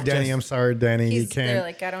they Danny told is Danny, just- "I'm sorry, Danny, you They're can't."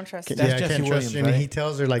 like, I don't trust you. That's I Jesse can't trust Williams, you. And right? he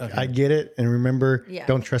tells her like, Okay. "I get it, and remember, Yeah.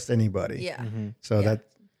 don't trust anybody." Yeah. So Yeah. that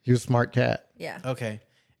he was a smart cat. Yeah. Okay.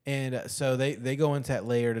 And so they go into that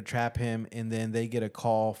lair to trap him, and then they get a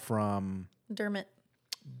call from Dermot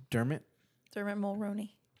Dermot. Mulroney.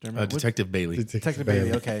 Detective Bailey. Detective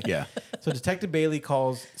Bailey. Okay. Yeah. So Detective Bailey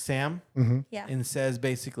calls Sam Yeah. and says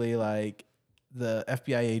basically like the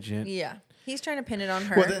FBI agent. Yeah. He's trying to pin it on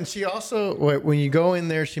her. Well, then she also, when you go in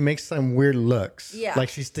there, she makes some weird looks. Yeah. Like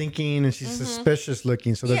she's thinking and she's suspicious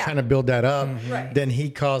looking. So they're Yeah. trying to build that up. Right. Then he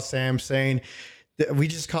calls Sam saying, we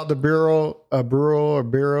just called the bureau,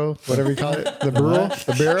 whatever you call it. The bureau?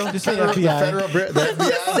 The bureau? Just say The FBI. federal bureau, the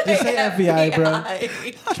FBI. Just say FBI,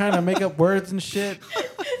 bro. Trying to make up words and shit.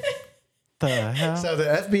 The hell? So the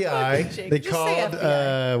FBI, they Just say called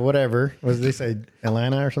FBI. whatever. What did they say?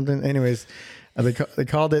 Atlanta or something? Anyways, they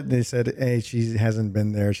called it and they said, hey, she hasn't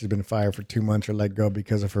been there. She's been fired for 2 months or let go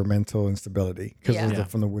because of her mental instability because Yeah. of Yeah.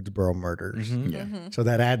 from the Woodsboro murders. Yeah. So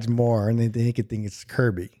that adds more, and they could think it's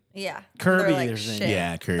Kirby. Yeah. Kirby, They're like, there's a name. shit.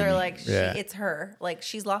 Yeah, Kirby. They're like, Yeah. it's her. Like,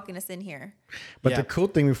 she's locking us in here. But Yeah. the cool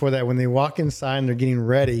thing before that, when they walk inside and they're getting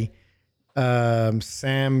ready,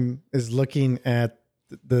 Sam is looking at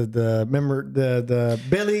the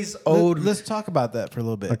Billy's old. Let's talk about that for a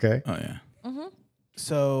little bit. Okay. Oh yeah.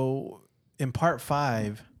 So in part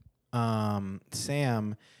 5,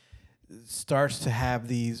 Sam starts to have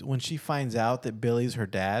these when she finds out that Billy's her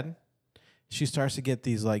dad. She starts to get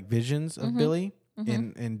these like visions of Billy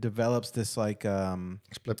and develops this like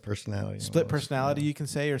Split personality. split almost. personality, you can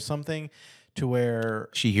say, or something, to where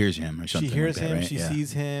She hears him or she something. hears like that, him, right? she Yeah.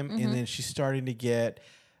 sees him, and then she's starting to get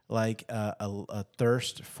like a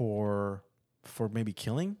thirst for maybe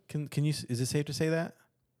killing. Can you? Is it safe to say that?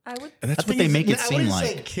 I would. That's I what think they it's- make it I seem wouldn't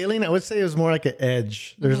say like. killing. I would say it was more like an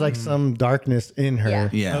edge. There's like some darkness in her. Yeah.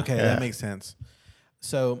 Yeah. Okay, Yeah. that makes sense.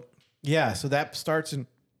 So yeah, so that starts and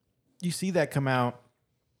you see that come out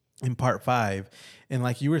in part 5, and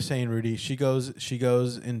like you were saying, Rudy, she goes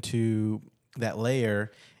into that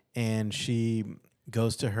layer, and she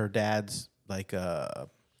goes to her dad's like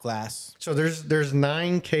glass. So there's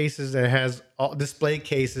 9 cases that has all display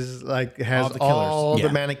cases, like has All the killers. all the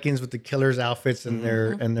Yeah. mannequins with the killers' outfits and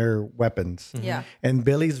their weapons. Yeah. And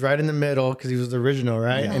Billy's right in the middle because he was the original,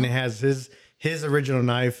 right? And it has his original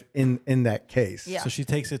knife in that case. Yeah. So she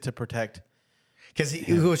takes it to protect. Because she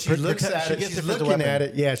looks Protect- at she it, gets it she's for the looking weapon. at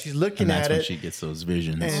it. Yeah, she's looking And that's at when it. she gets those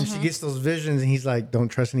visions. And she gets those visions, and he's like, "Don't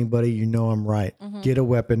trust anybody. You know I'm right. Get a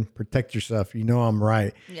weapon. Protect yourself. You know I'm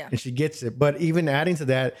right." Yeah. And she gets it. But even adding to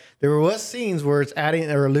that, there was scenes where it's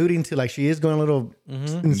adding or alluding to like she is going a little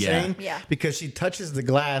insane. Yeah. Because she touches the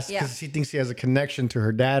glass Yeah. because she thinks she has a connection to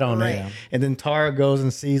her dad on Right. it. And then Tara goes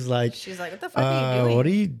and sees like, She's like, what the fuck are you doing? "What are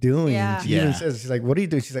you doing?" Yeah. She even Yeah. says, "She's like, what are you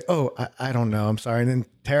doing?" She's like, "Oh, I don't know. I'm sorry." And then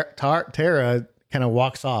Tara kind of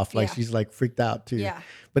walks off like Yeah. she's like freaked out too. Yeah.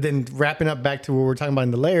 But then wrapping up back to what we're talking about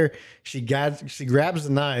in the lair, she grabs the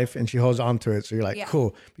knife and she holds onto it. So you're like, Yeah.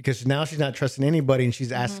 cool, because now she's not trusting anybody and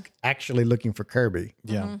she's actually looking for Kirby.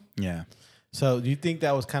 Yeah. Yeah. So do you think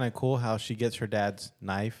that was kind of cool how she gets her dad's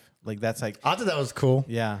knife? Like that's like I thought that was cool.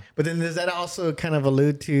 yeah. But then does that also kind of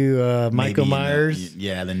allude to Michael Maybe in the- Myers?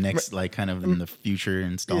 yeah, the next like kind of in the future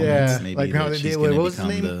installments. Yeah, Maybe like how that they she's did with gonna what was his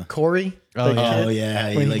become name? the- Corey. Oh, The yeah. kid? Oh yeah,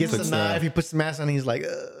 he When he like gets the puts knife, he puts the mask on. He's like,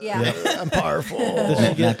 Yeah. I'm powerful.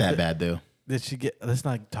 not that bad though. Did she get? Let's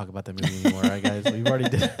not talk about that movie anymore, right, guys?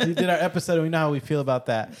 We did our episode, and we know how we feel about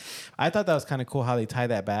that. I thought that was kind of cool how they tie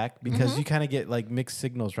that back because you kind of get like mixed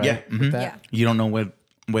signals, right? Yeah, With that. Yeah. You don't know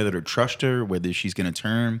whether to trust her, whether she's gonna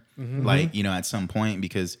turn, like at some point,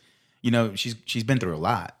 because she's been through a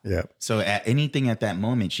lot. Yeah. So at anything at that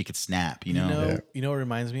moment, she could snap. You know, You know what it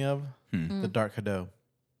reminds me of? The Dark Hado.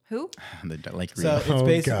 Who? like So really. it's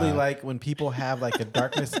basically God. like when people have like a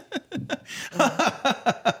darkness.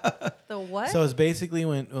 The what? So it's basically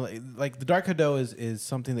when like the Dark Hado is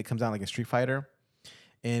something that comes out like a Street Fighter,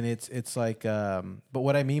 and it's like but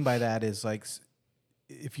what I mean by that is like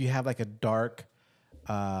if you have like a dark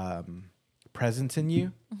presence in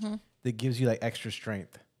you that gives you like extra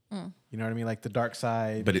strength. You know what I mean? Like the dark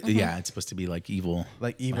side, But it's supposed to be like evil,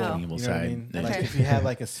 like evil, Like an evil you know what I side. mean? Yeah. Like Okay. if you have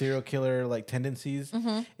like a serial killer like tendencies,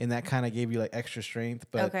 and that kind of gave you like extra strength,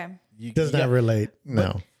 but Okay. you Does you not got- relate.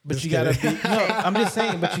 No. But Just you gotta kidding. be. No, I'm just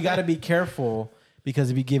saying. But you gotta be careful because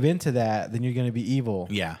if you give into that, then you're gonna be evil.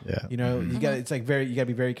 Yeah. Yeah. You know, you got. It's like you gotta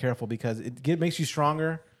be very careful because it makes you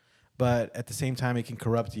stronger, but at the same time, it can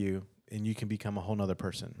corrupt you and you can become a whole nother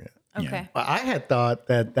person. Okay. Well, I had thought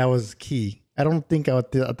that was key. I don't think I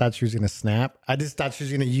thought she was going to snap. I just thought she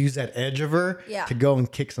was going to use that edge of her Yeah. to go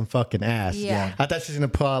and kick some fucking ass. Yeah. I thought she was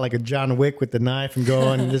going to pull out like a John Wick with the knife and go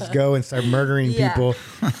on and just go and start murdering Yeah. people.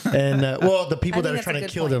 And the people I that think are that's trying a to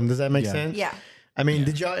good kill point. them. Does that make Yeah. sense? Yeah. I mean,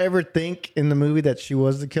 did y'all ever think in the movie that she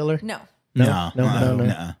was the killer? No, No.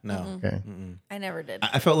 No. No. Okay. I never did.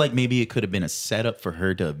 I felt like maybe it could have been a setup for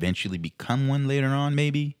her to eventually become one later on,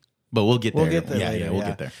 maybe. But we'll get there. We'll get there. Yeah, later, we'll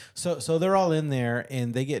get there. So they're all in there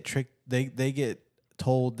and they get tricked. They get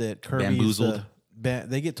told that Kirby's Bamboozled.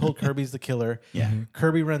 they get told Kirby's the killer. Yeah.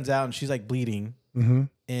 Kirby runs out and she's like bleeding.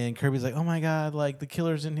 And Kirby's like, "Oh my god, like the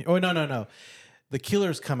killer's in here." Oh no. The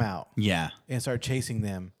killers come out Yeah. and start chasing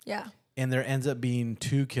them. Yeah. And there ends up being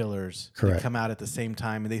two killers Correct. that come out at the same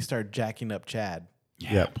time and they start jacking up Chad.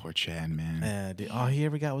 Yeah. Yep. Poor Chad, man. All he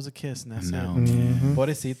ever got was a kiss and that's No, it. man.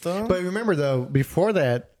 Pobrecito. But remember, though, before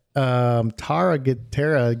that,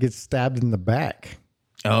 Tara gets stabbed in the back.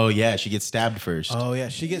 Oh, yeah. She gets stabbed first. Oh yeah,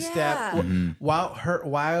 she gets stabbed while her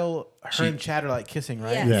and Chad are like kissing,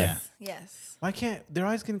 right? Yes. Yes. Why can't they're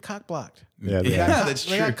always getting cock blocked? Yeah. They Yeah, got that's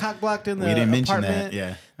They true. got cock blocked in the We didn't mention apartment. that.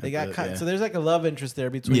 Yeah. They got Yeah. so there's like a love interest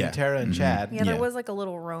there between Yeah. Tara and Chad. Yeah, there Yeah. was like a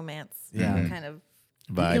little romance. Yeah. Kind of.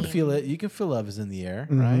 You Vibe. can feel it. You can feel love is in the air,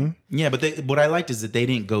 right? Yeah, but what I liked is that they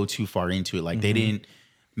didn't go too far into it. Like they didn't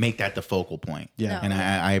make that the focal point. Yeah. No. And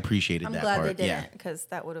I appreciated I'm that glad part. they Yeah. didn't because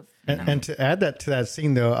that would have. And to add that to that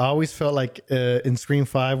scene, though, I always felt like in Scream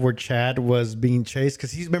 5 where Chad was being chased,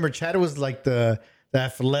 because remember, Chad was like the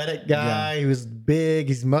athletic guy. He was big,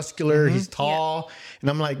 he's muscular, he's tall. And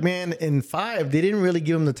I'm like, man, in 5, they didn't really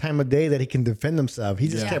give him the time of day that he can defend himself. He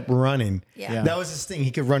just Yeah. kept running. Yeah. That was his thing. He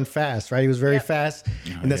could run fast, right? He was very fast.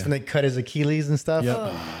 And that's when they cut his Achilles and stuff. Yep.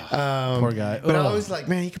 Poor guy. But I Ugh. was like,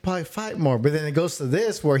 man, he could probably fight more. But then it goes to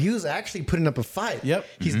this where he was actually putting up a fight. Yep.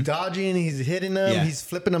 He's dodging, he's hitting them, Yeah. he's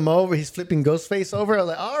flipping them over, he's flipping Ghostface over. I was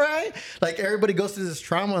like, all right. Like everybody goes through this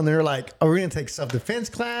trauma and they're like, oh, we're gonna take self-defense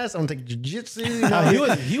class. I'm gonna take jujitsu. You know?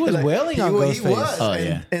 He was wailing on He Ghostface. was. Oh, and,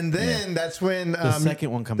 yeah. and then that's when The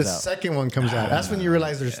second one comes the out. second one comes out. That's when you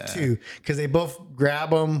realize there's two, because they both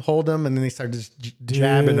grab him, hold him, and then they start just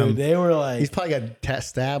jabbing him. They were like, He's probably got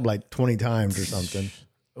stabbed like 20 times or something.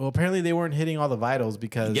 well, apparently they weren't hitting all the vitals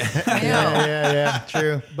because. I know. Yeah,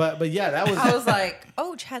 true. But yeah, that was. I was like,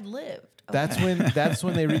 oh, Chad lived. Okay. That's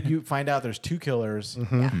when you find out there's two killers,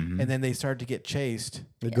 and then they start to get chased.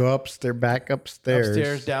 They go they're back upstairs.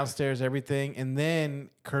 Upstairs, downstairs, everything. And then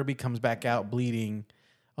Kirby comes back out bleeding.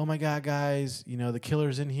 Oh my God, guys, the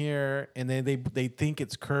killer's in here. And then they think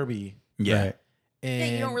it's Kirby. Yeah. Right. And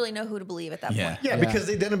Yeah, you don't really know who to believe at that Yeah. point. Yeah, because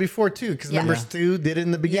they've done it before too. Because Yeah. remember, Stu did it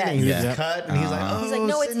in the beginning. Yes. He Yeah. was cut, and he's like, "Oh, He's like,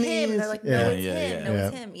 no, it's Sydney him. is-" They're like, yeah. no, it's Yeah, him. yeah. No,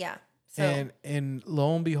 it's Yeah. him. Yeah. So and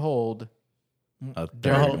lo and behold, A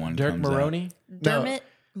third one Dirk comes out. Maroney. Dermot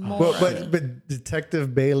Well, Mulroney. but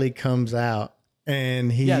Detective Bailey comes out, and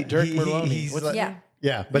Dirk Maroney. he's What's like, yeah.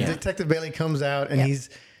 yeah, but Yeah. Detective Bailey comes out, and Yeah. he's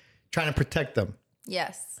trying to protect them.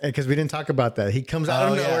 Yes. Because we didn't talk about that. He comes out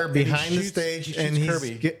Oh, of yeah. nowhere And he behind the shoots- stage, he and shoots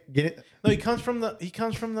he's Kirby. getting. No, he comes from the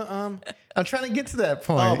I'm trying to get to that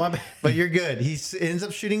point. Oh, my bad. But you're good. He ends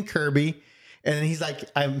up shooting Kirby, and then he's like,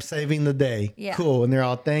 "I'm saving the day." Yeah. Cool. And they're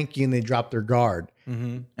all thank you, and they drop their guard.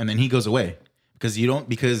 And then he goes away because you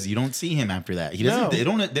don't see him after that. He doesn't.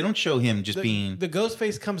 No. They don't show him just being. The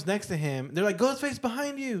Ghostface comes next to him. They're like, Ghostface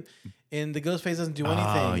behind you. And the Ghostface doesn't do anything.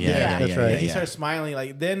 Oh yeah, Yeah. yeah, That's yeah, right. And he yeah. starts smiling.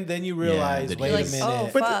 Like then you realize, that wait he- a Like, minute. oh,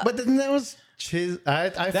 But fuck. but then that was I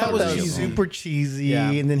thought was that was cheesy. super cheesy,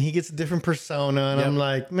 Yeah. and then he gets a different persona, and Yep. I'm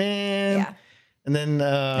like, man, Yeah. And then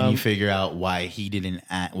and you figure out why he didn't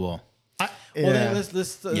act well. Well, then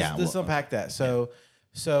let's unpack that. So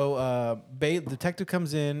detective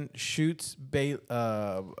comes in, shoots what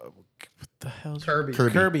the hell's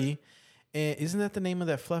Kirby. And isn't that the name of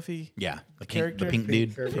that fluffy? Yeah, the character? pink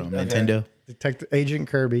dude Kirby. from Okay. Nintendo. Detective Agent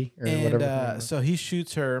Kirby or whatever. And so he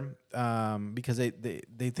shoots her because they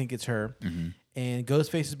think it's her. Mm-hmm. And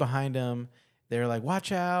Ghostface is behind him. They're like,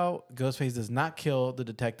 watch out. Ghostface does not kill the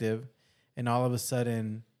detective. And all of a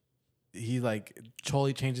sudden, he like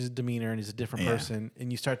totally changes his demeanor and he's a different person. And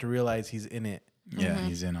you start to realize he's in it. Yeah,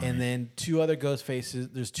 he's in on it. And then two other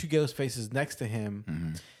Ghostfaces. There's two Ghostfaces next to him. Mm-hmm.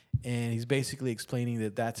 And he's basically explaining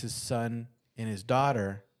that that's his son and his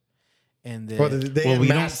daughter. And then, we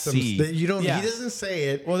don't see. He Yeah. doesn't say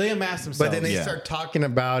it. well, they amass themselves. But then they start talking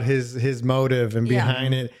about his motive and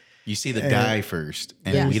behind it. You see the guy first,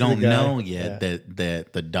 and Yeah. we You see don't the guy. know yet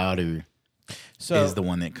that the daughter is the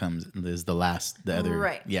one that comes. Is the other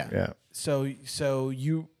Right. Yeah. Yeah. So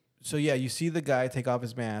you see the guy take off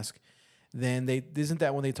his mask. Then isn't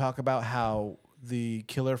that when they talk about how the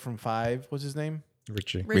killer from 5, what's his name?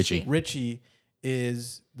 Richie. Richie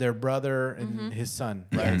is their brother and his son,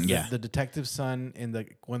 right? Yes. Yeah. The detective's son and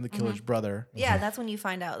one of the killer's brother. Yeah, that's when you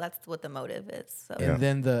find out that's what the motive is. So And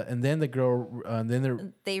then the girl,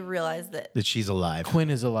 they realize that That she's alive. Quinn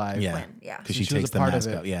is alive. Yeah. Quinn, yeah. Because She she was takes a the part of mask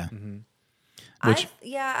it. out. Yeah.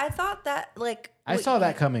 I thought that like I saw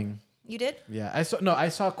that coming. You did? Yeah, I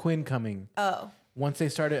saw Quinn coming. Oh. Once they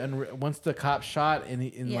started, once the cop shot and he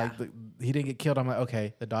didn't get killed, I'm like,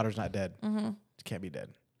 okay, the daughter's not dead. She can't be dead.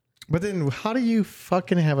 But then how do you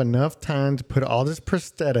fucking have enough time to put all this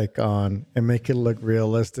prosthetic on and make it look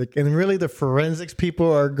realistic? And really the forensics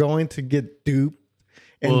people are going to get duped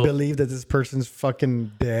and believe that this person's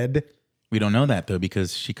fucking dead. We don't know that though,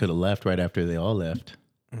 because she could have left right after they all left.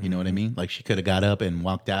 You know what I mean? Like she could have got up and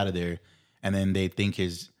walked out of there, and then they think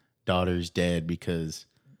his daughter's dead because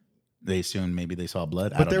they assumed maybe they saw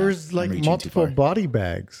blood. But there was like multiple body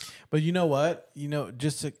bags. But you know what? We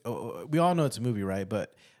all know it's a movie, right?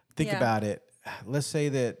 But think about it. Let's say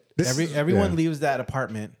that everyone leaves that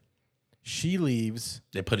apartment. She leaves.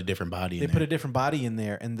 They put a different body in They there. put a different body in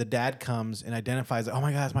there, and the dad comes and identifies, oh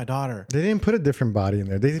my God, it's my daughter. They didn't put a different body in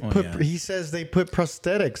there. He says they put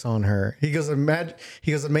prosthetics on her. He goes,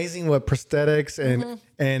 amazing what prosthetics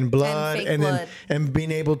and blood fake and blood. and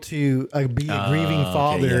being able to be a grieving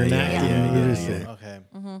father and acting. Okay.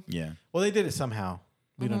 Yeah. Well, they did it somehow.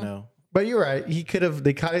 We don't know. But you're right. He could have.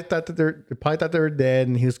 They kind of thought that they probably thought they were dead,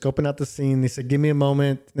 and he was scoping out the scene. They said, "Give me a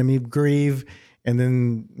moment. Let me grieve," and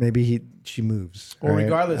then maybe she moves. Well, right?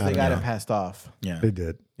 regardless, I they don't got know. it passed off. Yeah. They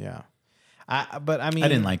did. Yeah. But I mean, I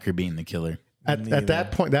didn't like her being the killer. At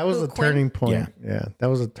that point, that was Who, a Quinn? turning point. Yeah, that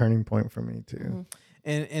was a turning point for me too.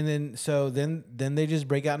 And then they just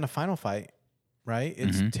break out in a final fight, right?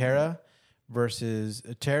 It's Tara,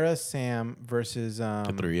 Sam versus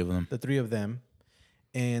The three of them. the three of them,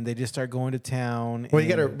 and they just start going to town. Well,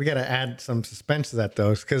 and we gotta add some suspense to that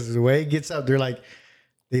though, because the way it gets up,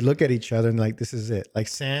 they look at each other and like, this is it. Like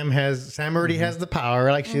Sam already has the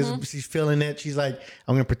power. Like she's feeling it. She's like,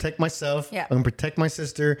 I'm gonna protect myself. Yeah. I'm gonna protect my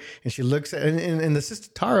sister. And she looks at and the sister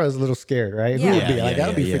Tara is a little scared, right? Yeah. Who would be? Yeah, Like yeah, I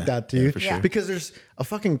would be yeah, freaked yeah. out too. Yeah, for sure. Because there's a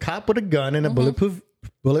fucking cop with a gun and a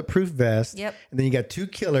bulletproof vest. Yep. And then you got two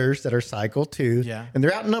killers that are psycho too. Yeah. And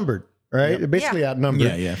they're outnumbered. Right? They're basically outnumbered.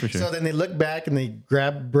 Yeah, yeah, for sure. So then they look back and they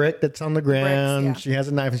grab a brick that's on the ground. yeah. She has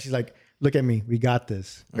a knife and she's like, look at me. We got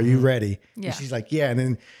this. Are you ready? Yeah. And she's like, yeah. And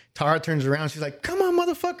then Tara turns around. She's like, come on,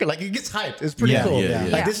 motherfucker. Like, it gets hyped. It's pretty Yeah, cool. yeah,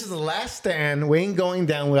 yeah. Like, this is the last stand. We ain't going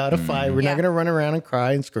down without a fight. We're Yeah. not going to run around and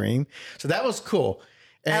cry and scream. So that was cool.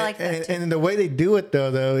 And, I like that, too. and the way they do it,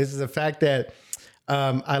 though, is the fact that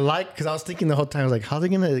I like, because I was thinking the whole time, I was like, how are they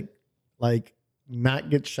going to, like, not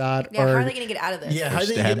get shot? Yeah, or, how are they going to get out of this? yeah, how are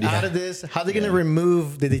they going to get out of this? How are they going to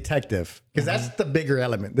remove the detective? Because that's the bigger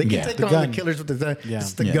element. They can Yeah. take The on gun. the killers with the gun. Yeah.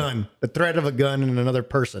 It's the Yeah. gun, the threat of a gun and another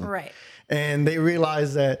person. Right. And they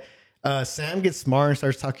realize that Sam gets smart and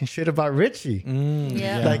starts talking shit about Richie.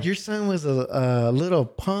 Yeah. Like, your son was a little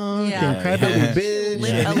punk Yeah. and crybaby bitch.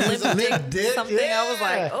 Limp- and a he was limp dick, something. I was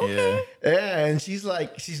like, okay. Yeah, and she's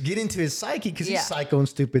like, she's getting to his psyche because Yeah. he's psycho and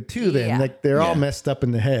stupid too. Then Yeah. like they're all Yeah. messed up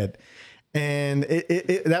in the head, and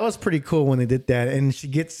that was pretty cool when they did that. And she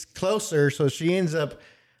gets closer, so she ends up,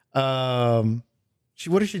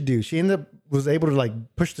 what did she do? She was able to like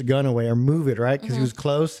push the gun away or move it right because he was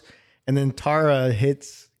close, and then Tara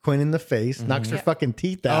hits Quinn in the face, knocks her fucking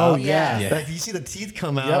teeth out. Oh yeah. Yeah. Like you see the teeth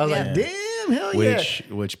come out. I was like, damn, hell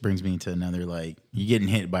Which brings me to another, like, you getting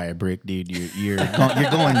hit by a brick, dude. You're going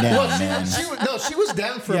down, Well, man. she was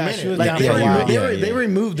down for a Yeah, minute. she was Like down they, for a while. they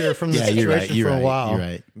removed her from the situation You're for a while. You're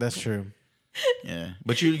right. That's true. Yeah,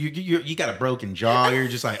 but you got a broken jaw. You're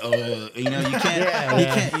just like, you know, you can't, you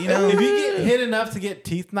can't, you know. If you get hit enough to get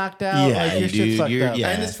teeth knocked out, Yeah, like your you shit's do. fucked up. Yeah.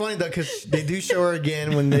 And it's funny though because they do show her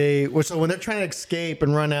again when when they're trying to escape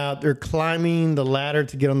and run out. They're climbing the ladder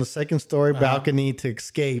to get on the second story balcony to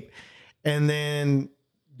escape, and then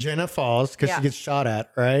Jenna falls because she gets shot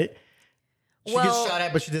at. Right. She gets shot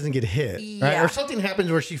at, but she doesn't get hit, right? Yeah. Or something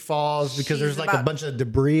happens where she falls because She's there's like a about- bunch of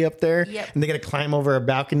debris up there, Yep. and they got to climb over a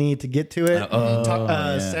balcony to get to it.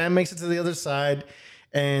 Sam makes it to the other side,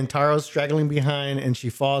 and Tara's straggling behind, and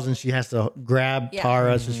she falls, and she has to grab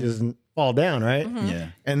Tara so she doesn't fall down, right? Yeah.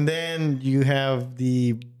 And then you have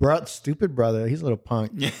the stupid brother. He's a little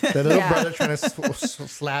punk. The little brother trying to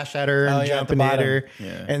slash at her and at jumping the at bottom. her.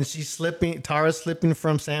 Yeah. And she's slipping. Tara's slipping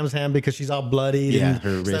from Sam's hand because she's all bloodied Yeah, and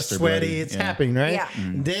her stuff wrists are sweaty. bloody. It's Yeah. happening, right? Yeah.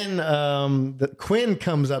 Then the Quinn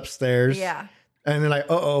comes upstairs. Yeah. And they're like,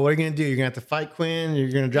 what are you going to do? You're going to have to fight Quinn.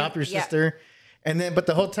 You're going to drop your Yeah. sister. And then, but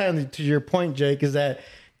the whole time, to your point, Jake, is that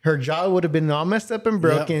her jaw would have been all messed up and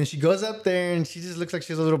broken. Yep. She goes up there and she just looks like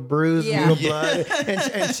she's a little bruised, Yeah. little blood.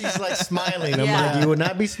 And she's like smiling. I'm Yeah. like, you would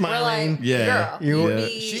not be We're smiling. like, Yeah. girl, You Yeah.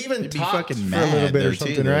 be- She even You'd be talked fucking for a little mad bit though, or too,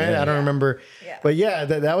 something, though, right? yeah. I don't remember. Yeah. But yeah,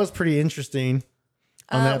 that was pretty interesting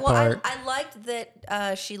on that well, part. I liked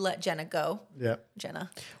that she let Jenna go. Yeah. Jenna.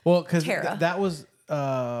 Well, because Tara. that was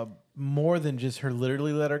more than just her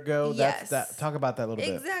literally let her go. Yes. Talk about that a little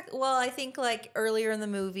bit. Exactly. Well, I think like earlier in the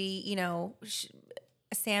movie,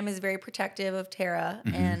 Sam is very protective of Tara,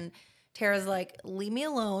 Mm-hmm. and Tara's like, "Leave me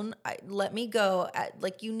alone. Let me go.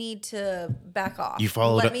 Like you need to back off. You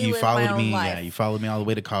followed Let me you live my followed own me. life. Yeah, you followed me all the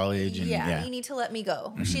way to college, and You need to let me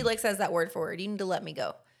go." She like says that word for word. You need to let me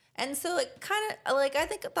go. And so it kind of like I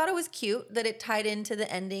thought it was cute that it tied into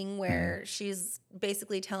the ending where she's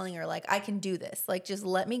basically telling her like, I can do this. Like just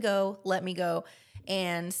let me go.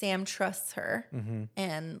 And Sam trusts her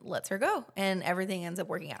and lets her go, and everything ends up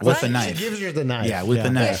working out. With So the I- knife. She gives her the knife. Yeah, with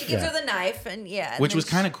the knife. Yeah, she gives her the knife, and Which then was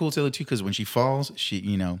kind of cool too, because when she falls, she,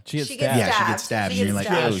 She gets She stabbed. gets yeah, she gets stabbed, She and you're gets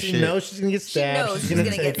like, stabbed. oh she shit. knows she's going to get She stabbed. knows she's gonna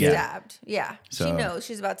get take it. stabbed. Yeah, she So- knows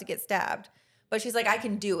she's about to get stabbed, but she's like, I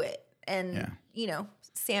can do it, and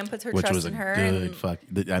Sam puts her Which trust was a in her, good and fuck.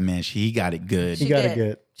 I mean, he got it good. she got it did.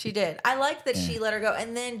 good. She did. I like that she let her go,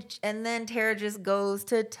 and then Tara just goes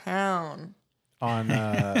to town.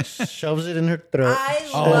 On Shoves it in her throat. I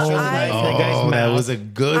Shoves love- the I- knife in the guy's Oh, that mouth. was a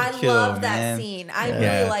good I kill, love that man. scene. I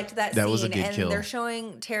Yeah. really liked that scene. That was a good and kill. they're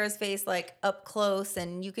showing Tara's face like up close,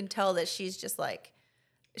 and you can tell that she's just like,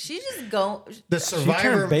 she's just going. The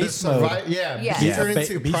survivor, beast mode. yeah, Yeah. she Yeah, turned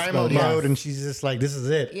into beast primal mode, yeah. mode, and she's just like, "This is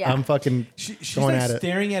it. Yeah. I'm fucking she's going like at it."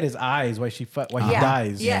 staring at his eyes while he Yeah.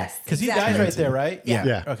 dies. Yes, because he exactly. dies right there, right? Yeah.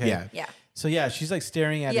 Yeah. Okay. Yeah. Yeah. So yeah, she's like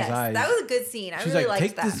staring at Yes, his eyes. that was a good scene. I She's really like, liked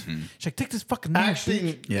take that. this. She's like, take this fucking knife. Actually,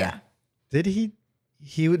 bitch." Yeah. did he?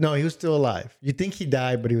 He would no. He was still alive. You think he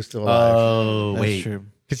died, but he was still alive Oh That's wait. true.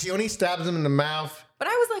 because he only stabs him in the mouth, But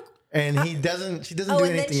I was like, and he doesn't. She doesn't oh, do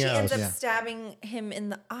and then anything she else. ends up stabbing him in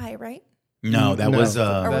the eye, right? No, that No. was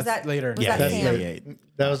Or was That's that later. Was yeah, that yeah, Sam? yeah, yeah.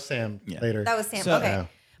 That was Sam Yeah. later. That was Sam. So- okay. Yeah.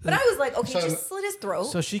 But I was like, okay, So- just slit his throat.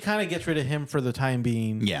 So she kind of gets rid of him for the time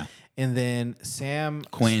being. Yeah. And then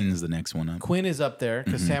Quinn's the next one up. Quinn is up there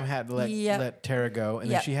because Sam had to Yep. let Tara go, and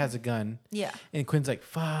Yep. then she has a gun. Yeah. And Quinn's like,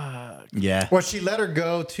 "Fuck." Yeah. Well, she let her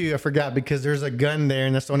go too. I forgot because there's a gun there,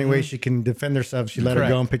 and that's the only way she can defend herself. She let her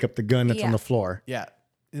Correct. go and pick up the gun that's on Yeah. the floor. Yeah.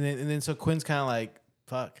 And then so Quinn's kind of like,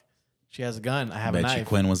 "Fuck." She has a gun. I have a Bet you knife.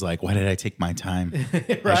 Quinn was like, why did I take my time? I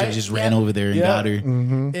should Right? have just ran Yep. over there and Yeah. got her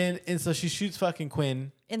And so she shoots fucking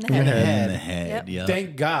Quinn. in the the head. head. in the head. Yep. Yeah.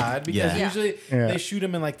 Thank God, because Yeah. usually Yeah. they shoot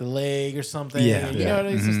him in like the leg or something. Yeah. You know what I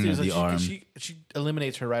mean? So Mhm. so The she, arm. she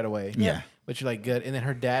eliminates her right away. Yeah. But you're like, good. And then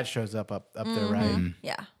her dad shows up there, right? Mm-hmm.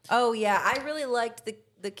 Yeah. Oh yeah, I really liked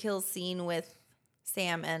the kill scene with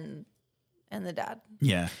Sam and the dad.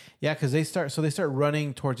 Yeah. Yeah, because they start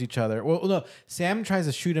running towards each other. Well, no, Sam tries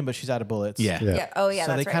to shoot him, but she's out of bullets. Yeah. Yeah. Yeah. Oh yeah,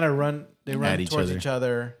 so that's they kind right. of run. They run At each towards other. each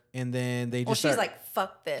other, and then they just Well, she's start, like,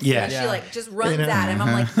 "Fuck this." Yeah. And Yeah. she like just runs You know? at him.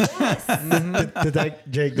 I'm like, yes, Did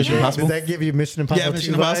that, Jake? Mission Impossible? Did that give you Mission Impossible? Yeah,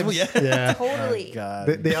 Mission 2 Impossible, vibes? yeah. yeah. totally. God.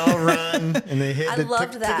 They all run and they hit. I they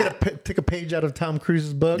loved that. Took a page out of Tom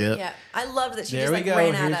Cruise's book. Yep. Yeah, I loved that she There just we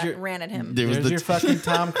like go. Here's ran at him. There was There's the your fucking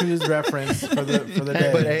Tom Cruise reference for the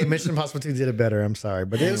day. But hey, Mission Impossible 2 did it better. I'm sorry,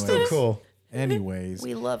 but it was still cool. Anyways,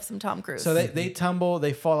 We love some Tom Cruise. so they tumble,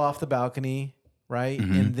 they fall off the balcony, right?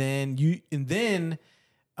 And then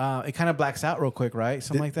it kind of blacks out real quick, right?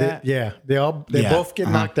 Something like that. Yeah, they Yeah. both get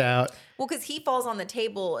knocked out. well, because he falls on the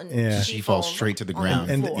table and Yeah. She falls straight to the on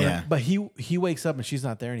ground. And- floor. yeah. But he wakes up and she's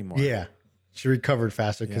not there anymore. Yeah, she recovered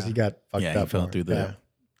faster because Yeah. he got fucked Yeah, up. he fell more. through the Yeah.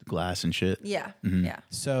 glass and shit. Yeah, Mm-hmm. yeah.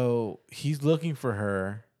 So he's looking for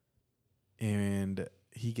her, and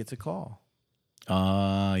he gets a call.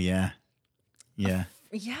 Yeah. Yes.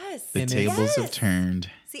 The tables have turned.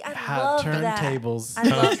 See, I love that. Turntables. I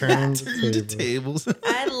love Turn that. the table. Tables.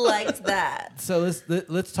 I liked that. So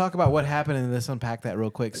let's talk about what happened and let's unpack that real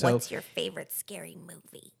quick. So What's your favorite scary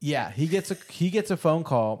movie? yeah, he gets a phone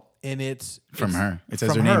call and it's From her. It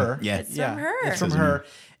says from her name. her. Yeah. It's from her. It's from Says her her,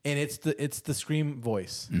 and it's the scream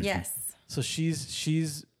voice. Yes. So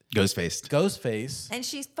she's Ghost faced. Ghostface. And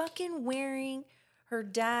she's fucking wearing her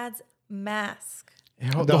dad's mask.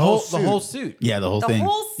 The whole suit. Yeah, the whole The thing.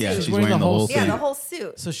 whole Yeah, suit. she's wearing the whole Yeah, thing. the whole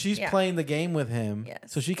suit. So she's Yeah. playing the game with him. Yes.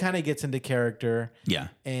 So she kind of gets into character. Yeah.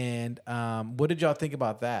 And what did y'all think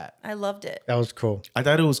about that? I loved it. That was cool. I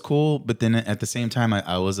thought it was cool, but then at the same time,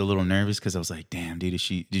 I was a little nervous because I was like, "Damn, dude, is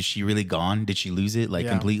she really gone? Did she lose it like Yeah.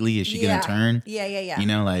 completely? Is she Yeah. gonna turn? Yeah. You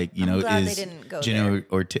know, like I'm glad they is didn't go Jenna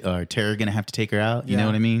or Tara gonna have to take her out? You Yeah. know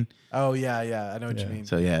what I mean? Oh yeah, I know what you mean.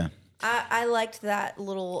 So yeah, I liked that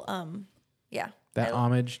little That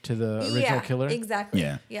homage to the original killer. Exactly.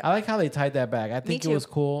 Yeah. Yep. I like how they tied that back. I think it too. was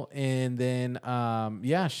cool. And then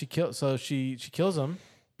she kills. So she kills him,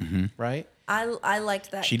 right? I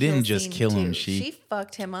liked that. She didn't kill just scene, kill him, too. she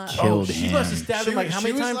fucked him up. killed She him. must have stabbed him like how many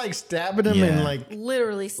she was times? like stabbing him Yeah. in like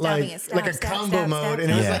Literally stabbing it. Stab, like a stab, combo stab, mode, stab,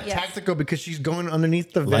 and it was stab. like Yes. tactical because she's going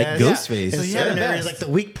underneath the Like vest. Ghostface. And So he had a certain areas vest. like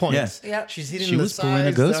the weak points. Yeah. Yep. She's hitting She the was pulling a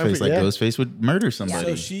sides, ghost face. Like yeah. Ghostface would murder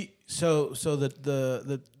somebody. So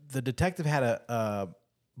the detective had a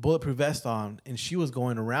bulletproof vest on, and she was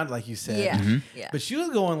going around like you said. Yeah. Yeah. But she was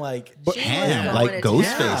going like She was Ham, going like to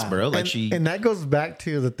Ghostface, town. bro. Like and, she. and that goes back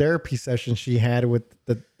to the therapy session she had with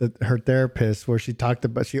her therapist, where she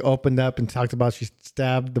opened up and talked about she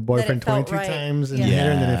stabbed the boyfriend felt 22 right. times and Yeah. hit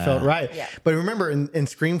her, and then it Yeah. felt right. Yeah. But remember in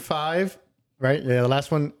Scream 5, right? Yeah, the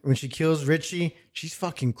last one, when she kills Richie, she's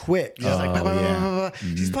fucking quick. She's like, bah, bah, bah, bah, bah.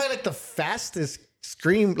 She's probably like the fastest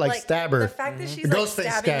Scream stabber. The fact that she's The like Ghostface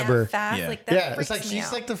stabbing stabber. that fast, Yeah. like that Yeah, freaks it's like me she's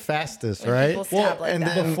out. like the fastest, When right? people stab like and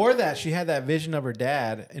that. then before that, she had that vision of her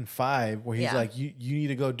dad in 5, where he's Yeah. like, "You need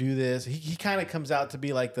to go do this." He kind of comes out to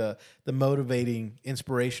be like the motivating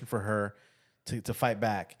inspiration for her to fight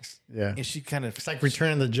back. yeah, And she kind of it's like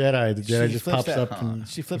Return of the Jedi. The Jedi just pops up. And,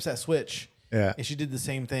 She flips that switch. Yeah. And she did the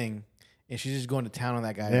same thing, and she's just going to town on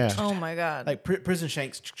that guy. Yeah. Oh my god! Like prison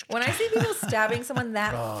shanks. When I see people stabbing someone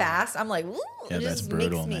that fast, I'm like, ooh, Yeah, it that's just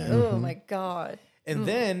brutal, makes me. man. Oh my god! And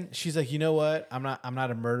then she's like, "You know what? I'm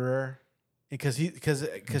not a murderer." Because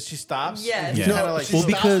she stops. Yes. and Yeah. she's no, kinda like, she Well,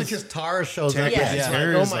 stops because- because Tara shows Tara, up. Yeah. and yeah, she's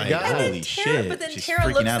Tara's like, oh my like, god. holy Tara, shit. but then She's Tara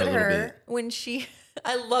freaking looks out a at little her bit. when she.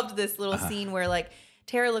 I loved this little scene where like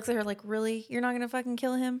Tara looks at her like, really, you're not gonna fucking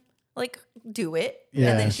kill him? Like, do it.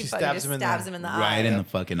 Yeah. And then she She fucking stabs just him in stabs the- him in the Right eye. in the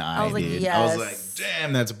fucking eye, was like, dude. I was like, yes.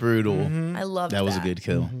 damn, that's brutal. I loved that. That was a good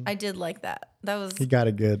kill. I did like that. That was He got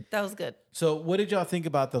it good. that was good. So what did y'all think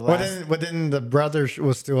about the But last? then the brother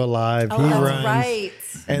was still alive. Oh, he that's runs. right.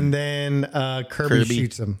 And then Kirby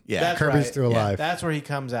shoots him. Yeah. That's Kirby's right. still alive. That's where he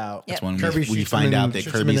comes out. Yep. That's when Kirby we shoots him find in- out that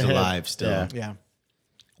shoots him in Kirby's the head. alive still. Yeah. Yeah.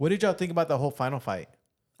 What did y'all think about the whole final fight?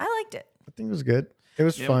 I liked it. I think it was good. It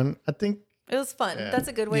was fun. I think It was fun. That's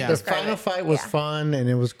a good way Yeah. to the describe final it. fight was Yeah. fun and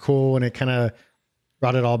it was cool and it kind of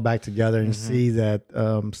brought it all back together and see that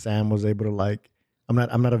Sam was able to like, I'm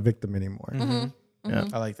not a victim anymore. Yeah.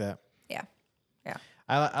 I like that. Yeah. Yeah.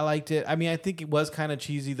 I liked it. I mean, I think it was kind of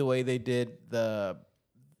cheesy the way they did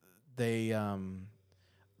they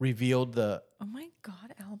revealed the. Oh my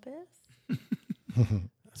God, Albus.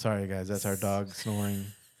 Sorry, guys, that's our dog snoring.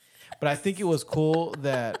 But I think it was cool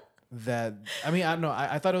that I mean, I don't know.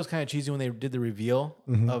 I thought it was kind of cheesy when they did the reveal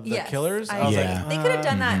of the Yes, killers. I I was agree. like, They could have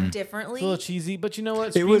done that it's a differently. little cheesy, but you know what?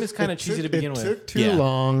 It Scream was is kind of cheesy to begin It with. took too Yeah.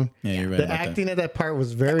 long. Yeah, you're right The about that. acting at that part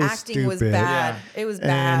was very Acting stupid. was bad. Yeah. It was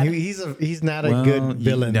bad. And he's not a Well, good you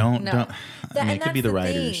villain. Don't. No. I mean, And it could be that's the the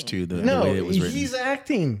writers thing. too. The No, way it was written. he's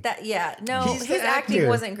acting. No, He's the his acting actor.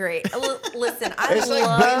 wasn't great. Listen, I It's like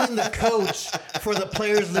love. blaming the coach for the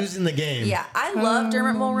players losing the game. Yeah, I love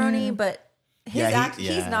Dermot Mulroney, but his Yeah,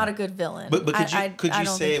 he's not a good villain. But could you I say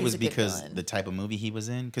don't think it he's was a good because villain. the type of movie he was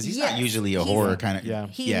in? Because he's Yes, not usually a he's- horror kind of. Yeah.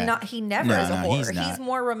 He never No, is a no, horror. he's He's, not.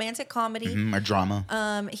 more romantic comedy. Or drama.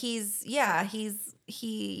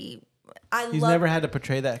 I He's love never had to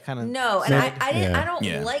portray that kind of. no, and I didn't. Yeah. I don't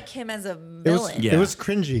Yeah. like him as a It was, villain. Yeah. it was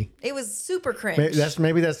cringy. It was super cringe.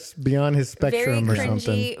 Maybe that's beyond his very spectrum or cringy,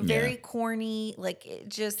 something. very Yeah. corny. Like it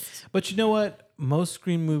just But you know what? Most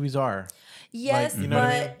Scream movies are. yes, you know what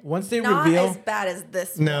I but mean? Once they not reveal- as bad as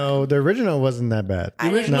this. No, the original wasn't that bad. I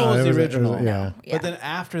didn't original think was it the it original. yeah. Yeah. But then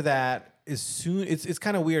after that, it's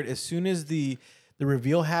kind of weird. As soon as the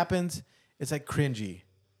reveal happens, it's like cringy.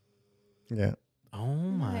 Yeah. Oh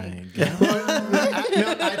my My god!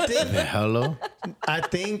 I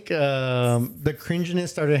think Hello. the cringiness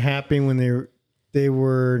started happening when they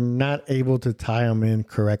were not able to tie them in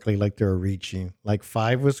correctly, like they were reaching. Like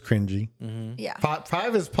 5 was cringy. Yeah.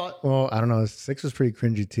 Five is well, I don't know. 6 was pretty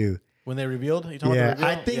cringy too. When they revealed, you talking Yeah,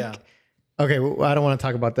 about the reveal? I think. Yeah. Okay, well, I don't want to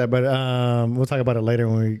talk about that, but we'll talk about it later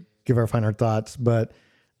when we give our final thoughts. But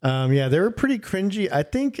yeah, they were pretty cringy. I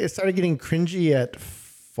think it started getting cringy at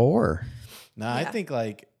 4. No, I think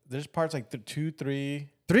like there's parts like 2, 3.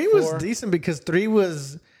 3 4. was decent because 3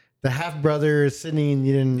 was the half brother Sydney, and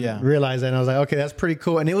you didn't realize that. And I was like, okay, that's pretty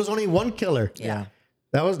cool. And it was only one killer. Yeah.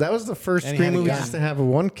 That was the first And he Scream had a movie gun. just to have a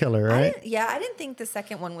one killer, right? I didn't think the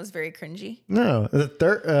second one was very cringy. No,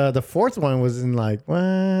 the fourth one was in like what?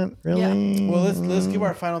 Really? Well, let's give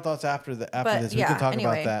our final thoughts after But, this. We yeah, can talk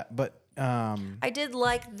anyway. about that. But I did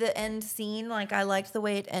like the end scene. Like I liked the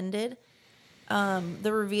way it ended.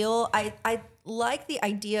 The reveal. I liked the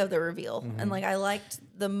idea of the reveal, and like I liked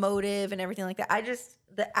the motive and everything like that.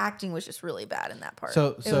 The acting was just really bad in that part.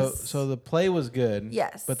 so It the play was good.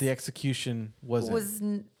 Yes. But the execution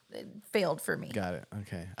wasn't. it failed for me. Got it.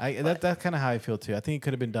 Okay. That's kind of how I feel too. I think it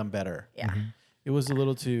could have been done better. Yeah. It was a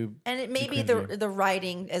little too. And it may too be cringy. the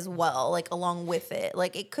writing as well, like along with it.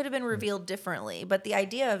 Like it could have Mm. been revealed differently, but the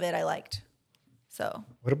idea of it I liked. So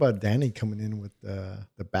What about Danny coming in with the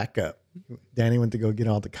backup? Danny went to go get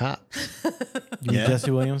all the cops. You mean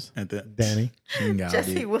Jesse Williams. At the Danny.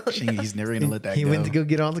 Jesse Williams. He's never gonna let that He go. went to go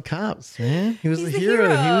get all the cops, man. He was He's the a hero.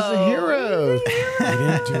 hero. He was the hero. He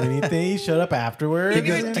didn't do anything. He showed up afterwards. He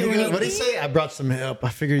goes, what did he say? I brought some help. I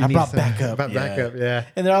figured you I need brought some backup. I brought Yeah. backup, yeah.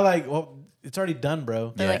 And they're all like, "Well, it's already done,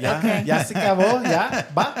 bro." They're like, yeah, okay. ya se acabó, ya,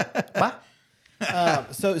 ba.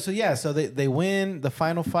 So they win the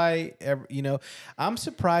final fight. I'm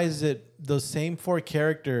surprised that those same 4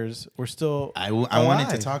 characters were still. I wanted to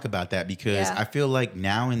alive. talk about that because Yeah. I feel like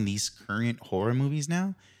now in these current horror movies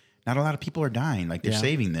now, not a lot of people are dying. Like they're Yeah.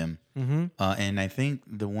 saving them. And I think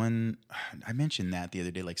the one I mentioned that the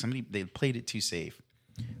other day, like they played it too safe.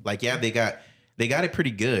 Like they got it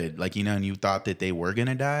pretty good. Like and you thought that they were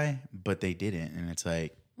gonna die, but they didn't. And it's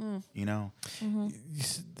like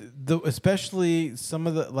Especially some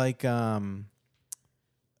of the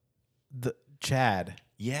the Chad.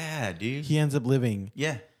 yeah, dude. He ends up living.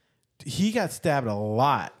 Yeah, He got stabbed a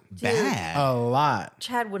lot. bad. A lot.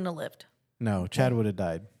 Chad wouldn't have lived. No, Chad would have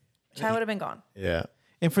died. Chad would have been gone. Yeah.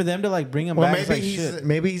 And for them to bring him Well, back, maybe it's like shit.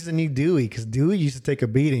 maybe he's the new Dewey because Dewey used to take a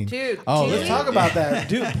beating. Dude. Oh, Dewey- let's talk about that.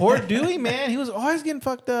 Dude, poor Dewey, man. He was always getting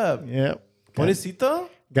fucked up. Yep. Pobrecito?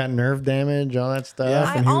 Got nerve damage, all that stuff. Yeah.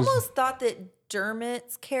 I and he was- almost thought that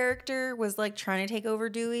Dermot's character was like trying to take over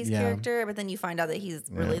Dewey's Yeah. character, but then you find out that he's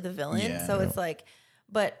really the villain. Yeah. So it's like,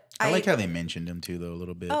 but I like how they mentioned him too, though, a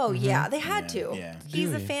little bit. Oh yeah, they had Yeah, to. yeah.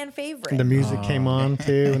 He's a Dewey. fan favorite. the music came on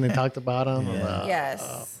too when they talked about him. I'm like,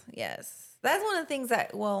 Yes. That's one of the things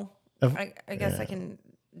that. Well, I guess I can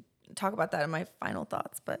talk about that in my final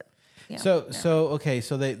thoughts, but. Yeah, So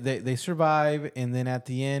they survive, and then at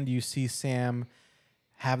the end you see Sam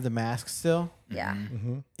have the mask still. yeah.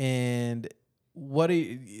 And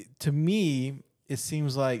to me, it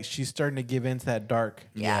seems like she's starting to give into that dark.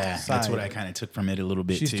 Yeah, that's side. what I kind of took from it a little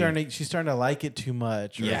bit She's too. starting to like it too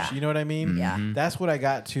much. Or Yeah. you know what I mean? Yeah. That's what I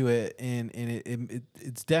got to it, and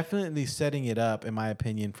it's definitely setting it up, in my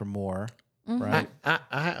opinion, for more. Right.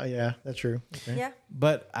 yeah, that's true. Okay. Yeah.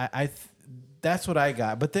 But that's what I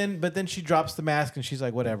got. But then she drops the mask and she's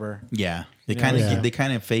like, whatever. Yeah, they know, kind of yeah. they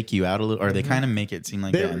kind of fake you out a little, or they kind of make it seem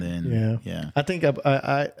like that. And then yeah. I think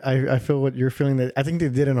I feel what you're feeling. That I think they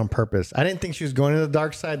did it on purpose. I didn't think she was going to the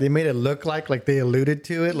dark side. They made it look like they alluded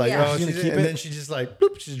to it. Like, Yeah. oh, She's gonna she's keep and it? then she just like,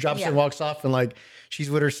 bloop, she just drops it Yeah. and walks off, and like she's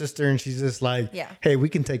with her sister, and she's just like, Yeah. hey, we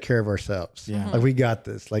can take care of ourselves. Yeah. Like we got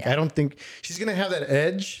this. Like I don't think she's gonna have that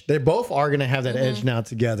edge. They both are gonna have that edge now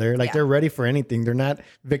together. Like Yeah. they're ready for anything. They're not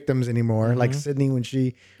victims anymore. Like Sydney when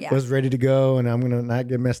she Yeah. was ready to go, and I'm gonna not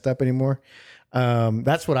get messed up anymore.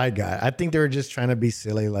 That's what I got. I think they were just trying to be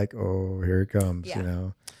silly, like, oh, here it comes, Yeah. you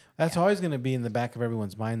know. That's always going to be in the back of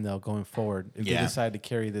everyone's mind, though, going forward. If they Yeah. decide to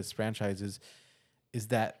carry this franchise, is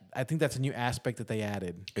that I think that's a new aspect that they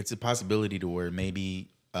added. It's a possibility to where maybe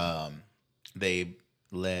they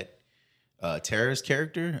let Tara's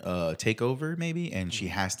character take over, maybe, and she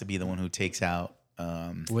has to be the one who takes out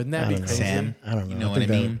Wouldn't that be crazy? Sam. I don't know. You know I what I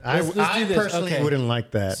think that- mean? Let's do I this. personally Okay. wouldn't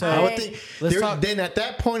like that. So- I would think Let's talk- then at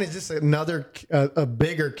that point it's just another a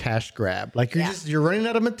bigger cash grab. Like Yeah. you're running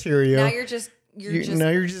out of material. Now you're just now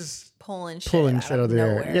you're just pulling shit pulling out shit out of the air.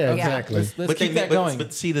 nowhere. Yeah, exactly. Let's keep that going.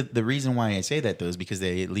 But see, the reason why I say that though is because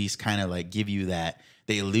they at least kind of like give you that.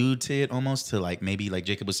 They allude to it almost to like maybe like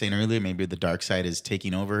Jacob was saying earlier, maybe the dark side is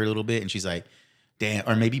taking over her a little bit, and she's like, damn,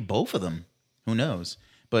 or maybe both of them. Who knows?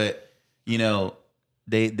 But you know,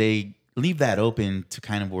 they leave that open to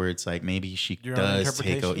kind of where it's like maybe she Your own does take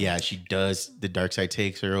over. interpretation? Yeah, she does. The dark side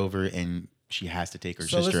takes her over, and she has to take her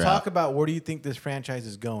So sister let's out. talk about where do you think this franchise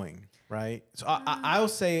is going, right? So I will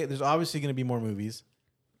say there's obviously going to be more movies.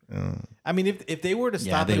 I mean, if they were to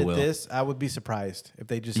stop they it at will. this, I would be surprised if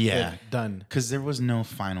they just Yeah. said, done. Because there was no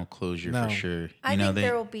final closure No. for sure. I think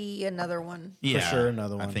there will be another one. yeah, sure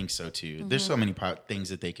another one. I think so too. There's so many things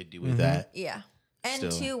that they could do with that. Yeah. And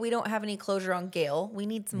Still. two, we don't have any closure on Gale. We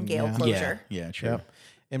need some Gale Yeah. closure. Yeah, true. Yep.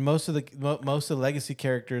 And most of the legacy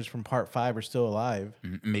characters from Part 5 are still alive.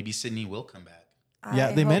 Maybe Sydney will come back.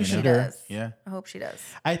 Yeah, they hope mentioned she her. does. Yeah. I hope she does.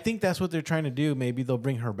 I think that's what they're trying to do. Maybe they'll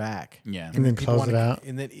bring her back. Yeah. And then People close it wanna- out.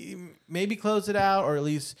 and then maybe close it out, or at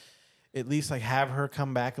least like have her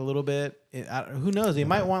come back a little bit. Who knows? They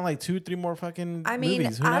might want like 2-3 more fucking. I mean,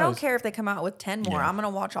 movies. Who I don't knows? care if they come out with 10 more. Yeah. I'm going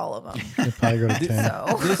to watch all of them. They'll probably go to 10.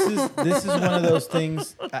 So This is one of those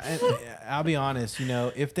things. I'll be honest. You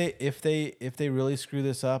know, if they really screw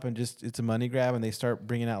this up and just it's a money grab and they start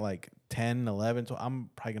bringing out like 10, 11, so I'm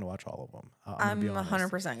probably gonna watch all of them. I'm gonna be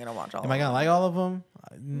honest. 100% going to watch all Am of I gonna them. like all of them?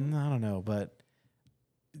 I don't know, but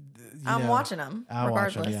I'm watching them I'll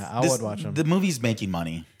watch regardless. them. Yeah, I would watch them. The movie's making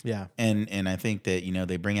money. Yeah. And I think that,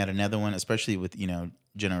 they bring out another one, especially with,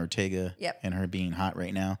 Jenna Ortega Yep. and her being hot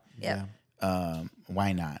right now. Yep.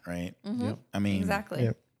 Why not, right? Yep. I mean, Exactly.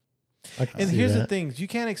 Yep. I can And see here's the that. thing: you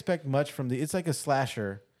can't expect much from it's like a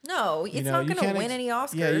slasher. No, it's know, not you going to can't win ex- any yeah,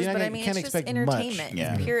 Oscars, you're not but I gonna- mean, can't it's just expect much. entertainment.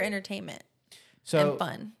 Yeah. It's pure entertainment So and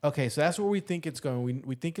fun. Okay, so that's where we think it's going.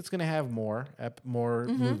 We think it's going to have more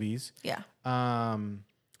movies. Yeah.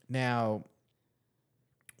 Now,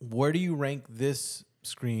 where do you rank this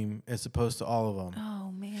Scream as opposed to all of them?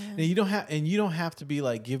 Oh, man. Now, you don't have to be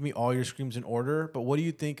like give me all your Screams in order, but what do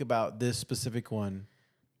you think about this specific one?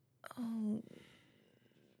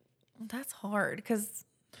 That's hard because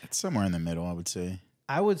it's somewhere in the middle, I would say.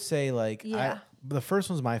 I would say like Yeah. the first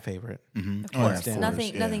one's my favorite. Mm-hmm. of course, course,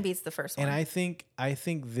 nothing beats the first one. And I think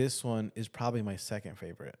this one is probably my second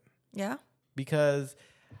favorite yeah. because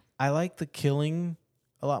I like the killing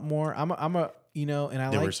a lot more. I'm a and I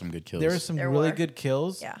There like were some good kills. There were some There really were. good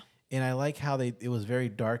kills. Yeah. And I like how it was very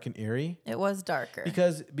dark and eerie It was darker.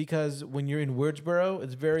 because when you're in Woodsboro,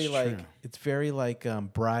 it's very true.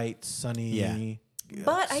 bright, sunny. Yeah.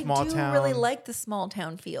 But I small do town. really like the small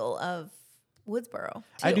town feel of Woodsboro.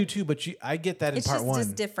 I do too, but I get that in It's part just, one.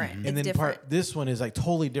 just different. And It's then different. this one is like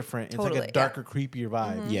totally different. It's like Totally, a darker, creepier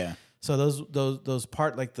vibe. Yeah. So those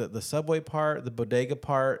part like the subway part, the bodega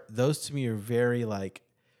part, those to me are very like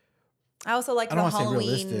I also like I the don't want to say Halloween,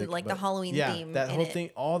 realistic, like the but Halloween yeah, theme. that in whole it.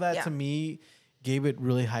 thing, all that Yeah. to me gave it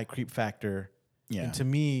really high creep factor. Yeah. And to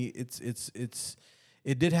me,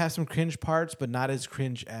 it did have some cringe parts, but not as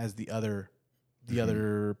cringe as the other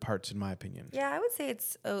parts, in my opinion. Yeah, I would say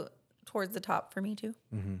it's towards the top for me too.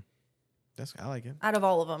 I like it. Out of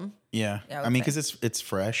all of them, Yeah. Yeah, I I would mean, say. because it's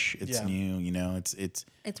fresh, it's Yeah. new, it's it's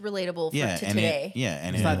relatable yeah, to and today.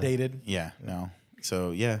 and It's not dated. Yeah, no.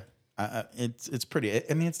 So yeah, it's pretty.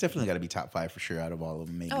 I mean, it's definitely got to be top 5 for sure out of all of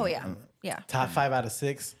them. Maybe. Oh yeah, yeah. Top 5 out of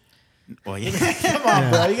 6. Well, yeah. Come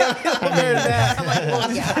on, bro. You got to be compared to that. I'm like,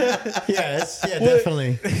 well, yeah.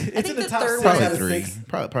 Definitely. It's in the the top third 6 one out probably of is- 6.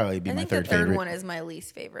 3. Probably be I my think the third third favorite. one is my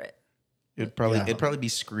least favorite. It'd probably be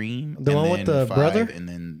Scream. The and one with then the 5, brother? and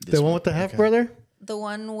then this The one with the half brother? The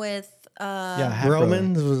one with Yeah, half-brother.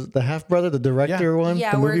 Roman was the half brother, the director one,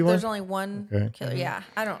 yeah, the where movie one. there's only one Okay. killer. Yeah,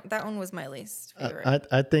 I don't. That one was my least favorite.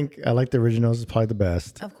 I think I like the originals. It's probably the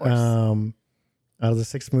best. Of course. Out of the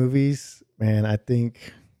 6 movies, man, I think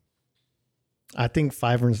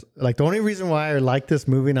 5 is like the only reason why I like this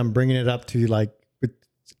movie, and I'm bringing it up to like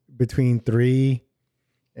between 3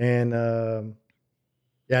 and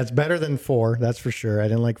yeah, it's better than 4. That's for sure. I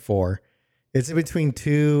didn't like 4. It's in between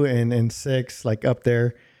 2 and 6, like up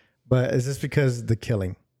there. But it's just because the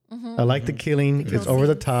killing. I like the killing. kill It's over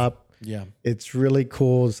the scenes. top. Yeah. It's really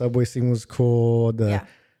cool. The subway scene was cool. Yeah.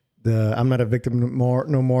 The I'm not a victim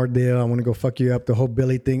no more deal. I want to go fuck you up. The whole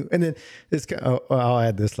Billy thing, and then I'll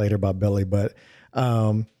add this later about Billy, but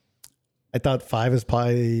I thought 5 is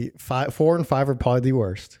probably 4 and 5 are probably the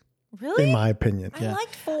worst Really? in my opinion. I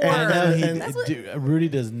liked 4. And- That's what, Rudy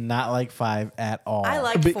does not like 5 at all. I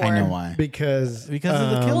liked Be- 4. I know why. Because of the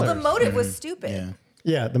killer. Well, the motive was stupid. Yeah.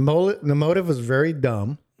 yeah, the motive was very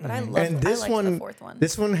dumb. But I loved, And this I liked one, the 4th one.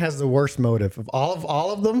 this one has the worst motive of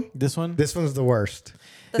all of them. This one? This one's the worst.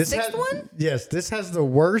 The This 6th one? Yes, this has the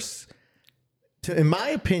worst. In my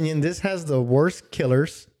opinion, this has the worst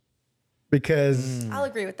killers because, I'll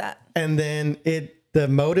agree with that. and then the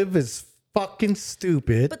motive is fucking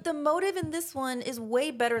stupid. But the motive in this one is way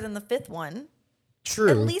better than the 5th one. True.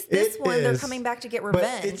 At least this It one, they're is. coming back to get But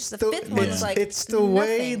revenge. it's The the- fifth one's like it's the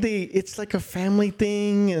way nothing. it's like a family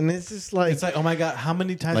thing, and it's just like It's like, oh my god, how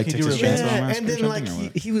many times Like can you do Texas revenge? Chainsaw yeah, Massacre and or then like something, or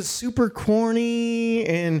what? he was super corny,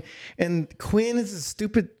 and Quinn is a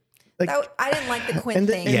stupid like I didn't like the Quinn and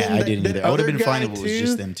thing. then Yeah, I that- didn't that either. I would have other been fine guy if it was too.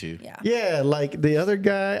 just them two. Yeah. Yeah, like the other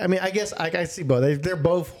guy. I mean, I guess I see both. They're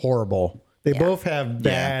both horrible. They both have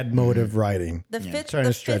bad motive writing. The fifth, Trying the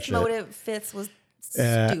to stretch fifth it. motive, fifth was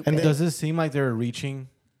and stupid. then- Does this seem like they were reaching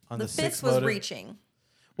on the, the sixth fifth was motive? reaching.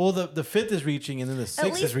 Well, the fifth is reaching, and then the At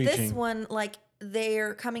sixth least is reaching. this one, like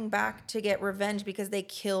they're coming back to get revenge because they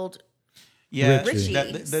killed. Yeah, Richie,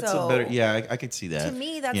 that's so- a better. Yeah, I could see that. To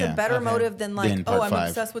me, that's Yeah. a better Okay. motive than like, Than part oh, I'm 5.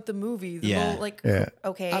 obsessed with the movies. Yeah. Well, like, Yeah.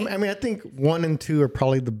 okay. I mean, I think 1 and 2 are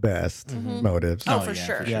probably the best motives. Oh, for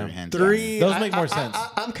sure. Yeah. Hands 3, Those make more sense.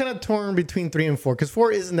 I'm kind of torn between 3 and 4 because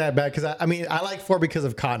 4 isn't that bad. Because I mean, I like 4 because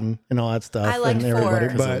of Cotton and all that stuff. I liked and 4. everybody,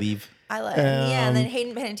 Because down. but Leave. I like, yeah, and then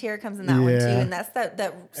Hayden Panettiere comes in that one too, Yeah. and that's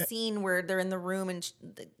that scene where they're in the room, and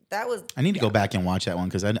that was. I need to go back and watch that one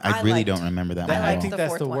because I really liked- don't remember that I one. I at all. think the that's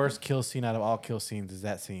fourth the one. worst kill scene out of all kill scenes. Is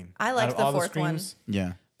that scene? I liked Out of the all fourth one. screams,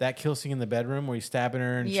 Yeah. that kill scene in the bedroom where he's stabbing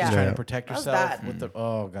her and Yeah. she's trying Yeah. to protect That was herself bad. with the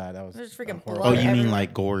oh god, that was There's freaking horrible. Oh, blood you mean everywhere.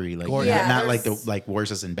 like gory, like Gory. Yeah, not like the there's- like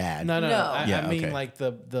worse as in bad. No. No. I Yeah, mean okay. like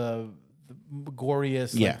the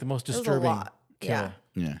goriest, Yeah. like the most There was a disturbing lot. kill. Yeah.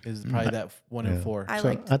 Yeah. Is probably that 1 and 4. I so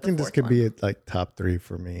liked I the think this fourth could one. be like top 3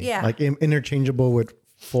 for me. Yeah. like interchangeable with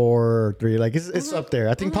 4 or 3. Like it's up there.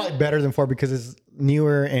 I think probably better than 4 because it's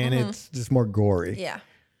newer and it's just more gory. Yeah,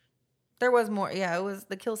 there was more. Yeah, it was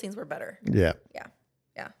the kill scenes were better. Yeah. Yeah,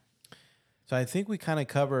 yeah. So I think we kind of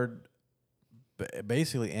covered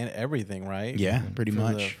basically everything, right? Yeah, pretty For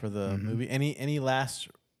much. for the movie. Any last?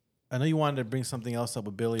 I know you wanted to bring something else up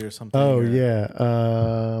with Billy or something. Oh or- yeah.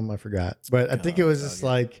 I forgot. But I think it was just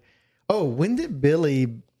like, oh, when did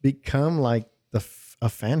Billy become like a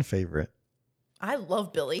fan favorite? I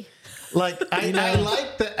love Billy. Like I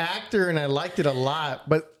liked the actor and I liked it a lot,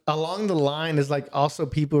 but along the line is like also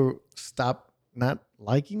people stopped not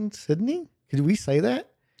liking Sydney. Could we say that?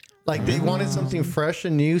 Like they wanted something fresh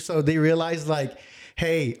and new, so they realized like,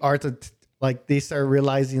 hey, Arthur, like they started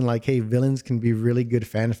realizing like, hey, villains can be really good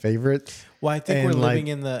fan favorites. Well, I think And, we're like- living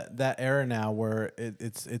in that era now where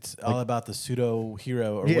it's all about the pseudo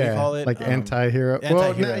hero or what do you call it? like anti-hero. Well,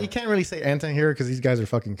 anti-hero. no, you can't really say anti-hero because these guys are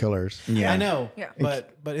fucking killers. Yeah. I know. Yeah.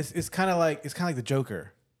 But it's kind of like the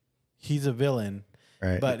Joker. He's a villain,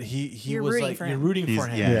 Right. but he You're was rooting like for you're him. rooting He's, for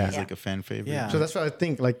him. yeah, Yeah. he's like a fan favorite. Yeah. So that's what I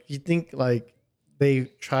think. Like you think like they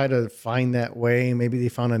try to find that way. Maybe they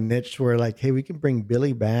found a niche where like, hey, we can bring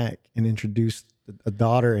Billy back and introduce a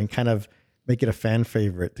daughter and kind of make it a fan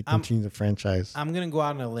favorite to continue the franchise. I'm gonna go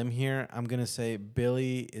out on a limb here. I'm gonna say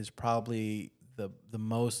Billy is probably the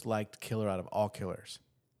most liked killer out of all killers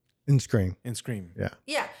In Scream. in Scream. Yeah.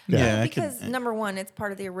 Yeah, Yeah, I because can- number one, it's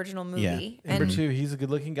part of the original movie, Number and 2, he's a good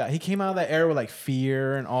looking guy. He came out of that era with like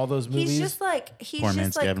Fear and all those movies. he's just like Poor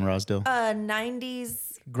man's Gavin Rosdale. a '90s.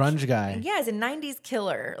 grunge guy. Yeah, he's a '90s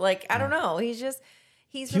killer. Like I don't know, he's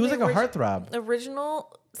He from was the like a heartthrob.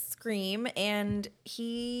 original Scream, and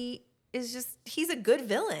he's a good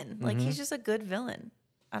villain. Like Mm-hmm. he's just a good villain.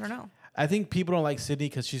 I don't know. I think people don't like Sydney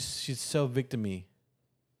because she's so victim-y.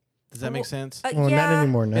 Does that make sense? Well, not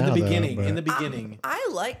anymore now. in the though, beginning, but- in the beginning. I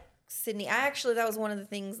like Sydney. I actually, that was one of the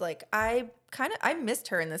things. Like I missed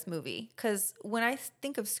her in this movie because when I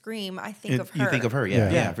think of Scream, I think of her. You think of her, yeah,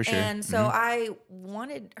 Yeah. for sure. And so I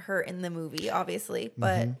wanted her in the movie, obviously,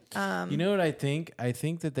 but You know what I think? I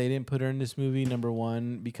think that they didn't put her in this movie, number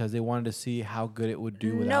one, because they wanted to see how good it would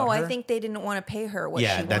do without no, her. I think they didn't want to pay her what she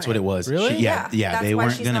yeah, wanted. that's what it was. Really? Yeah, Yeah, that's they why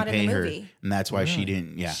weren't she's gonna not in pay the her, movie. and that's why she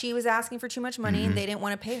didn't. Yeah, She was asking for too much money, and they didn't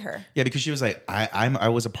want to pay her. yeah, because she was like, I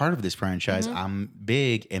was a part of this franchise. Mm-hmm. I'm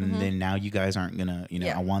big, and then now you guys aren't gonna,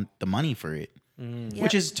 Yeah. I want the money for it, Yep.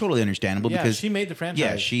 which is totally understandable Yeah, because she made the franchise.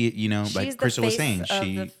 Yeah, she, She's like the Kristle was face saying, of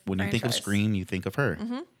she the when you think of franchise. Scream, you think of her.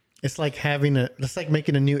 It's like it's like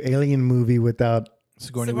making a new Alien movie without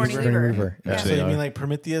Sigourney Sigourney Weaver. Sigourney Weaver. Weaver. Yeah. So you mean like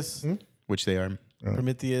Prometheus? Which they are.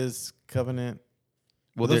 Prometheus, Covenant.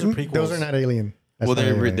 Well, Those they're are prequels. Those are not Alien. That's well, not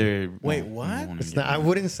they're Alien. they're. Wait, well, what? I don't wanna It's get not. I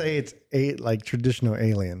wouldn't say it's like traditional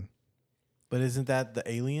Alien. But isn't that the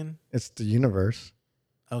Alien? It's the universe.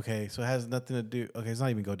 Okay, so it has nothing to do. Okay, let's not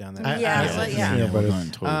even go down that. Yeah, road. but Yeah, yeah. but we're it's-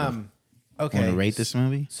 going totally. Okay. Want to rate this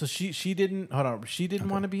movie? So she didn't hold on. She didn't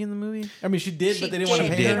want to be in the movie. I mean, she did, She but they didn't want to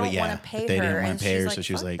did. pay She her. did, don't but yeah, wanna pay but they her, didn't want and to pay she's her, like, so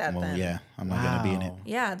she was "Fuck like, that "Well, then." yeah, I'm not gonna be in it." Wow.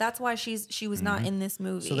 Yeah, that's why she was not in this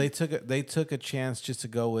movie. So they took a chance just to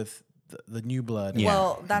go with the new blood. Yeah.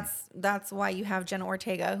 Well, that's why you have Jenna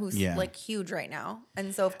Ortega, who's Yeah. like huge right now,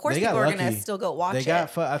 and so of course They got people are gonna lucky. still go watch They it.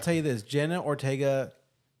 got. I'll tell you this: Jenna Ortega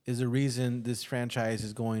is the reason this franchise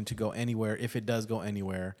is going to go anywhere, if it does go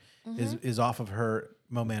anywhere, is off of her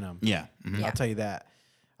momentum. Yeah. Mhm. I'll tell you that.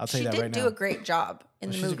 I'll tell She you that did right do now. a great job in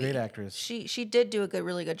the She's movie. a great actress. She did do a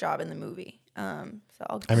really good job in the movie. So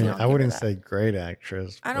I'll. I mean, I'll I give her wouldn't that. say great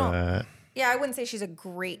actress. I don't- But Yeah, I wouldn't say she's a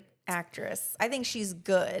great actress. I think she's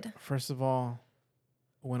good. First of all,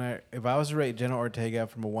 if I was to rate Jenna Ortega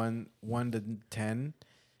from a 1 to 10,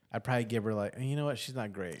 I'd probably give her like, you know what, she's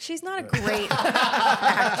not great. She's not a great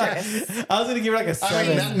actress. I was gonna give her like a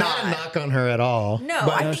 7. I mean, not a knock on her at all. No,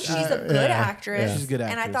 but- I think she's a good actress. She's a good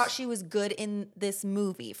And I actress. thought she was good in this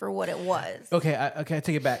movie for what it was. Okay, I take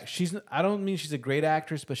it back. I don't mean she's a great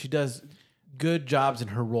actress, but she does good jobs in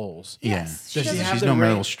her roles. Yes, she Does does she a have She's the no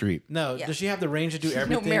range- Meryl Streep. No, Yeah. does she have the range to do She's no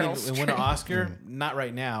everything Meryl and win an Streep. Oscar? Not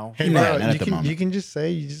right now. Hey, Nah, bro, not at the you moment. can just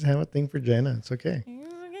say you just have a thing for Jenna. It's okay.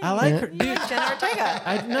 I like her. Dude, Jenna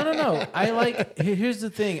Ortega. no. I like. Here's the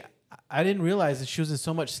thing. I didn't realize that she was in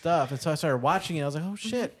so much stuff, and so I started watching it. I was like, oh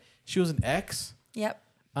shit, she was an X. Yep.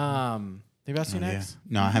 Have y'all seen Yeah. X?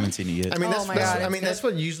 No, I haven't seen it yet. I mean, Oh my God, it's that's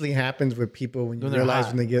what usually happens with people when you When they're realize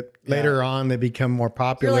hot. when they get later on they become more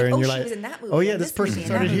popular, like, and oh, you're she like, was in that movie, oh yeah, and this this person movie, and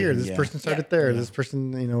started that here, movie. this Yeah. person started Yeah. there, this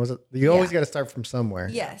person, was it? You always Yeah. got to start from somewhere.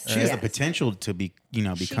 Yes. she has yes. the potential to be, She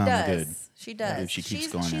become does. good. She does. if she keeps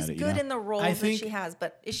she's going she's at it, good in the roles I that think- she has,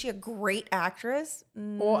 but is she a great actress?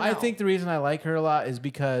 Well, I No. think the reason I like her a lot is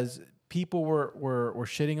because people were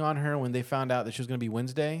shitting on her when they found out that she was gonna be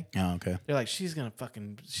Wednesday. Oh, okay. They're like, she's gonna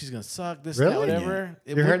suck this, Really? that, whatever.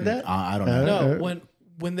 It You heard wouldn't- that? I don't know. No,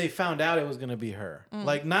 when they found out it was gonna be her, Mm.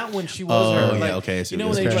 like not when she was Oh, her. yeah, Like, okay, so you know it when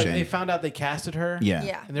was they her like shame. they found out they casted her. Yeah.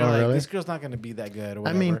 Yeah. And they're Oh, like, really? this girl's not gonna be that good or I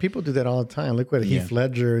whatever. mean, people do that all the time. Look what Yeah. Heath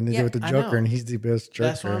Ledger and they Yeah, did with the I Joker, know. and he's the best Joker.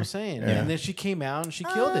 That's what I'm saying. Yeah. And then she came out and she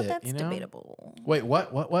killed it. That's you know? debatable. Wait,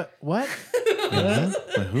 what? Yeah.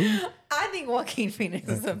 But who? I think Joaquin Phoenix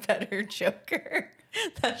is a better Joker.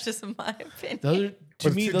 That's just my opinion. Those are, to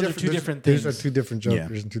But me, it's those are two different things. These are two different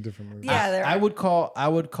Jokers and two different movies. Yeah, they're I would call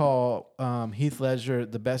Heath Ledger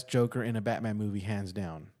the best Joker in a Batman movie, hands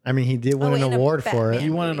down. I mean, he did win an in a award for Batman. it. He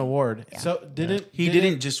won an movie. award. Yeah. So He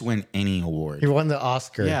didn't just win any award. He won the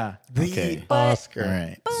Oscar. Yeah. Okay. Oscar. All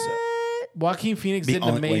right. Joaquin Phoenix The did an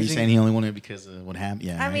only, wait, you're amazing. saying he only won it because of what happened?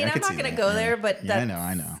 Yeah. I mean, I'm could not see going to that, go yeah. there, but Yeah, that's,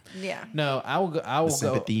 I know. Yeah. No, I will go. I will The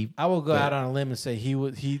sympathy, go. I will go but- out on a limb and say he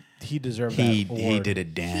deserved He that award. did a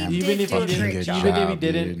damn He Even did if do he a didn't, great good job. even if he job,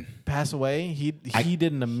 didn't dude. pass away, he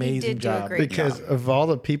did an amazing did do a job. great Because of all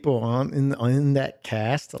the people on in that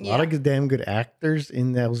cast, a lot Yeah. of damn good actors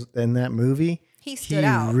in that movie. He stood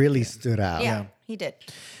out. really stood out. Yeah, he did.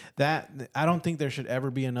 That I don't think there should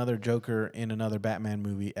ever be another Joker in another Batman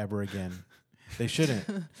movie ever again. They shouldn't.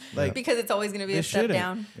 Like Because it's always going to be they a step shouldn't.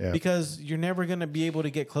 down. Yeah. Because you're never gonna be able to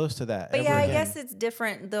get close to that. But ever yeah, I again. guess it's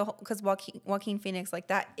different because Joaquin Phoenix, like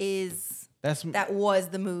that was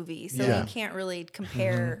the movie, so Yeah. you can't really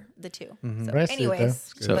compare the two. So, But I see it, though. anyways,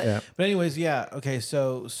 It's good. but yeah. But anyways, yeah. Okay,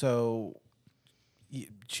 so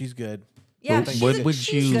she's good. yeah, What would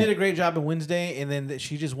she's She good. did a great job in Wednesday, and then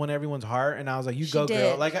she just won everyone's heart. And I was like, "You She go,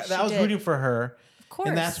 girl!" did. Like She I was did. rooting for her, Of course,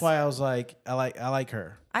 and that's why I was like, "I like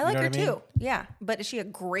her." I You like know her what I mean? too. Yeah, but is she a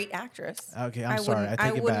great actress? Okay, I'm sorry. I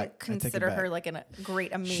take it wouldn't back. I take it consider her back. like a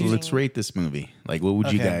great, So amazing. let's rate this movie. Like, what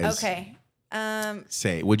would you Okay. guys Okay.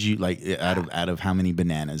 say? Would you like out of how many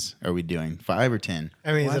bananas are we doing? 5 or 10?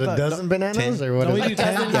 I mean, Well, is I it a thought- dozen bananas 10? or what Don't is we do it?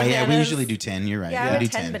 10? Yeah, we Bananas. usually do 10. You're right. Yeah, I we would do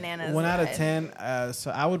 10 bananas. 1 out of I- 10.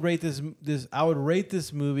 So I would rate this. I would rate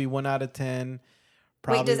this movie 1 out of 10.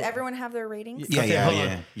 Probably. Wait, does everyone have their ratings? Yeah, Okay, yeah, hold yeah,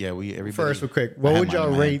 on. yeah. We everybody. First, real quick, I what have would mine y'all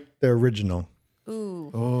in my head. rate the original? Ooh.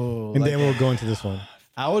 Oh, And like- then we'll go into this one.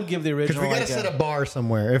 I would give the Because original. we got to like set a bar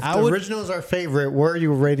somewhere. If I the would- original is our favorite, where are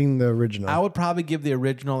you rating the original? I would probably give the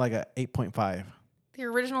original like a 8.5. The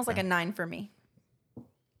original's like a 9 for me.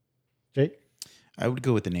 Jake? I would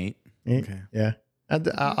go with an 8. Eight? Okay. Yeah.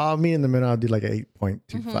 I'll meet in the middle. I'll do like an 8.25.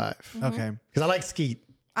 Mm-hmm. Okay. Because I like Skeet.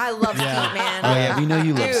 I love Skeet, man. Oh yeah, we know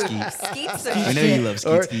you love Dude, Skeet. Skeet's the We know shit. you love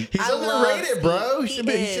Or, Skeet. he's I love underrated, bro. Skeet.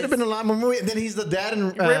 He He should have been in a lot more movies. And then he's the dad in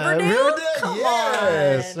Riverdale? Come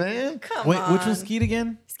Yes, on. man. Come Wait, on. which one's Skeet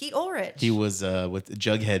again? Skeet Ulrich. He was with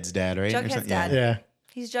Jughead's dad, right? Or Jughead's something? dad. Yeah.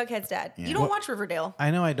 He's Jughead's dad. Yeah. You don't What- watch Riverdale.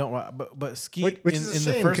 I know I don't, but Skeet Which in, is a in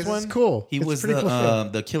the shame first because one. it's cool. He It's was pretty cool show.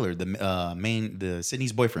 the killer, the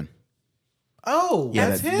Sydney's boyfriend. Oh, Yeah,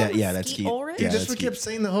 that's him. that's Skeet Skeet. Ulrich? Yeah, That's that's what we kept Skeet.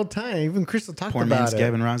 saying the whole time. Even Kristle talked Poor about man's it.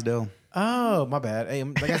 Gavin Rosdell. Oh, my bad. Hey,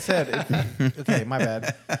 like I said, okay, my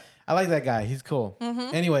bad. I like that guy. He's cool.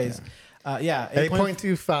 Mm-hmm. Anyways, yeah,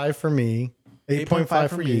 8.25 for me. 8.5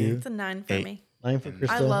 for you. It's a 9 for 8. me. 9 for Kristle.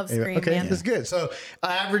 I love Eight. Scream, Okay, man. that's good. So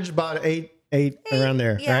I average about 8 around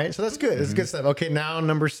there. yeah. Right. So that's good. It's good stuff. Okay, now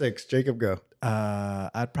number 6. Jacob, go.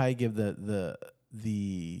 I'd probably give the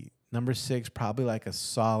the number 6, probably like a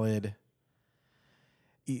solid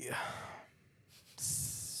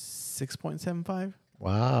 6.75.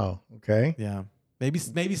 Wow. Okay. Yeah, maybe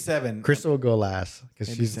 7. Kristle will go last because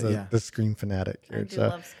Maybe she's se- yeah. the Scream fanatic. I Here. do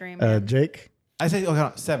love Scream. Man. Jake, I say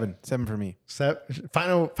okay, 7 for me.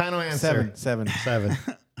 final answer. 7. 7.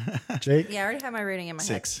 Jake. Yeah, I already have my rating in my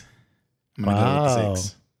 6. I'm gonna go with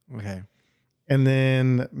 6. Okay. And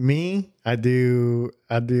then me, I do.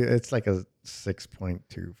 It's like a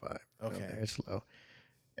 6.25. Okay. It's low.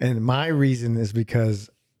 And my reason is because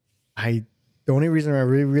the only reason I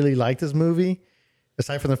really, really like this movie,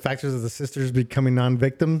 aside from the factors of the sisters becoming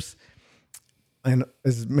non-victims, and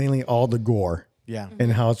is mainly all the gore. Yeah.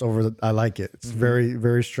 And how it's over. I like it. It's very,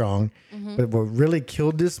 very strong. But what really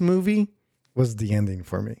killed this movie was the ending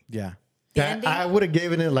for me. Yeah. The ending? I would have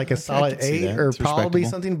given it like a solid can see 8 that. or It's probably respectable.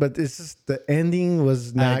 something, but it's just the ending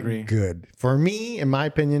was not agree. good. For me, in my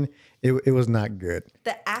opinion, it was not good.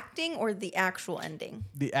 The acting or the actual ending?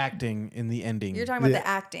 The acting in the ending. You're talking about the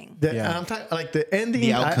acting. Yeah. I'm talking like the ending.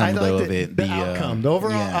 The outcome, I though, like of it, the the, outcome, the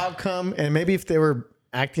overall yeah. outcome, and maybe if they were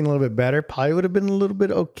acting a little bit better, probably would have been a little bit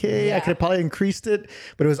okay. Yeah. I could have probably increased it,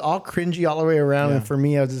 but it was all cringy all the way around. Yeah. And for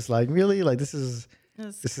me, I was just like, really, like this is It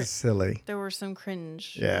was silly. There were some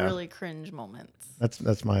cringe, Yeah. really cringe moments.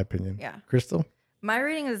 That's my opinion. Yeah. Crystal. My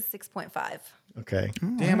rating is 6.5. Okay.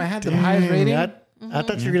 Damn, I had the highest rating. I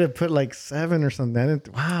thought you were gonna put like 7 or something.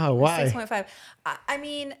 Wow, why? 6.5. I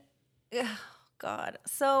mean, ugh, God.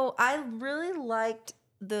 So I really liked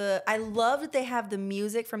I loved that they have the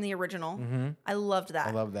music from the original. I loved that.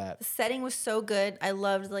 I love that. The setting was so good. I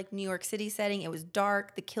loved like New York City setting. It was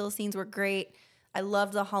dark. The kill scenes were great. I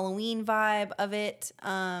loved the Halloween vibe of it.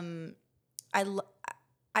 I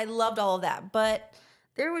loved all of that, but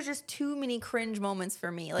there was just too many cringe moments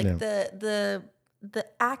for me. Like the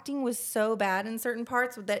acting was so bad in certain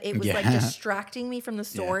parts that it was like distracting me from the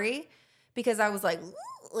story because I was like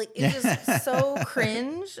it was just so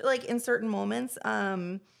cringe like in certain moments.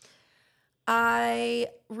 I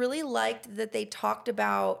really liked that they talked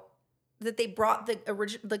about that they brought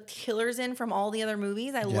the killers in from all the other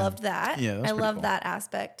movies. I loved that. Yeah, that's I pretty loved cool. that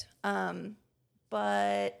aspect.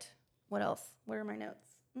 But what else? Where are my notes?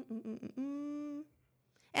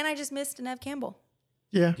 And I just missed Neve Campbell.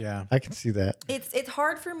 Yeah. Yeah. I can see that. It's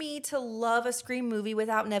hard for me to love a Scream movie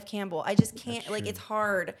without Neve Campbell. I just can't. Like it's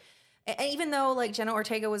hard. And even though like Jenna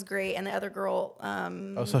Ortega was great and the other girl,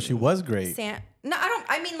 Oh, so she was great. no, I don't.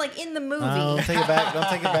 I mean, like in the movie, Don't take it back. Don't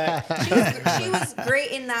take it back. she was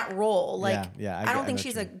great in that role. Like, Yeah, I don't think know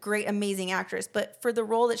she's what a you mean. great, amazing actress, but for the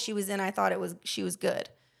role that she was in, I thought she was good.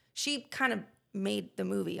 She kind of made the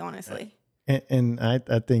movie, honestly. And I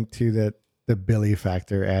think too that the Billy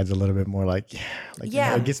factor adds a little bit more like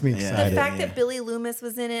it gets me The excited. fact that Billy Loomis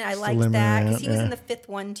was in it, I liked Slimmer, that because he was yeah. in the fifth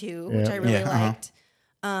one too, which I really liked.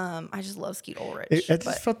 I just love Skeet Ulrich. I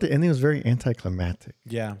just felt the ending was very anticlimactic.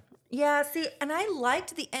 Yeah. Yeah, see, and I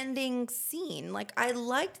liked the ending scene. Like, I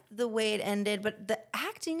liked the way it ended, but the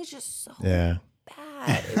acting is just so Yeah.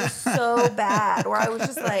 bad. It was so bad. Where I was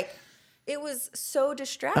just like, it was so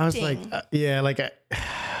distracting. I was like,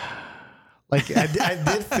 I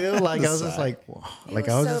did feel like I was just like, whoa. It like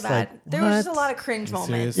was I was so just bad. like, There was just a what? lot of cringe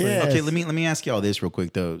moments. Seriously? Yeah. Okay, let me ask y'all this real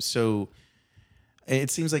quick though. So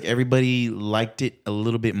it seems like everybody liked it a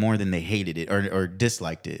little bit more than they hated it or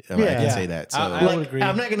disliked it. I Yeah. can say that. So I would Like, agree.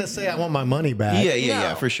 I'm not gonna say I want my money back. yeah,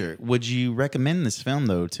 No. for sure. Would you recommend this film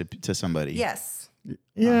though to somebody? Yes.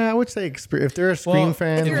 Yeah, I would say if they're a Scream Well,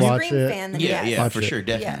 fan, If you're a watch Scream it. fan, then Yeah, yes. yeah, Watch for it. sure,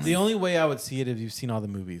 definitely. Yes. The only way I would see it if you've seen all the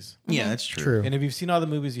movies. Yeah, that's true. True. And if you've seen all the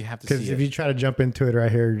movies, you have to Because see if it. you try to jump into it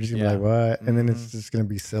right here, you're just gonna Yeah. be like, what? And then it's just gonna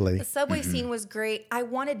be silly. The subway scene was great. I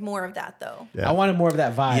wanted more of that though. Yeah. I wanted more of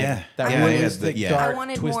that vibe. Yeah. That Yeah, realistic, yeah. dark, I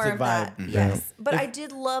wanted twisted more of vibe. that. Yes. But I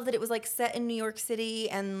did love that it was like set in New York City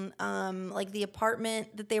and like the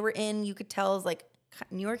apartment that they were in, you could tell is like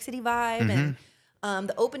New York City vibe and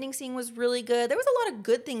the opening scene was really good. There was a lot of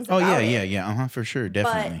good things Oh about yeah, it. yeah. For sure,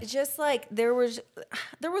 definitely. But just like there was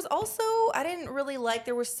also I didn't really like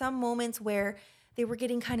there were some moments where they were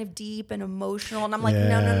getting kind of deep and emotional and I'm like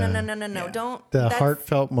no. Don't The that's-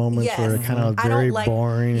 heartfelt moments were Yes. kind of I don't very like-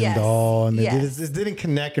 boring yes, and dull, and yes. it didn't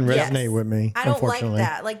connect and resonate Yes. with me. I don't like unfortunately.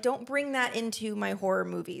 that. Like, don't bring that into my horror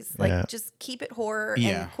movies. Like, Yeah. just keep it horror Yeah.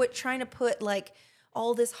 and quit trying to put like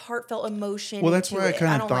all this heartfelt emotion. Well, that's into why I it.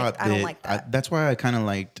 kind of thought I don't like that. that's why I kind of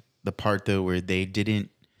liked the part though where they didn't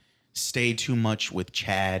stay too much with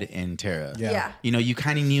Chad and Tara. Yeah. You know, you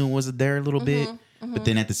kind of knew it was there a little bit, but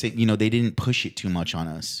then at the same, they didn't push it too much on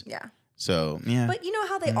us. Yeah. So yeah. But you know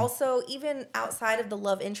how they also, even outside of the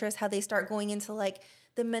love interest, how they start going into like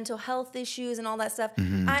the mental health issues and all that stuff.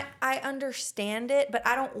 Mm-hmm. I understand it, but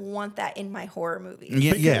I don't want that in my horror movie.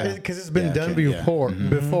 Yeah. Because it's been done okay, yeah.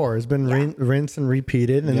 before. It's been rinse and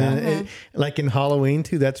repeated. And then it, like in Halloween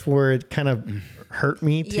too, that's where it kind of hurt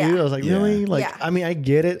me too. Yeah. I was like, really? Like, I mean, I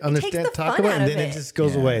get it, understand, takes the talk fun about it, out and then of it it. just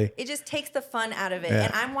goes away. It just takes the fun out of it. Yeah.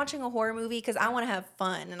 And I'm watching a horror movie because I want to have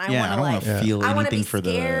fun and I Yeah, want I to don't like wanna feel I want to be anything for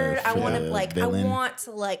the- scared. I for want to the like villain. I want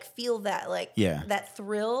to like feel that like that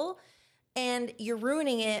thrill. And you're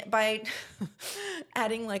ruining it by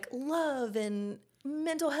adding like love and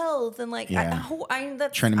mental health and like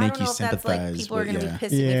that's trying to make I don't you know if that's like sympathize people are with- going to yeah. be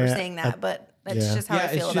pissed at me for Yeah, saying that, but that's just how I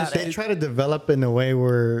it's feel just- about They it. try to develop in a way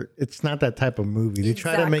where it's not that type of movie. They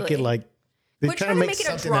try to make it Exactly. like they Quit try trying to to make make it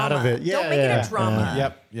a something out of drama. it. Yeah, Don't make it a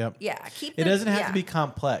drama. Yep. Yeah, keep It doesn't have to yeah. be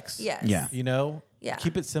complex. Yes. Yeah. You know? Yeah.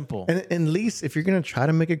 Keep it simple. And at least if you're gonna try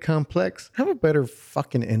to make it complex, have a better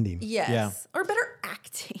fucking ending Yes. Yeah. Or better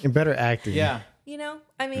acting. and better acting. Yeah. You know,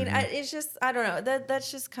 I mean, it's just I don't know.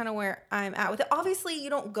 That's just kind of where I'm at with it. Obviously, you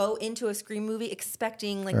don't go into a Scream movie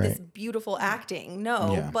expecting like this beautiful acting,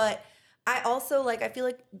 no. Yeah. But I also like I feel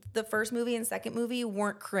like the first movie and second movie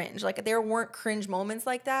weren't cringe. Like there weren't cringe moments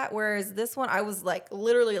like that. Whereas this one, I was like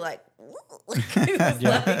literally like, it was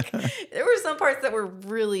like there were some parts that were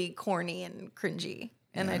really corny and cringy,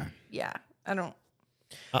 and I don't.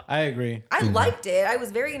 I agree. I liked it. I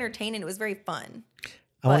was very entertained and it was very fun.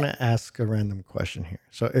 I want to ask a random question here.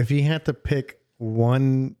 So if you had to pick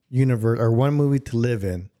one universe or one movie to live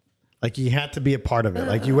in, like you had to be a part of it.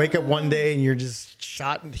 Like you wake up one day and you're just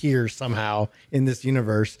shot here somehow in this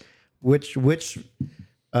universe. Which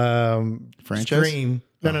Franchise? Scream?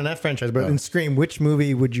 No, not franchise, but in Scream, which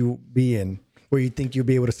movie would you be in where you think you'll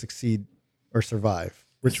be able to succeed or survive?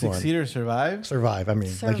 Which Succeed one? or survive? Survive. I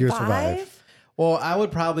mean, like you would survive. Well, I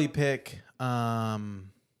would probably pick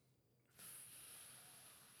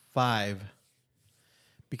 5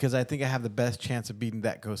 because I think I have the best chance of beating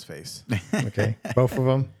that Ghostface. Okay, both of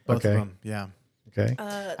them. Both Okay, of them, yeah. okay.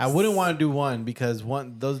 I wouldn't want to do one because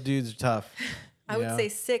those dudes are tough. I you would know? say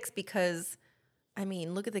 6 because, I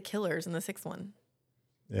mean, look at the killers in the 6th one.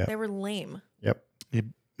 Yeah. They were lame. Yep.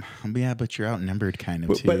 Yeah, but you're outnumbered kind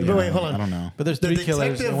of too. But yeah. wait, hold on. I don't know. But there's 3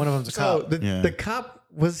 killers and one of them's a cop. The cop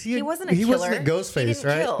was he? He wasn't a He wasn't a killer. ghost He face,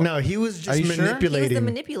 didn't right? kill. No, he was Are just you sure? He was the manipulating. He was the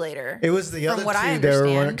manipulator. It was the From other what I two that were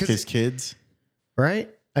understand. His kids. right.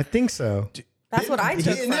 I think so. That's what I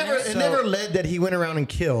took It from never, it. it never led that he went around and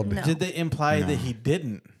killed. No. Did they imply that he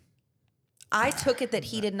didn't? I took it that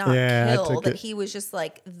he did not Yeah, I kill, took that it. he was just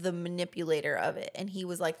like the manipulator of it. And he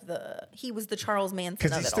was like he was the Charles Manson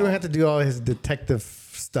Because of he it still all. had to do all his detective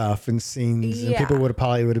stuff and scenes, and Yeah. people would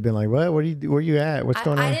have been like, "What? Where you at? What's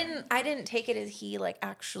going on?" I didn't take it as he like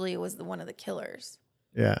actually was one of the killers.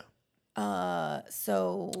 Yeah.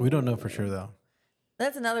 So We don't know for sure though.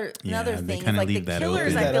 that's another Yeah, they thing. It's kinda like the leave that killers,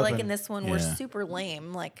 open. I That feel like open. in this one were Yeah. super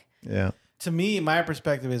lame. Like Yeah. To me, my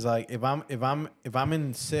perspective is like if I'm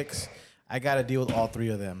in 6, I got to deal with all 3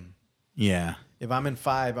 of them. Yeah. If I'm in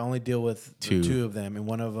 5, I only deal with 2. 2 of them, and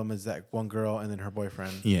one of them is that one girl and then her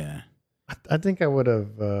boyfriend. Yeah. I think I would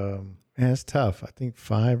have. It's tough. I think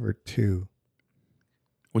 5 or 2.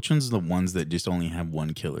 Which one's the ones that just only have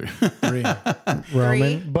one killer? 3.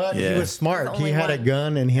 Roman, but he Yeah. was smart. There's He only had a one.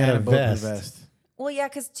 gun and he had a both in vest. well, yeah,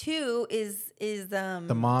 because 2 is The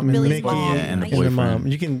mom and Billy's Nikki mom. Yeah, and the I- And the boyfriend. mom.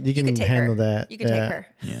 You can take handle her. that. You can Yeah. take her.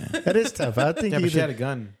 Yeah. That is tough. I think Yeah, but she had either, a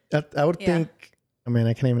gun. I would Yeah. think. I mean,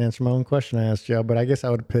 I can't even answer my own question I asked you, but I guess I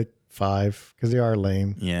would pick 5 because they are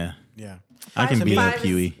lame. Yeah. Yeah. I can beat up Five is-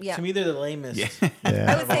 Huey. Yeah. To me, they're the lamest. Yeah. I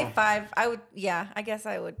Yeah. would say 5. I guess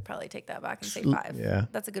I would probably take that back and say 5. Yeah.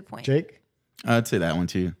 That's a good point. Jake. I'd say that one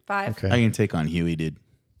too. 5. Okay. I can take on Huey, dude.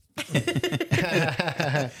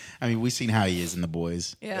 I mean, we've seen how he is in The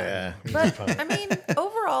Boys. Yeah. But I mean,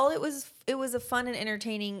 overall, it was a fun and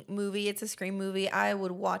entertaining movie. It's a Scream movie. I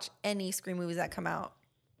would watch any Scream movies that come out.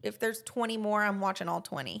 If there's 20 more, I'm watching all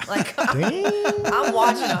 20. Like I'm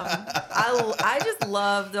watching them. I just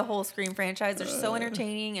love the whole Scream franchise. They're so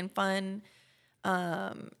entertaining and fun.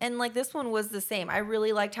 And like this one was the same. I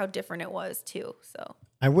really liked how different it was too. So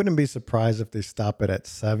I wouldn't be surprised if they stop it at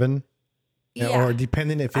 7. yeah. Or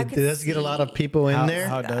depending if I it could does get a lot of see people in there,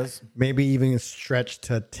 How it does. maybe even stretch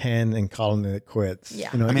to 10 and calling it quits. Yeah.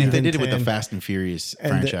 You know, I mean, if they even did it with the 10. Fast and Furious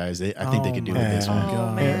And the- franchise, I think they could do it with this my one.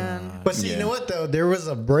 Oh man. But see, Yeah. you know what though? There was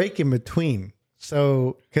a break in between.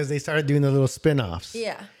 So because they started doing the little spin-offs.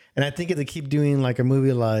 Yeah. And I think if they keep doing like a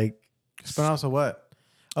movie like Spin-offs of what?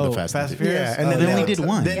 Oh, Fast Fast and and Furious? yeah, and Oh, then they they only would- did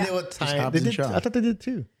one. Then Yeah. they would Just tie. Hobbs They and did, Shaw. I thought they did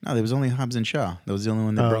too. No, there was only Hobbs and Shaw. That was the only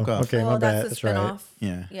one that broke off. Okay, my Oh, bad. that's the That's right. spinoff.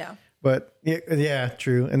 Yeah. Yeah. But yeah,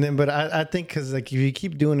 true. And then, but I think because like if you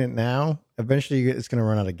keep doing it now, eventually it's gonna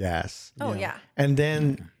run out of gas. Oh yeah. And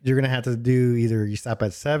then you're gonna have to do either you stop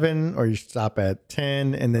at 7 or you stop at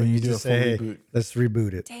 10, and then Or you you do just a full say, hey, reboot. let's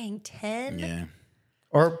reboot it. Dang, 10. Yeah.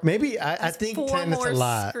 Or maybe I That's think 4 10 is more a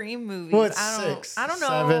lot. Scream movies. Well, it's I don't, 6. I don't know.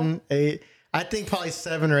 7, 8. I think probably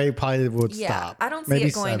 7 or 8 probably would Yeah, stop. I don't see Maybe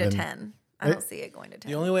it going 7. to 10. I don't see it going to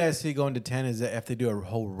 10. The only way I see it going to 10 is that if they do a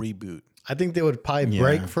whole reboot. I think they would probably Yeah.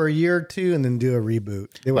 break for a year or two and then do a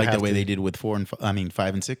reboot. They would Like the have way to. they did with 5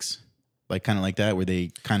 and 6, like kind of like that, where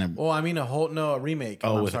they kind of Well, I mean a remake.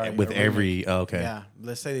 I'm with sorry, a with remake. every okay. Yeah,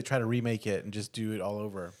 let's say they try to remake it and just do it all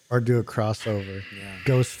over. Or do a crossover. Yeah.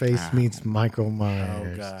 Ghostface meets Michael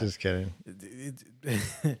Myers. God. Just kidding.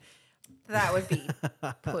 That would be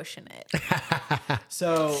pushing it.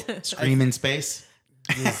 So Scream in space.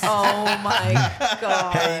 Oh my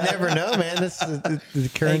god. Hey, you never know, man. This is the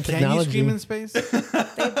current can you technology. scream in space? They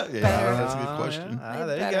better, That's a good question. Ah, they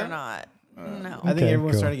there you better go. not. No. I think Okay,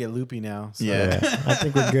 everyone's cool. starting to get loopy now. So. Yeah. I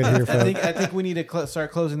think we're good here, folks. I think we need to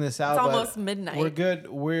start closing this out. It's but almost midnight. We're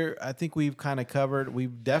good. I think we've kind of covered.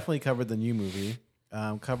 We've definitely covered the new movie.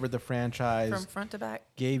 Covered the franchise. From front to back.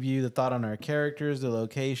 Gave you the thought on our characters, the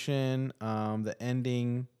location, the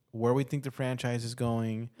ending, where we think the franchise is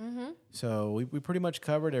going. Mm-hmm. So we pretty much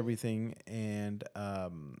covered everything, and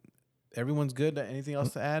everyone's good. Anything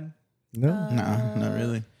else to add? No. No, not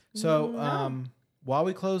really. So while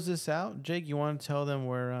we close this out, Jake, you want to tell them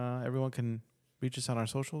where everyone can reach us on our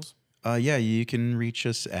socials? Yeah, you can reach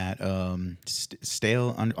us at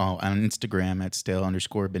stale on Instagram at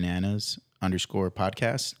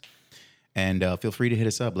stale_bananas_podcast, and feel free to hit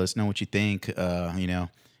us up. Let us know what you think.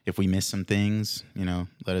 If we missed some things,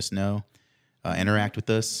 let us know. Interact with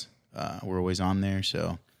us. We're always on there.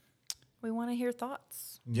 So We want to hear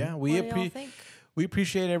thoughts. Yeah, What do y'all think? we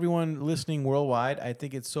appreciate everyone listening worldwide. I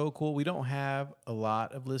think it's so cool. We don't have a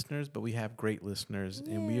lot of listeners, but we have great listeners,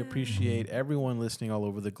 and we appreciate everyone listening all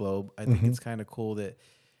over the globe. I think it's kind of cool that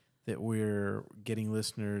we're getting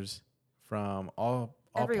listeners from all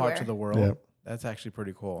Everywhere. parts of the world. Yep. That's actually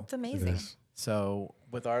pretty cool. It's amazing. So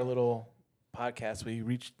with our little podcast, we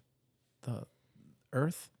reached the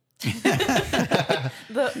Earth. The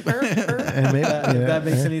Earth. And maybe, If that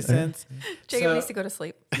makes any sense. Jacob So- needs to go to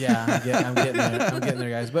sleep. Yeah, I'm getting there. I'm getting there,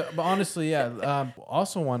 guys. But honestly, yeah.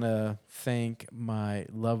 Also want to thank my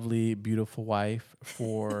lovely, beautiful wife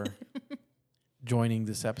for joining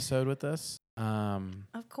this episode with us.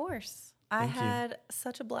 Of course. I Thank you. had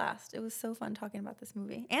such a blast. It was so fun talking about this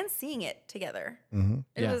movie and seeing it together. Mhm.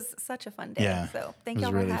 It Yeah. was such a fun day. Yeah, So it thank was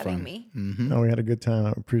y'all really for having fun. me. No, we had a good time.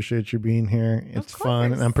 I appreciate you being here. It's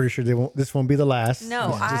fun. And I'm pretty sure this won't be the last.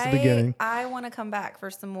 No, This is just the beginning. I want to come back for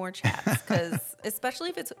some more chats because especially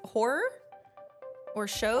if it's horror or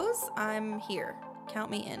shows, I'm here. Count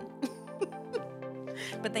me in.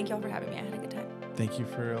 But thank y'all for having me. I had a good time. Thank you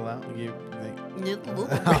for allowing you. Thank you.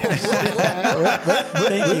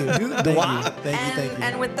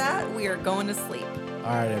 And with that, we are going to sleep.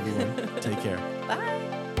 All right, everyone. Take care.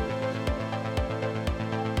 Bye.